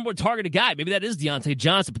he's not the #1 targeted guy. Maybe that is Deontay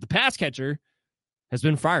Johnson, but the pass catcher has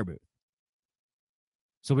been Freiermuth.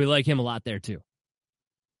 So we like him a lot there, too.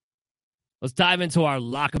 Let's dive into our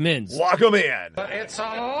lock-em-ins. Lock 'em in. It's a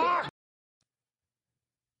lock.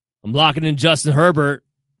 I'm locking in Justin Herbert,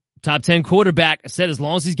 top 10 quarterback. I said as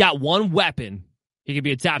long as he's got one weapon, he could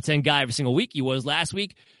be a top 10 guy every single week. He was last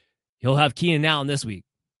week. He'll have Keenan Allen this week.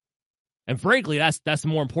 And frankly, that's the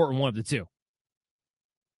more important one of the two.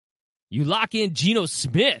 You lock in Geno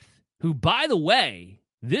Smith, who, by the way,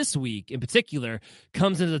 this week in particular,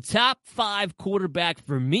 comes into the top 5 quarterback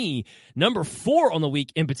for me, #4 on the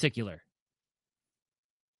week in particular.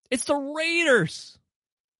 It's the Raiders.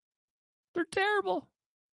 They're terrible.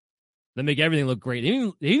 They make everything look great.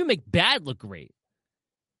 They even make bad look great.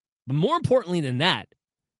 But more importantly than that,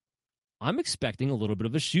 I'm expecting a little bit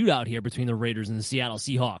of a shootout here between the Raiders and the Seattle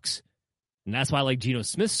Seahawks. And that's why I like Geno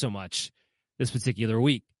Smith so much this particular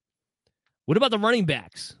week. What about the running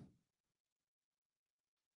backs?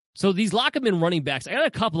 So these lock-em-in running backs, I got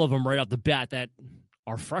a couple of them right off the bat that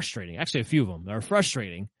are frustrating. Actually, a few of them that are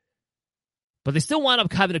frustrating. But they still wind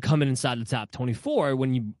up having to come in inside the top 24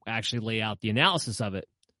 when you actually lay out the analysis of it.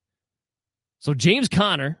 So James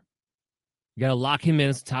Conner, you got to lock him in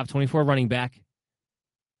as the top 24 running back.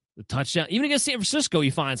 The touchdown, even against San Francisco,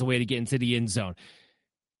 he finds a way to get into the end zone.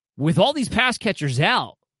 With all these pass catchers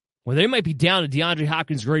out, where they might be down to DeAndre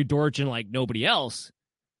Hopkins, Greg Dortch, and like nobody else,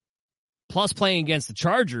 plus playing against the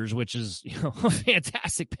Chargers, which is a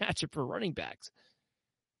fantastic matchup for running backs.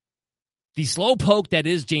 The slow poke that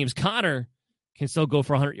is James Conner can still go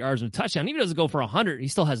for 100 yards and a touchdown. Even if he doesn't go for 100, he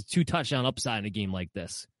still has a 2-touchdown upside in a game like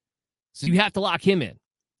this. So you have to lock him in.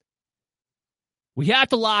 We have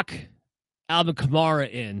to lock Alvin Kamara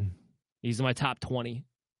in. He's in my top 20.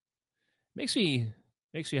 Makes me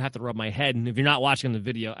have to rub my head. And if you're not watching the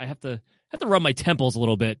video, I have to rub my temples a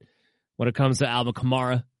little bit when it comes to Alvin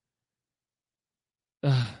Kamara.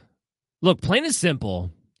 Look, plain and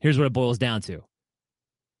simple, here's what it boils down to.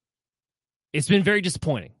 It's been very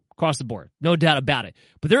disappointing across the board. No doubt about it.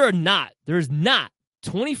 But there's not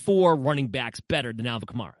 24 running backs better than Alvin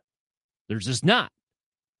Kamara. There's just not.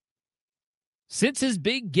 Since his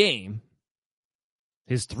big game,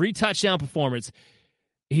 his 3-touchdown performance,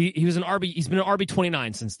 he was an RB. He's been an RB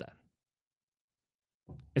 29 since then.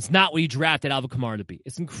 It's not what he drafted Alvin Kamara to be.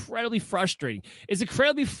 It's incredibly frustrating. It's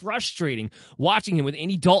incredibly frustrating watching him with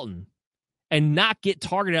Andy Dalton and not get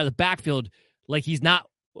targeted out of the backfield like he's not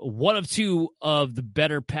one of two of the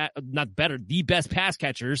the best pass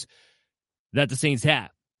catchers that the Saints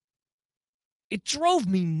have. It drove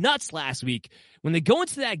me nuts last week when they go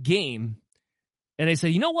into that game and they say,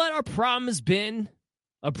 you know what our problem has been?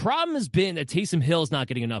 A problem has been that Taysom Hill is not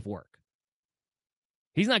getting enough work.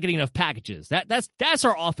 He's not getting enough packages. That's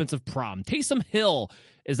our offensive problem. Taysom Hill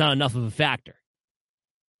is not enough of a factor.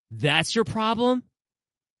 That's your problem?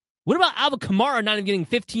 What about Alvin Kamara not even getting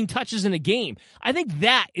 15 touches in a game? I think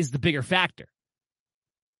that is the bigger factor.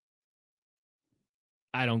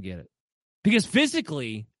 I don't get it. Because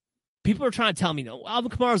physically, people are trying to tell me, no,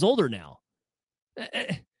 Alvin Kamara's older now.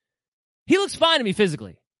 He looks fine to me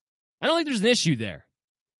physically. I don't think there's an issue there.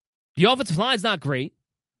 The offensive line's not great,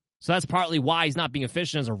 so that's partly why he's not being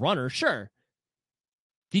efficient as a runner, sure.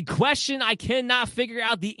 The question I cannot figure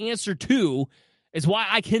out the answer to is why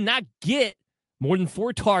I cannot get more than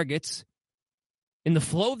 4 targets in the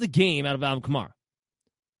flow of the game out of Alvin Kamara.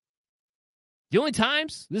 The only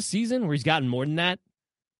times this season where he's gotten more than that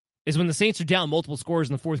is when the Saints are down multiple scores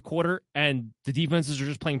in the fourth quarter and the defenses are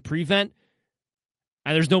just playing prevent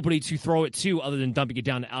and there's nobody to throw it to other than dumping it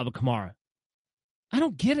down to Alvin Kamara. I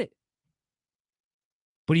don't get it.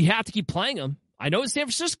 But you have to keep playing him. I know it's San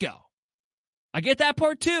Francisco. I get that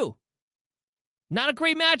part too. Not a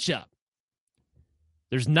great matchup.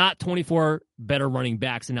 There's not 24 better running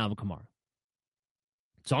backs than Alvin Kamara.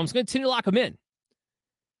 So I'm just going to continue to lock him in.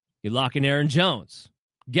 You lock in Aaron Jones.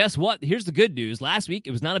 Guess what? Here's the good news. Last week,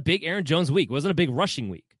 it was not a big Aaron Jones week. It wasn't a big rushing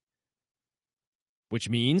week. Which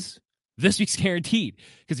means this week's guaranteed.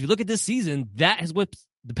 Because if you look at this season, that is what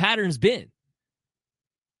the pattern's been.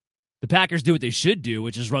 The Packers do what they should do,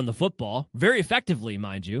 which is run the football. Very effectively,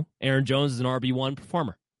 mind you. Aaron Jones is an RB1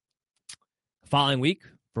 performer. The following week,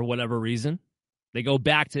 for whatever reason, they go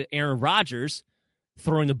back to Aaron Rodgers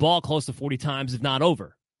throwing the ball close to 40 times, if not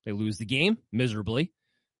over. They lose the game miserably.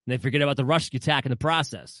 And they forget about the rushing attack in the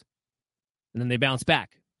process. And then they bounce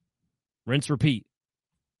back. Rinse, repeat.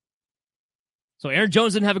 So Aaron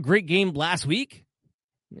Jones didn't have a great game last week.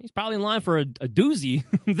 He's probably in line for a doozy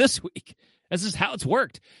this week. That's just how it's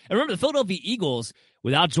worked. And remember, the Philadelphia Eagles,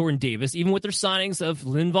 without Jordan Davis, even with their signings of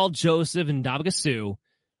Linval Joseph and Ndamukong Suh,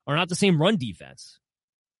 are not the same run defense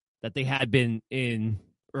that they had been in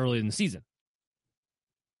early in the season.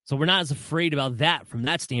 So we're not as afraid about that from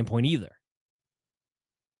that standpoint either.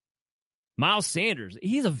 Miles Sanders,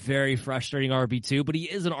 he's a very frustrating RB2, but he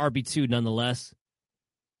is an RB2 nonetheless.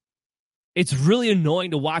 It's really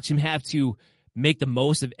annoying to watch him have to make the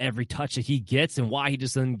most of every touch that he gets and why he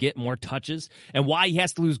just doesn't get more touches and why he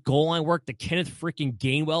has to lose goal line work to Kenneth freaking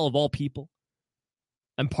Gainwell of all people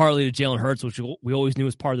and partly to Jalen Hurts, which we always knew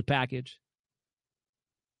was part of the package.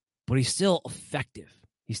 But he's still effective.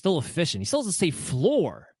 He's still efficient. He still has a safe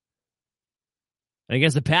floor. And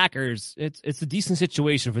against the Packers, it's a decent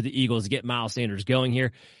situation for the Eagles to get Miles Sanders going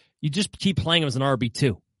here. You just keep playing him as an RB2.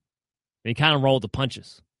 And you kind of roll with the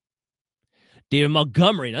punches. David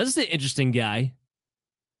Montgomery. Now, this is an interesting guy.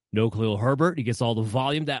 No Khalil Herbert. He gets all the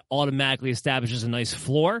volume. That automatically establishes a nice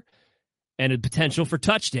floor and a potential for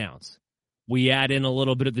touchdowns. We add in a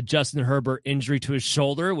little bit of the Justin Herbert injury to his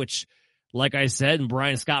shoulder, which, like I said, and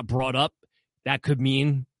Brian Scott brought up, that could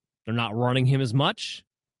mean they're not running him as much.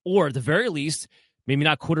 Or at the very least, maybe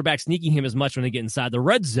not quarterback sneaking him as much when they get inside the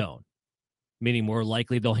red zone. Meaning more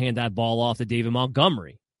likely they'll hand that ball off to David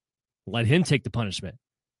Montgomery. Let him take the punishment,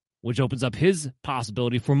 which opens up his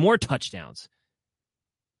possibility for more touchdowns.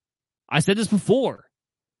 I said this before.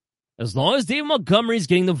 As long as David Montgomery is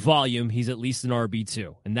getting the volume, he's at least an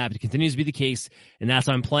RB2. And that continues to be the case, and that's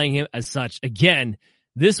why I'm playing him as such. Again,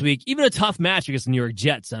 this week, even a tough match against the New York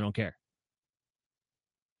Jets, I don't care.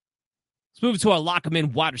 Let's move to our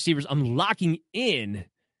lock-em-in wide receivers. I'm locking in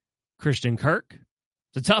Christian Kirk.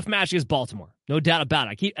 It's a tough match against Baltimore. No doubt about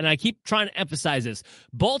it. I keep trying to emphasize this.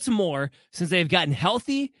 Baltimore, since they've gotten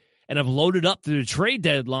healthy and have loaded up through the trade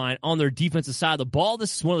deadline on their defensive side of the ball,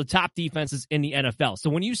 this is one of the top defenses in the NFL. So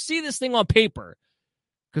when you see this thing on paper,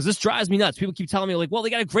 because this drives me nuts, people keep telling me, like, well, they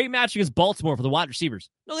got a great match against Baltimore for the wide receivers.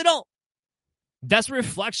 No, they don't. That's a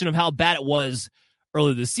reflection of how bad it was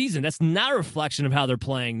earlier this season. That's not a reflection of how they're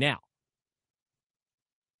playing now.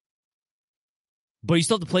 But you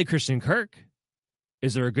still have to play Christian Kirk.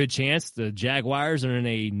 Is there a good chance the Jaguars are in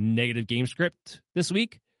a negative game script this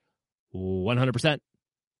week? 100%.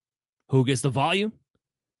 Who gets the volume?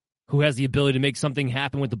 Who has the ability to make something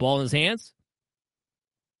happen with the ball in his hands?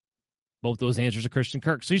 Both those answers are Christian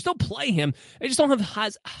Kirk. So you still play him. I just don't have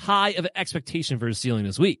as high of an expectation for his ceiling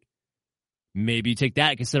this week. Maybe you take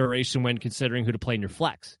that into consideration when considering who to play in your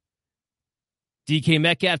flex. DK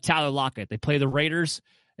Metcalf, Tyler Lockett. They play the Raiders,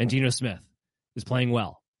 and Geno Smith is playing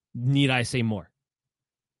well. Need I say more?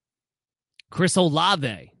 Chris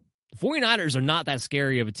Olave. The 49ers are not that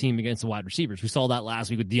scary of a team against the wide receivers. We saw that last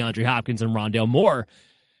week with DeAndre Hopkins and Rondale Moore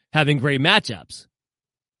having great matchups.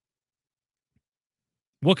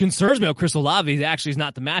 What concerns me about Chris Olave actually is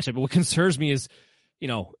not the matchup, but what concerns me is,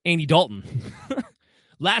 Andy Dalton.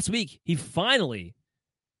 Last week, he finally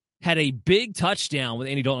had a big touchdown with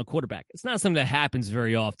Andy Dalton at quarterback. It's not something that happens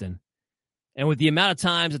very often. And with the amount of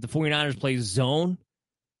times that the 49ers play zone,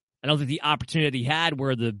 I don't think the opportunity he had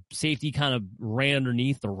where the safety kind of ran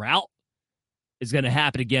underneath the route is going to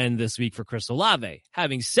happen again this week for Chris Olave.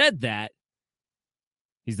 Having said that,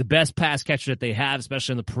 he's the best pass catcher that they have,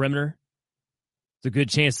 especially on the perimeter. It's a good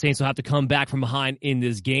chance the Saints will have to come back from behind in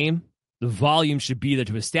this game. The volume should be there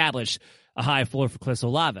to establish a high floor for Chris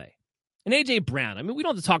Olave. And A.J. Brown, I mean, we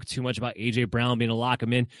don't have to talk too much about A.J. Brown being a lock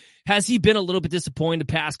him in. Has he been a little bit disappointed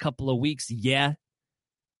the past couple of weeks? Yeah.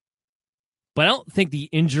 But I don't think the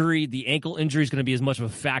ankle injury is going to be as much of a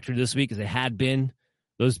factor this week as it had been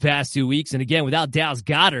those past 2 weeks. And again, without Dallas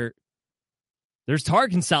Goedert, there's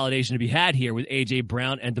target consolidation to be had here with A.J.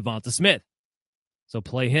 Brown and Devonta Smith. So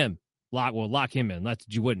play him. Lock him in. Not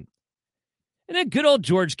that you wouldn't. And then good old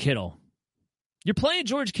George Kittle. You're playing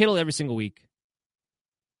George Kittle every single week.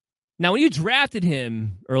 Now, when you drafted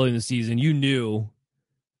him early in the season, you knew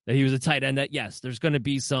that he was a tight end that, yes, there's going to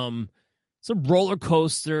be some roller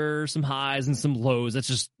coaster, some highs and some lows. That's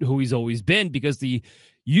just who he's always been because the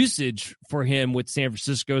usage for him with San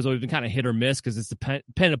Francisco has always been kind of hit or miss because it's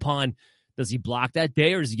dependent upon does he block that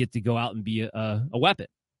day or does he get to go out and be a weapon?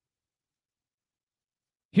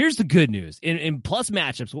 Here's the good news. In plus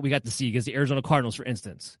matchups, what we got to see against the Arizona Cardinals, for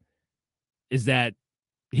instance, is that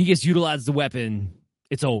he gets utilized as a weapon,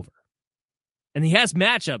 it's over. And he has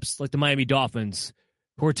matchups like the Miami Dolphins,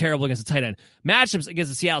 who are terrible against the tight end. Matchups against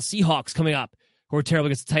the Seattle Seahawks coming up, who are terrible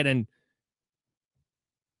against the tight end.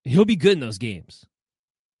 He'll be good in those games.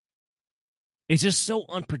 It's just so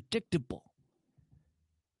unpredictable.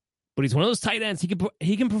 But he's one of those tight ends.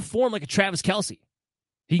 He can perform like a Travis Kelce.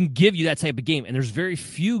 He can give you that type of game. And there's very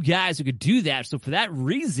few guys who could do that. So for that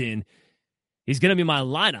reason, he's going to be my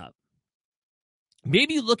lineup.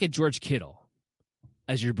 Maybe you look at George Kittle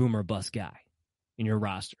as your boomer bust guy in your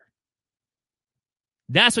roster.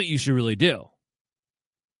 That's what you should really do.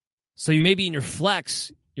 So you maybe in your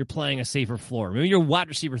flex, you're playing a safer floor. Maybe your wide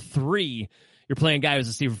receiver 3, you're playing a guy who's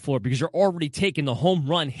a safer floor because you're already taking the home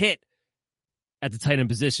run hit at the tight end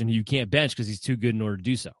position who you can't bench because he's too good in order to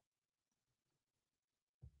do so.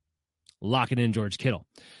 Locking in George Kittle.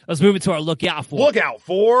 Let's move into our look out for. Look out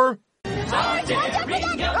for.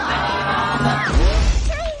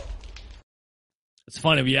 It's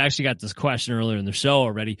funny, we actually got this question earlier in the show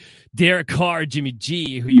already. Derek Carr, Jimmy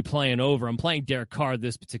G, who you playing over? I'm playing Derek Carr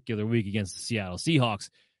this particular week against the Seattle Seahawks.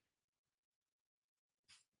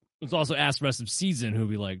 It's also asked rest of season, who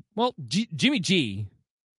be like, well, Jimmy G,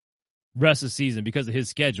 rest of season because of his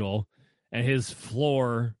schedule and his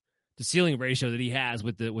floor to ceiling ratio that he has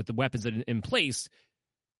with the weapons that are in place.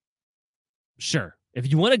 Sure. If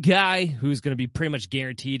you want a guy who's going to be pretty much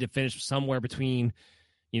guaranteed to finish somewhere between,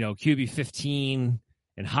 QB 15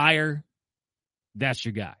 and higher, that's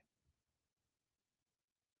your guy.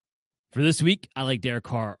 For this week, I like Derek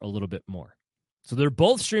Carr a little bit more. So they're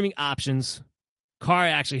both streaming options. Carr I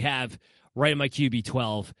actually have right in my QB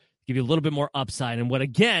 12, give you a little bit more upside. And what,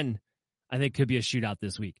 again, I think could be a shootout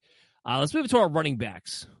this week. Let's move to our running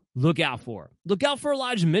backs. Look out for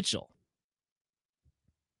Elijah Mitchell.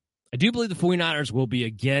 I do believe the 49ers will be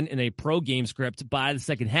again in a pro game script by the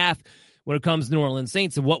second half when it comes to New Orleans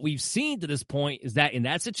Saints. And what we've seen to this point is that in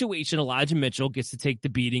that situation, Elijah Mitchell gets to take the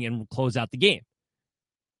beating and close out the game.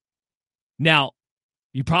 Now,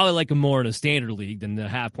 you probably like him more in a standard league than the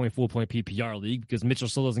half-point, full-point PPR league because Mitchell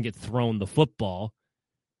still doesn't get thrown the football.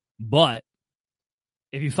 But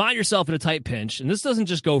if you find yourself in a tight pinch, and this doesn't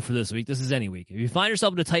just go for this week, this is any week. If you find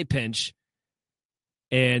yourself in a tight pinch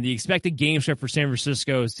and the expected game script for San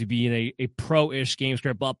Francisco is to be in a pro-ish game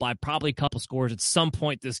script up by probably a couple scores at some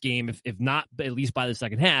point this game, if not at least by the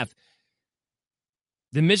second half,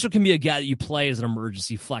 then Mitchell can be a guy that you play as an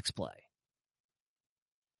emergency flex play.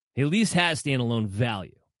 He at least has standalone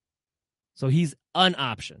value. So he's an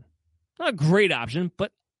option. Not a great option,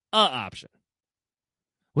 but an option.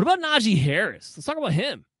 What about Najee Harris? Let's talk about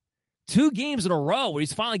him. 2 games in a row where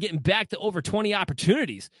he's finally getting back to over 20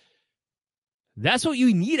 opportunities. That's what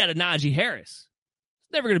you need out of Najee Harris.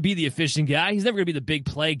 He's never going to be the efficient guy. He's never going to be the big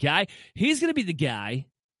play guy. He's going to be the guy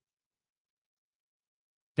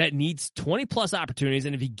that needs 20-plus opportunities,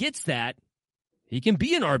 and if he gets that, he can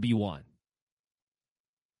be an RB1.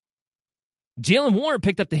 Jalen Warren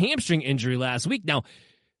picked up the hamstring injury last week. Now,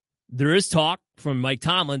 there is talk from Mike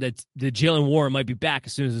Tomlin that Jalen Warren might be back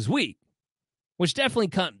as soon as this week, which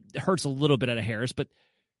definitely hurts a little bit out of Harris, but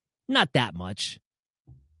not that much.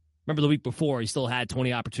 Remember the week before, he still had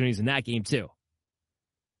 20 opportunities in that game too.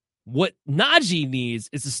 What Najee needs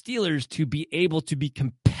is the Steelers to be able to be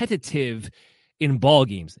competitive in ball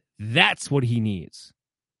games. That's what he needs.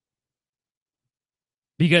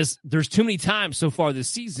 Because there's too many times so far this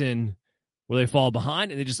season where they fall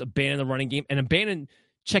behind and they just abandon the running game and abandon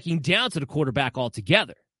checking down to the quarterback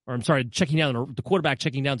altogether. Or I'm sorry, checking down the quarterback,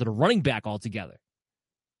 checking down to the running back altogether.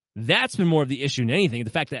 That's been more of the issue than anything. The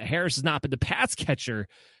fact that Harris has not been the pass catcher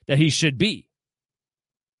that he should be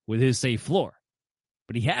with his safe floor.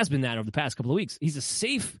 But he has been that over the past couple of weeks. He's a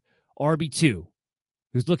safe RB2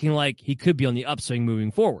 who's looking like he could be on the upswing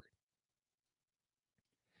moving forward.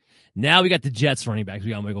 Now we got the Jets running backs. We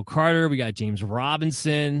got Michael Carter. We got James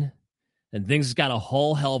Robinson. And things got a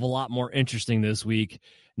whole hell of a lot more interesting this week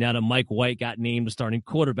now that Mike White got named the starting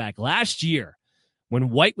quarterback. Last year, when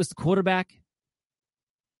White was the quarterback,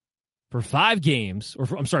 for 4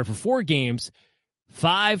 games,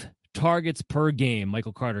 5 targets per game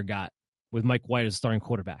Michael Carter got with Mike White as starting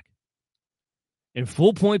quarterback. In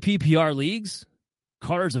full-point PPR leagues,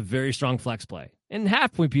 Carter's a very strong flex play. And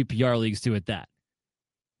half-point PPR leagues, too, at that.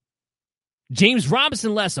 James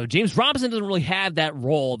Robinson less so. James Robinson doesn't really have that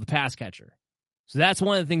role of the pass catcher. So that's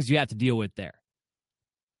one of the things you have to deal with there.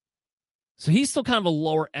 So he's still kind of a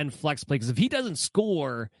lower-end flex play because if he doesn't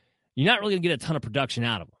score, you're not really going to get a ton of production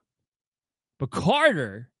out of him. But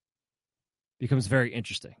Carter becomes very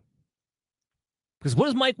interesting. Because what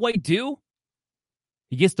does Mike White do?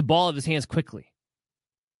 He gets the ball out of his hands quickly.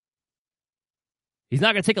 He's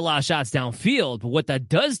not going to take a lot of shots downfield, but what that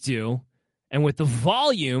does do, and with the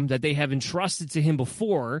volume that they have entrusted to him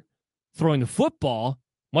before, throwing the football,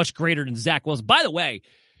 much greater than Zach Wilson. By the way,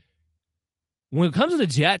 when it comes to the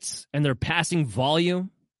Jets and their passing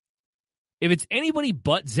volume, if it's anybody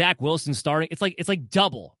but Zach Wilson starting, it's like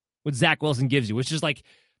double what Zach Wilson gives you, which is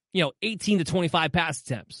 18 to 25 pass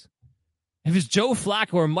attempts. If it's Joe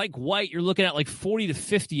Flacco or Mike White, you're looking at 40 to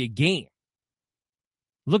 50 a game.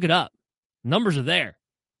 Look it up. Numbers are there.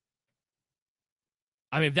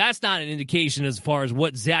 I mean, if that's not an indication as far as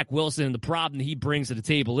what Zach Wilson and the problem that he brings to the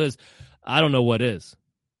table is, I don't know what is.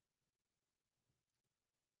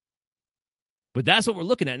 But that's what we're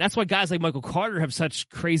looking at. And that's why guys like Michael Carter have such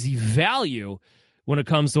crazy value when it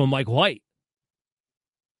comes to a Mike White.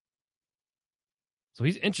 So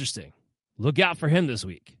he's interesting. Look out for him this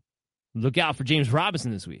week. Look out for James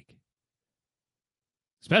Robinson this week.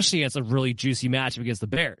 Especially against a really juicy matchup against the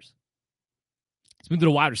Bears. Let's move to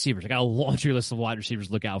the wide receivers. I got a laundry list of wide receivers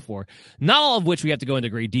to look out for. Not all of which we have to go into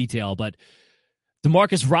great detail, but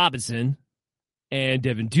Demarcus Robinson and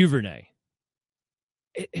Devin Duvernay.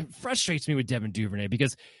 It frustrates me with Devin Duvernay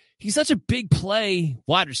because he's such a big play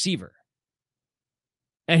wide receiver.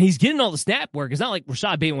 And he's getting all the snap work. It's not like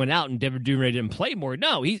Rashad Bateman went out and Devin Duvernay didn't play more.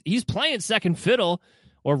 No, he's playing second fiddle,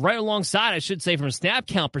 or right alongside, I should say, from a snap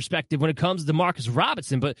count perspective when it comes to Demarcus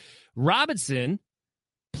Robinson. But Robinson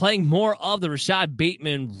playing more of the Rashad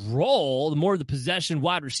Bateman role, the more of the possession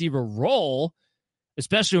wide receiver role,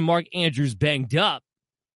 especially when Mark Andrews banged up.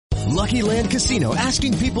 Lucky Land Casino,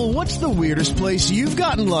 asking people, what's the weirdest place you've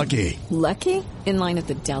gotten lucky? Lucky? In line at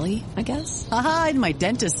the deli, I guess? Aha, in my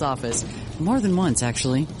dentist's office. More than once,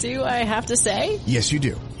 actually. Do I have to say? Yes, you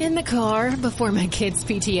do. In the car before my kids'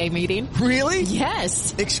 PTA meeting. Really?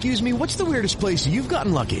 Yes. Excuse me, what's the weirdest place you've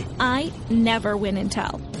gotten lucky? I never win and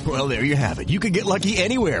tell. Well, there you have it. You can get lucky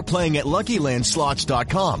anywhere, playing at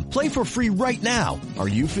LuckyLandSlots.com. Play for free right now. Are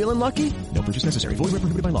you feeling lucky? No purchase necessary. Void where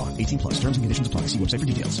prohibited by law. 18+. Terms and conditions apply. See website for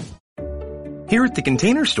details. Here at the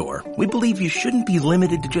Container Store, we believe you shouldn't be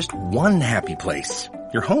limited to just one happy place.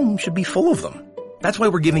 Your home should be full of them. That's why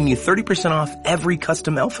we're giving you 30% off every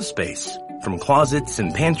custom Elfa space. From closets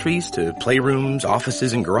and pantries to playrooms,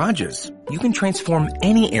 offices, and garages. You can transform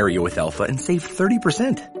any area with Elfa and save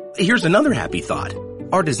 30%. Here's another happy thought.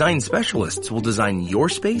 Our design specialists will design your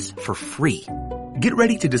space for free. Get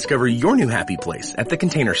ready to discover your new happy place at the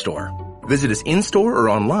Container Store. Visit us in-store or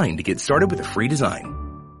online to get started with a free design.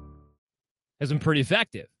 Has been pretty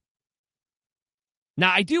effective.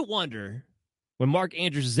 Now, I do wonder when Mark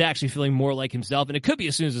Andrews is actually feeling more like himself, and it could be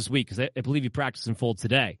as soon as this week, because I believe he practiced in full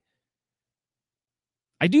today.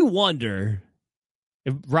 I do wonder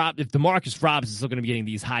if Demarcus Robinson is still going to be getting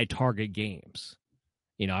these high target games.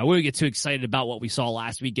 You know, I wouldn't get too excited about what we saw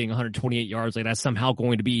last week, getting 128 yards. Like that's somehow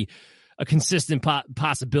going to be a consistent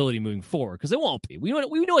possibility moving forward, because it won't be. We know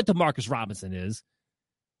what Demarcus Robinson is.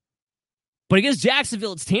 But against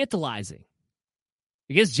Jacksonville, it's tantalizing.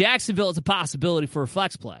 Against Jacksonville, it's a possibility for a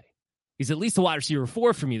flex play. He's at least a wide receiver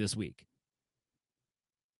 4 for me this week.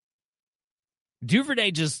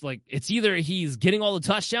 Duvernay it's either he's getting all the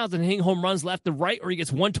touchdowns and hitting home runs left and right, or he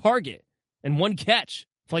gets one target and one catch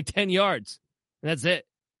for 10 yards. And that's it.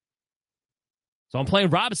 So I'm playing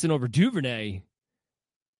Robinson over Duvernay.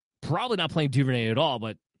 Probably not playing Duvernay at all,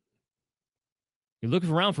 but you're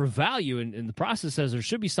looking around for value, and the process says there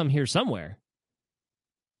should be some here somewhere.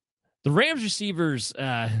 The Rams receivers,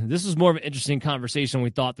 this was more of an interesting conversation. We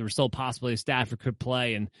thought there was still a possibility Stafford could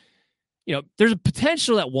play. And, there's a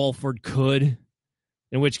potential that Wolford could,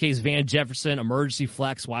 in which case Van Jefferson, emergency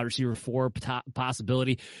flex, wide receiver 4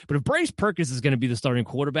 possibility. But if Bryce Perkins is going to be the starting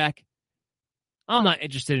quarterback, I'm not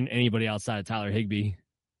interested in anybody outside of Tyler Higbee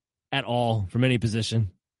at all from any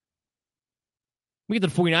position. We get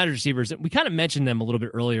the 49ers receivers. We kind of mentioned them a little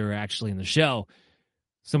bit earlier, actually, in the show.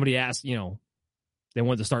 Somebody asked, they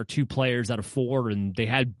wanted to start 2 players out of 4, and they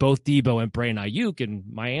had both Debo and Brandon Ayuk, and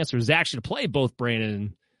my answer is actually to play both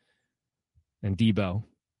Brandon and Debo.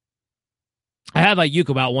 I have Ayuk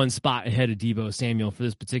about 1 spot ahead of Debo Samuel for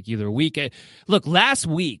this particular week. Look, last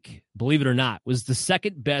week, believe it or not, was the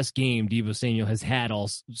second best game Debo Samuel has had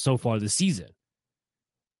so far this season.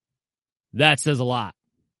 That says a lot.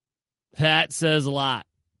 That says a lot.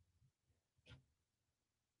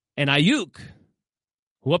 And Ayuk,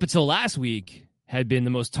 who up until last week had been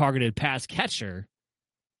the most targeted pass catcher,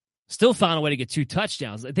 still found a way to get 2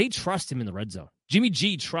 touchdowns. They trust him in the red zone. Jimmy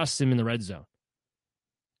G trusts him in the red zone.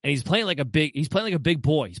 And he's playing like a big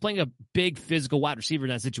boy. He's playing a big physical wide receiver in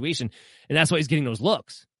that situation. And that's why he's getting those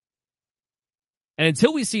looks. And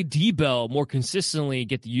until we see Debo more consistently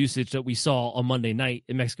get the usage that we saw on Monday night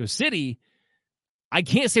in Mexico City, I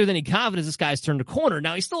can't say with any confidence this guy's turned a corner.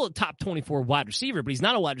 Now, he's still a top 24 wide receiver, but he's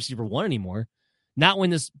not a wide receiver 1 anymore. Not when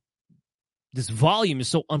this volume is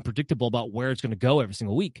so unpredictable about where it's going to go every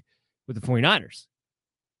single week with the 49ers.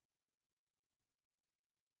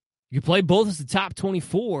 You play both as the top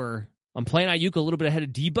 24. I'm playing Ayuk a little bit ahead of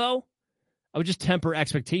Debo. I would just temper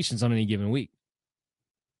expectations on any given week.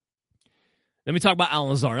 Let me talk about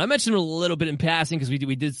Allen Lazard. I mentioned him a little bit in passing because we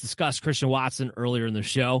did discuss Christian Watson earlier in the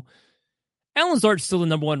show. Allen Lazard's still the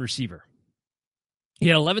number 1 receiver. He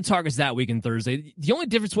had 11 targets that week on Thursday. The only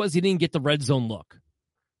difference was he didn't get the red zone look.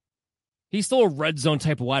 He's still a red zone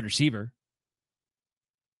type of wide receiver.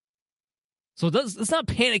 So let's not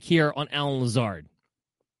panic here on Allen Lazard.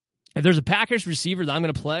 If there's a Packers receiver that I'm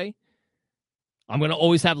going to play, I'm going to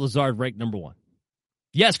always have Lazard ranked number 1.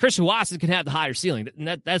 Yes, Christian Watson can have the higher ceiling.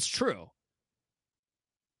 And that's true.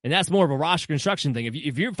 And that's more of a roster construction thing.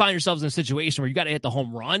 If you find yourselves in a situation where you got to hit the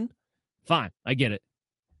home run, fine, I get it.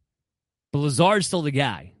 But Lazard's still the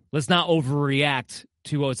guy. Let's not overreact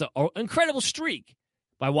to it's an incredible streak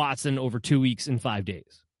by Watson over 2 weeks and 5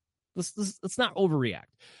 days. Let's not overreact.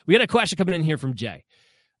 We had a question coming in here from Jay.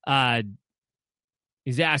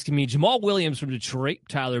 He's asking me, Jamal Williams from Detroit,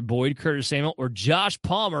 Tyler Boyd, Curtis Samuel, or Josh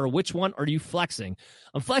Palmer, which one are you flexing?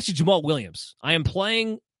 I'm flexing Jamal Williams. I am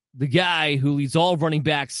playing the guy who leads all running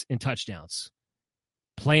backs in touchdowns.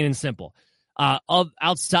 Plain and simple.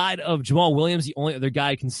 Outside of Jamal Williams, the only other guy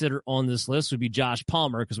I consider on this list would be Josh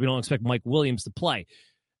Palmer because we don't expect Mike Williams to play.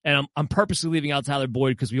 And I'm purposely leaving out Tyler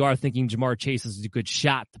Boyd because we are thinking Jamar Chase is a good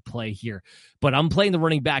shot to play here. But I'm playing the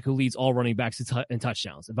running back who leads all running backs in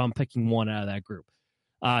touchdowns if I'm picking one out of that group.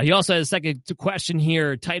 He also has a second question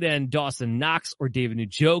here. Tight end Dawson Knox or David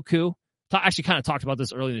Njoku. Actually kind of talked about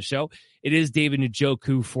this earlier in the show. It is David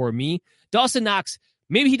Njoku for me. Dawson Knox,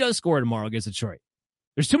 maybe he does score tomorrow against Detroit.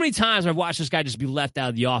 There's too many times where I've watched this guy just be left out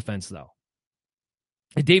of the offense, though.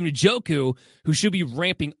 And David Njoku, who should be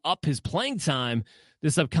ramping up his playing time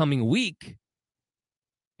this upcoming week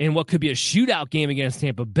in what could be a shootout game against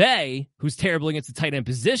Tampa Bay, who's terrible against the tight end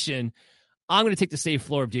position, I'm going to take the safe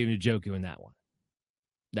floor of David Njoku in that one.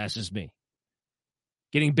 That's just me.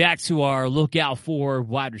 Getting back to our lookout for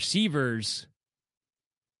wide receivers,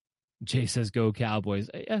 Jay says, go Cowboys.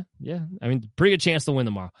 Yeah. I mean, pretty good chance to win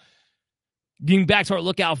tomorrow. Getting back to our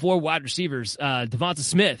lookout for wide receivers, Devonta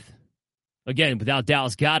Smith, again, without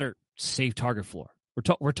Dallas Goedert, safe target floor.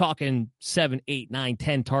 We're talking 7, 8, 9,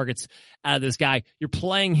 10 targets out of this guy. You're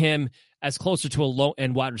playing him as closer to a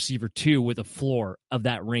low-end wide receiver, too, with a floor of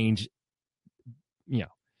that range.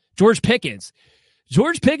 George Pickens.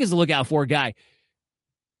 George Pickens, the lookout for guy.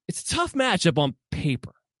 It's a tough matchup on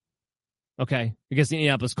paper, okay, against the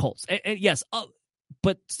Indianapolis Colts. And yes,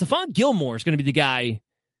 but Stephon Gilmore is going to be the guy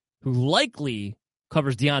who likely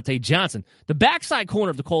covers Deontay Johnson. The backside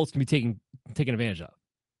corner of the Colts can be taken advantage of.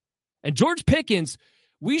 And George Pickens,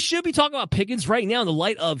 we should be talking about Pickens right now in the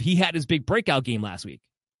light of he had his big breakout game last week.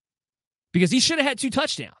 Because he should have had 2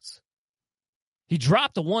 touchdowns. He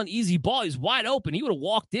dropped the one easy ball. He's wide open. He would have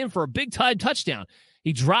walked in for a big-time touchdown.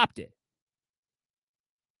 He dropped it.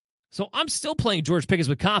 So I'm still playing George Pickens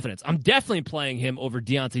with confidence. I'm definitely playing him over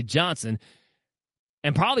Deontay Johnson.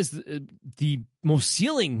 And probably the most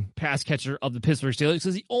ceiling pass catcher of the Pittsburgh Steelers because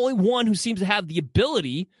he's the only one who seems to have the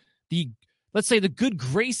ability, let's say the good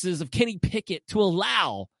graces of Kenny Pickett to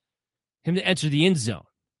allow him to enter the end zone.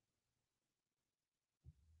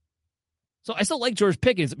 So So I still like George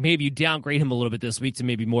Pickens. Maybe you downgrade him a little bit this week to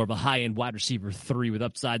maybe more of a high-end wide receiver 3 with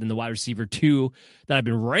upside than the wide receiver 2 that I've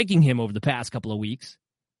been ranking him over the past couple of weeks.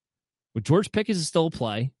 But George Pickens is still a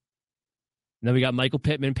play. And then we got Michael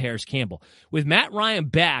Pittman, Paris Campbell. With Matt Ryan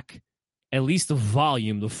back, at least the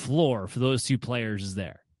volume, the floor for those two players is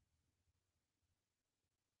there.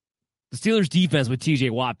 The Steelers' defense with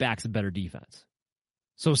TJ Watt back is a better defense.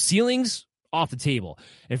 So ceilings off the table.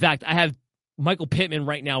 In fact, I have Michael Pittman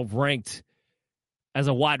right now ranked as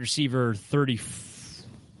a wide receiver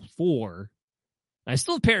 34. I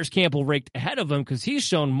still have Paris Campbell ranked ahead of him because he's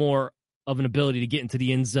shown more of an ability to get into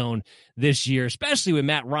the end zone this year, especially with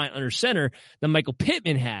Matt Ryan under center, than Michael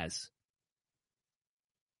Pittman has.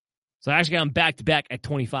 So I actually got him back-to-back at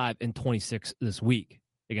 25 and 26 this week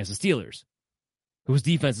against the Steelers, whose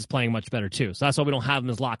defense is playing much better too. So that's why we don't have him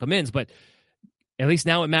as lock-em-ins. But at least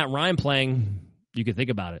now with Matt Ryan playing, you can think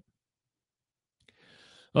about it.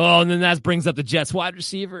 Oh, and then that brings up the Jets wide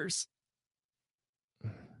receivers.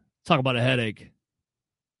 Talk about a headache.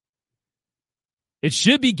 It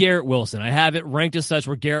should be Garrett Wilson. I have it ranked as such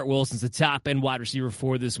where Garrett Wilson's the top-end wide receiver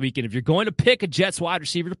for this week. And if you're going to pick a Jets wide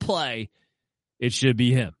receiver to play, it should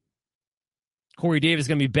be him. Corey Davis is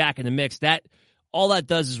going to be back in the mix. All that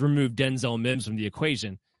does is remove Denzel Mims from the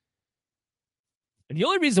equation. And the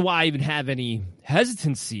only reason why I even have any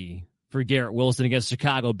hesitancy for Garrett Wilson against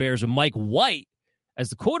Chicago Bears with Mike White as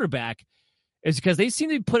the quarterback is because they seem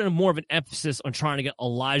to be putting more of an emphasis on trying to get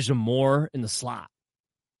Elijah Moore in the slot.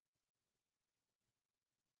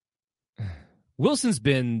 Wilson's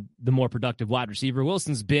been the more productive wide receiver.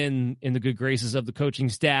 Wilson's been in the good graces of the coaching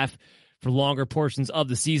staff for longer portions of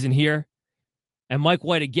the season here. And Mike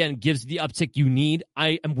White, again, gives the uptick you need.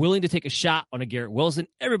 I am willing to take a shot on a Garrett Wilson.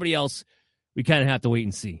 Everybody else, we kind of have to wait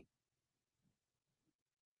and see.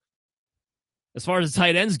 As far as the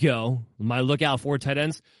tight ends go, my lookout for tight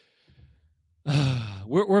ends,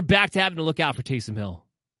 we're back to having to look out for Taysom Hill.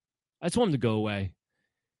 I just want him to go away.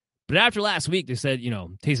 But after last week, they said,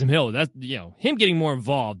 Taysom Hill, that him getting more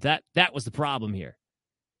involved, that was the problem here.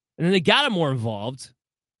 And then they got him more involved.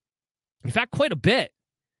 In fact, quite a bit.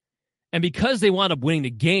 And because they wound up winning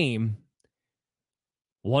the game,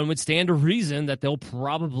 one would stand to reason that they'll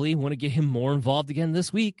probably want to get him more involved again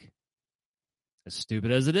this week. As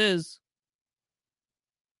stupid as it is.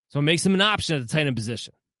 So it makes him an option at the tight end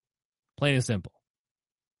position. Plain and simple.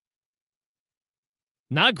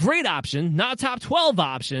 Not a great option, not a top 12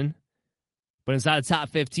 option, but inside the top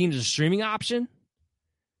 15 is a streaming option.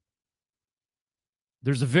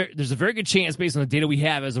 There's a very good chance, based on the data we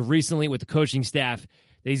have as of recently with the coaching staff,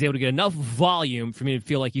 that he's able to get enough volume for me to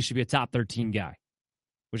feel like he should be a top 13 guy,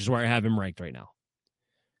 which is where I have him ranked right now.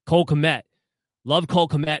 Cole Kmet. Love Cole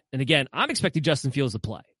Kmet. And again, I'm expecting Justin Fields to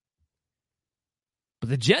play. But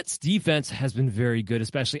the Jets' defense has been very good,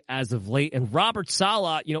 especially as of late. And Robert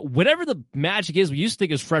Saleh, whatever the magic is, we used to think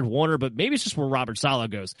it was Fred Warner, but maybe it's just where Robert Saleh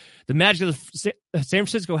goes. The magic that San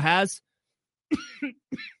Francisco has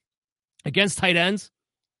against tight ends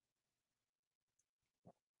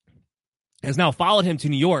has now followed him to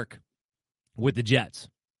New York with the Jets.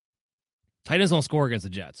 Tight ends don't score against the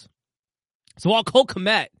Jets. So while Cole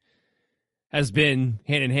Kmet has been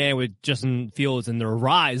hand in hand with Justin Fields and their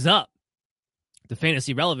rise up, the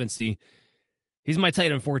fantasy relevancy, he's my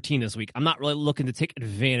tight end 14 this week. I'm not really looking to take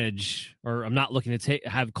advantage, or I'm not looking to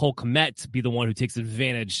have Cole Kmet be the one who takes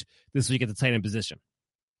advantage this week at the tight end position.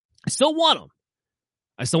 I still want him.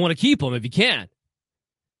 I still want to keep him if you can.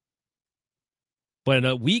 But in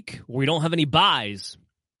a week where we don't have any buys,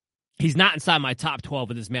 he's not inside my top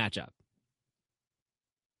 12 in this matchup.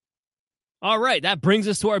 All right, that brings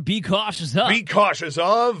us to our Be Cautious Of. Be cautious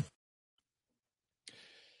of.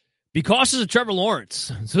 Be cautious of Trevor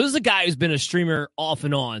Lawrence. So this is a guy who's been a streamer off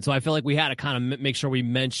and on. So I feel like we had to kind of make sure we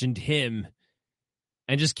mentioned him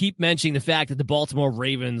and just keep mentioning the fact that the Baltimore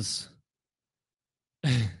Ravens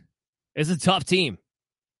is a tough team.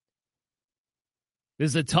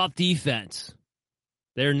 This is a tough defense.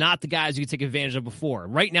 They're not the guys you can take advantage of before.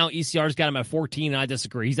 Right now, ECR's got him at 14, and I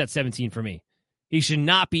disagree. He's at 17 for me. He should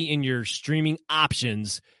not be in your streaming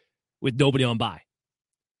options with nobody on bye.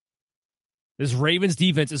 This Ravens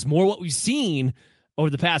defense is more what we've seen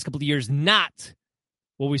over the past couple of years, not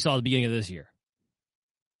what we saw at the beginning of this year.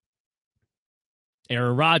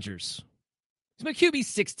 Aaron Rodgers. He's my QB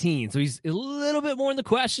 16, so he's a little bit more in the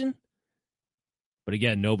question. But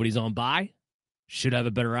again, nobody's on bye. Should have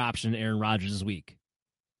a better option than Aaron Rodgers this week.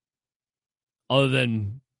 Other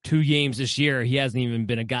than 2 games this year, he hasn't even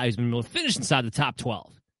been a guy who's been able to finish inside the top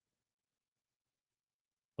 12.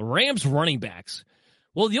 The Rams running backs.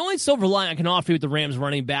 Well, the only silver line I can offer you with the Rams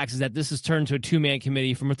running backs is that this has turned to a 2-man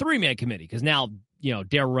committee from a 3-man committee, because now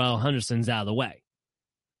Darrell Henderson's out of the way.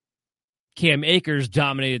 Cam Akers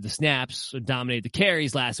dominated the snaps, dominated the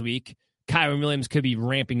carries last week. Kyron Williams could be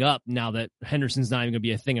ramping up now that Henderson's not even going to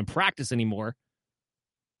be a thing in practice anymore.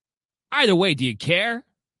 Either way, do you care?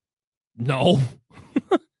 No.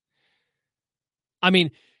 I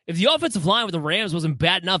mean, if the offensive line with the Rams wasn't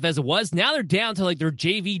bad enough as it was, now they're down to like their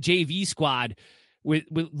JV squad with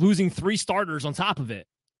losing 3 starters on top of it.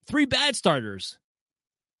 3 bad starters.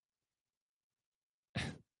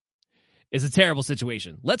 It's a terrible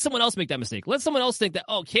situation. Let someone else make that mistake. Let someone else think that,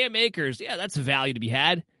 Cam Akers, yeah, that's a value to be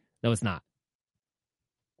had. No, it's not.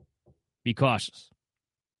 Be cautious.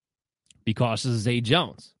 Be cautious of Zay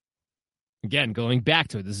Jones. Again, going back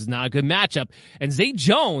to it, this is not a good matchup. And Zay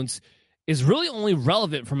Jones is really only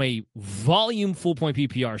relevant from a volume full-point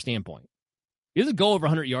PPR standpoint. He doesn't go over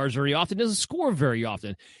 100 yards very often. Doesn't score very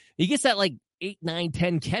often. He gets that 8, 9,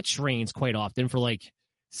 10 catch range quite often for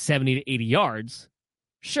 70 to 80 yards.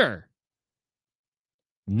 Sure.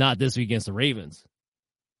 Not this week against the Ravens.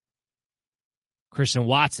 Christian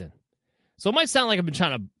Watson. So it might sound like I've been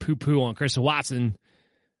trying to poo-poo on Christian Watson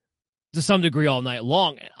to some degree all night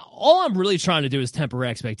long. All I'm really trying to do is temper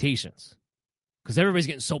expectations because everybody's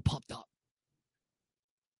getting so pumped up.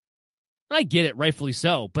 I get it, rightfully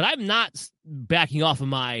so, but I'm not backing off of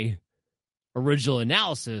my original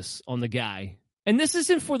analysis on the guy. And this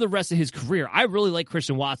isn't for the rest of his career. I really like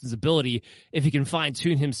Christian Watson's ability if he can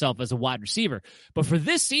fine-tune himself as a wide receiver. But for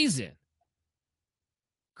this season,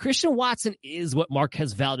 Christian Watson is what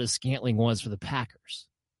Marquez Valdes-Scantling was for the Packers.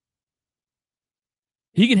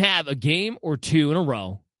 He can have a game or 2 in a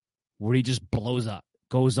row where he just blows up,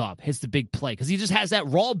 goes up, hits the big play, because he just has that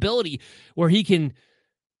raw ability where he can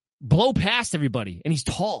blow past everybody. And he's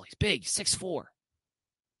tall, he's big, 6'4". So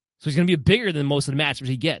he's going to be bigger than most of the matchups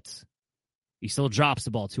he gets. He still drops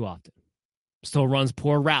the ball too often. Still runs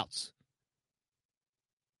poor routes.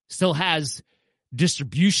 Still has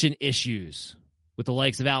distribution issues with the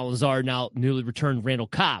likes of Allen Lazard, now newly returned Randall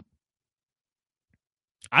Cobb.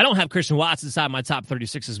 I don't have Christian Watson inside my top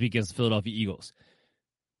 36 this week against the Philadelphia Eagles.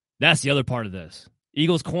 That's the other part of this.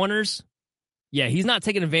 Eagles corners, yeah, he's not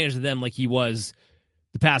taking advantage of them like he was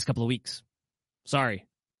the past couple of weeks. Sorry.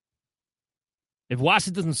 If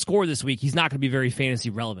Watson doesn't score this week, he's not going to be very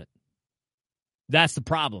fantasy relevant. That's the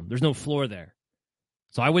problem. There's no floor there.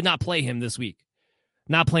 So I would not play him this week.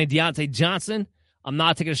 Not playing Deontay Johnson. I'm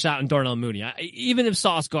not taking a shot on Darnell Mooney. Even if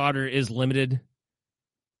Sauce Gardner is limited,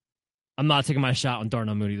 I'm not taking my shot on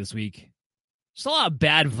Darnell Mooney this week. Just a lot of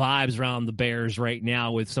bad vibes around the Bears right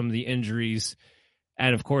now with some of the injuries.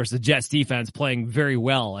 And, of course, the Jets defense playing very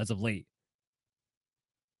well as of late.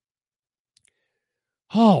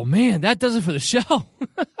 Oh, man, that does it for the show.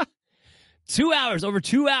 2 hours, over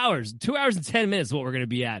 2 hours. 2 hours and 10 minutes is what we're going to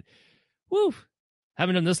be at. Woo.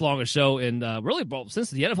 Haven't done this long a show in really since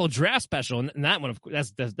the NFL draft special. And that one, of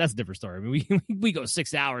course, that's a different story. I mean, we go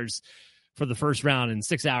 6 hours for the first round and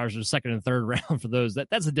 6 hours for the second and third round for those.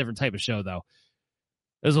 That's a different type of show, though.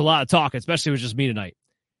 There's a lot of talk, especially with just me tonight.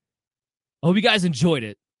 I hope you guys enjoyed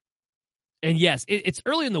it. And yes, it's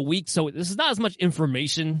early in the week, so this is not as much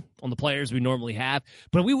information on the players we normally have,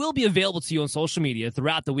 but we will be available to you on social media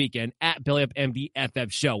throughout the weekend at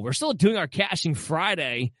BellyUpMDFF Show. We're still doing our Cashing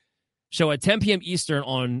Friday show at 10 p.m. Eastern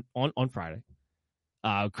on Friday.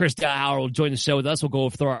 Chris Dowell will join the show with us. We'll go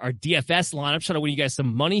through our DFS lineup, trying to win you guys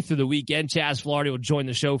some money through the weekend. Chaz Flaherty will join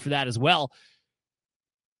the show for that as well.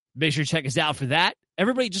 Make sure to check us out for that.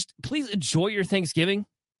 Everybody, just please enjoy your Thanksgiving.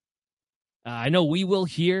 I know we will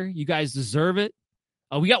here. You guys deserve it.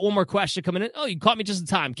 We got one more question coming in. Oh, you caught me just in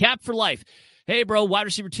time. Cap for life. Hey, bro, wide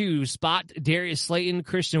receiver 2, spot Darius Slayton,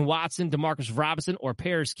 Christian Watson, DeMarcus Robinson, or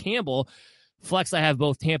Paris Campbell. Flex, I have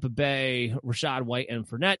both Tampa Bay, Rashad White, and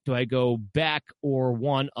Fournette. Do I go back or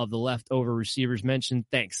one of the leftover receivers mentioned?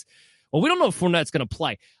 Thanks. Well, we don't know if Fournette's going to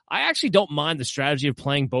play. I actually don't mind the strategy of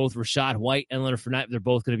playing both Rashad White and Leonard Fournette. They're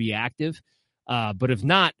both going to be active. But if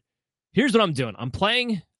not, here's what I'm doing.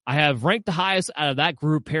 I have ranked the highest out of that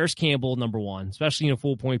group, Paris Campbell, number 1, especially in a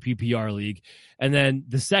full-point PPR league. And then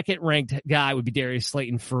the second-ranked guy would be Darius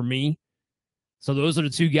Slayton for me. So those are the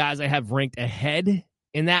 2 guys I have ranked ahead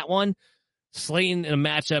in that one. Slayton in a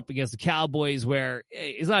matchup against the Cowboys where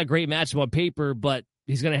it's not a great matchup on paper, but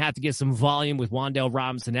he's going to have to get some volume with Wan'Dale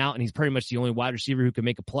Robinson out, and he's pretty much the only wide receiver who can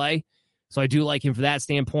make a play. So I do like him for that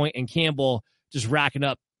standpoint. And Campbell just racking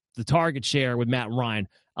up the target share with Matt Ryan.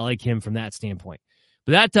 I like him from that standpoint.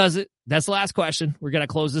 But that does it. That's the last question. We're going to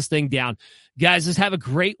close this thing down. Guys, just have a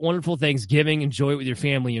great, wonderful Thanksgiving. Enjoy it with your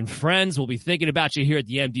family and friends. We'll be thinking about you here at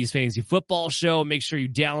the MD's Fantasy Football Show. Make sure you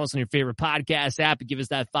download us on your favorite podcast app and give us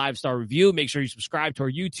that 5-star review. Make sure you subscribe to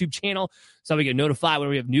our YouTube channel so we get notified when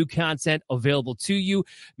we have new content available to you.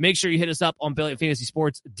 Make sure you hit us up on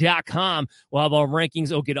BellyFantasySports.com. We'll have our rankings.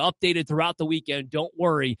 It'll get updated throughout the weekend. Don't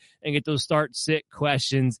worry, and get those start-sit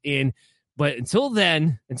questions in. But until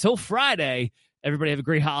then, until Friday, everybody have a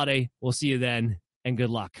great holiday. We'll see you then, and good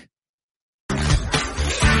luck.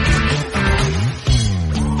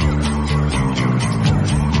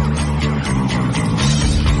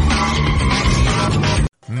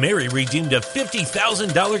 Mary redeemed a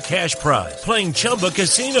 $50,000 cash prize playing Chumba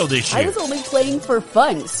Casino this year. I was only playing for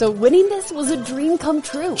fun, so winning this was a dream come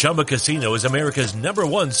true. Chumba Casino is America's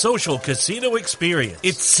 #1 social casino experience.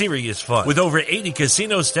 It's serious fun. With over 80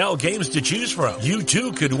 casino-style games to choose from, you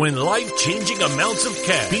too could win life-changing amounts of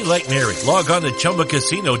cash. Be like Mary. Log on to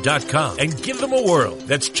ChumbaCasino.com and give them a whirl.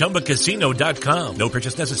 That's ChumbaCasino.com. No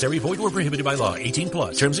purchase necessary. Void where prohibited by law.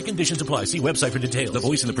 18+. Terms and conditions apply. See website for details. The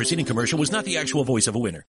voice in the preceding commercial was not the actual voice of a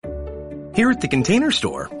winner. Here at the Container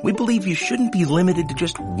Store, we believe you shouldn't be limited to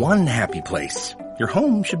just one happy place. Your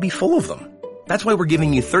home should be full of them. That's why we're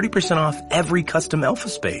giving you 30% off every custom Elfa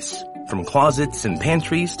space. From closets and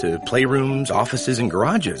pantries to playrooms, offices, and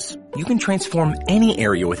garages, you can transform any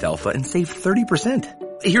area with Elfa and save 30%.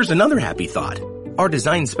 Here's another happy thought. Our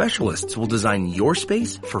design specialists will design your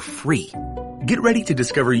space for free. Get ready to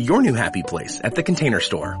discover your new happy place at the Container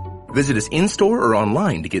Store. Visit us in-store or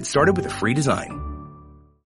online to get started with a free design.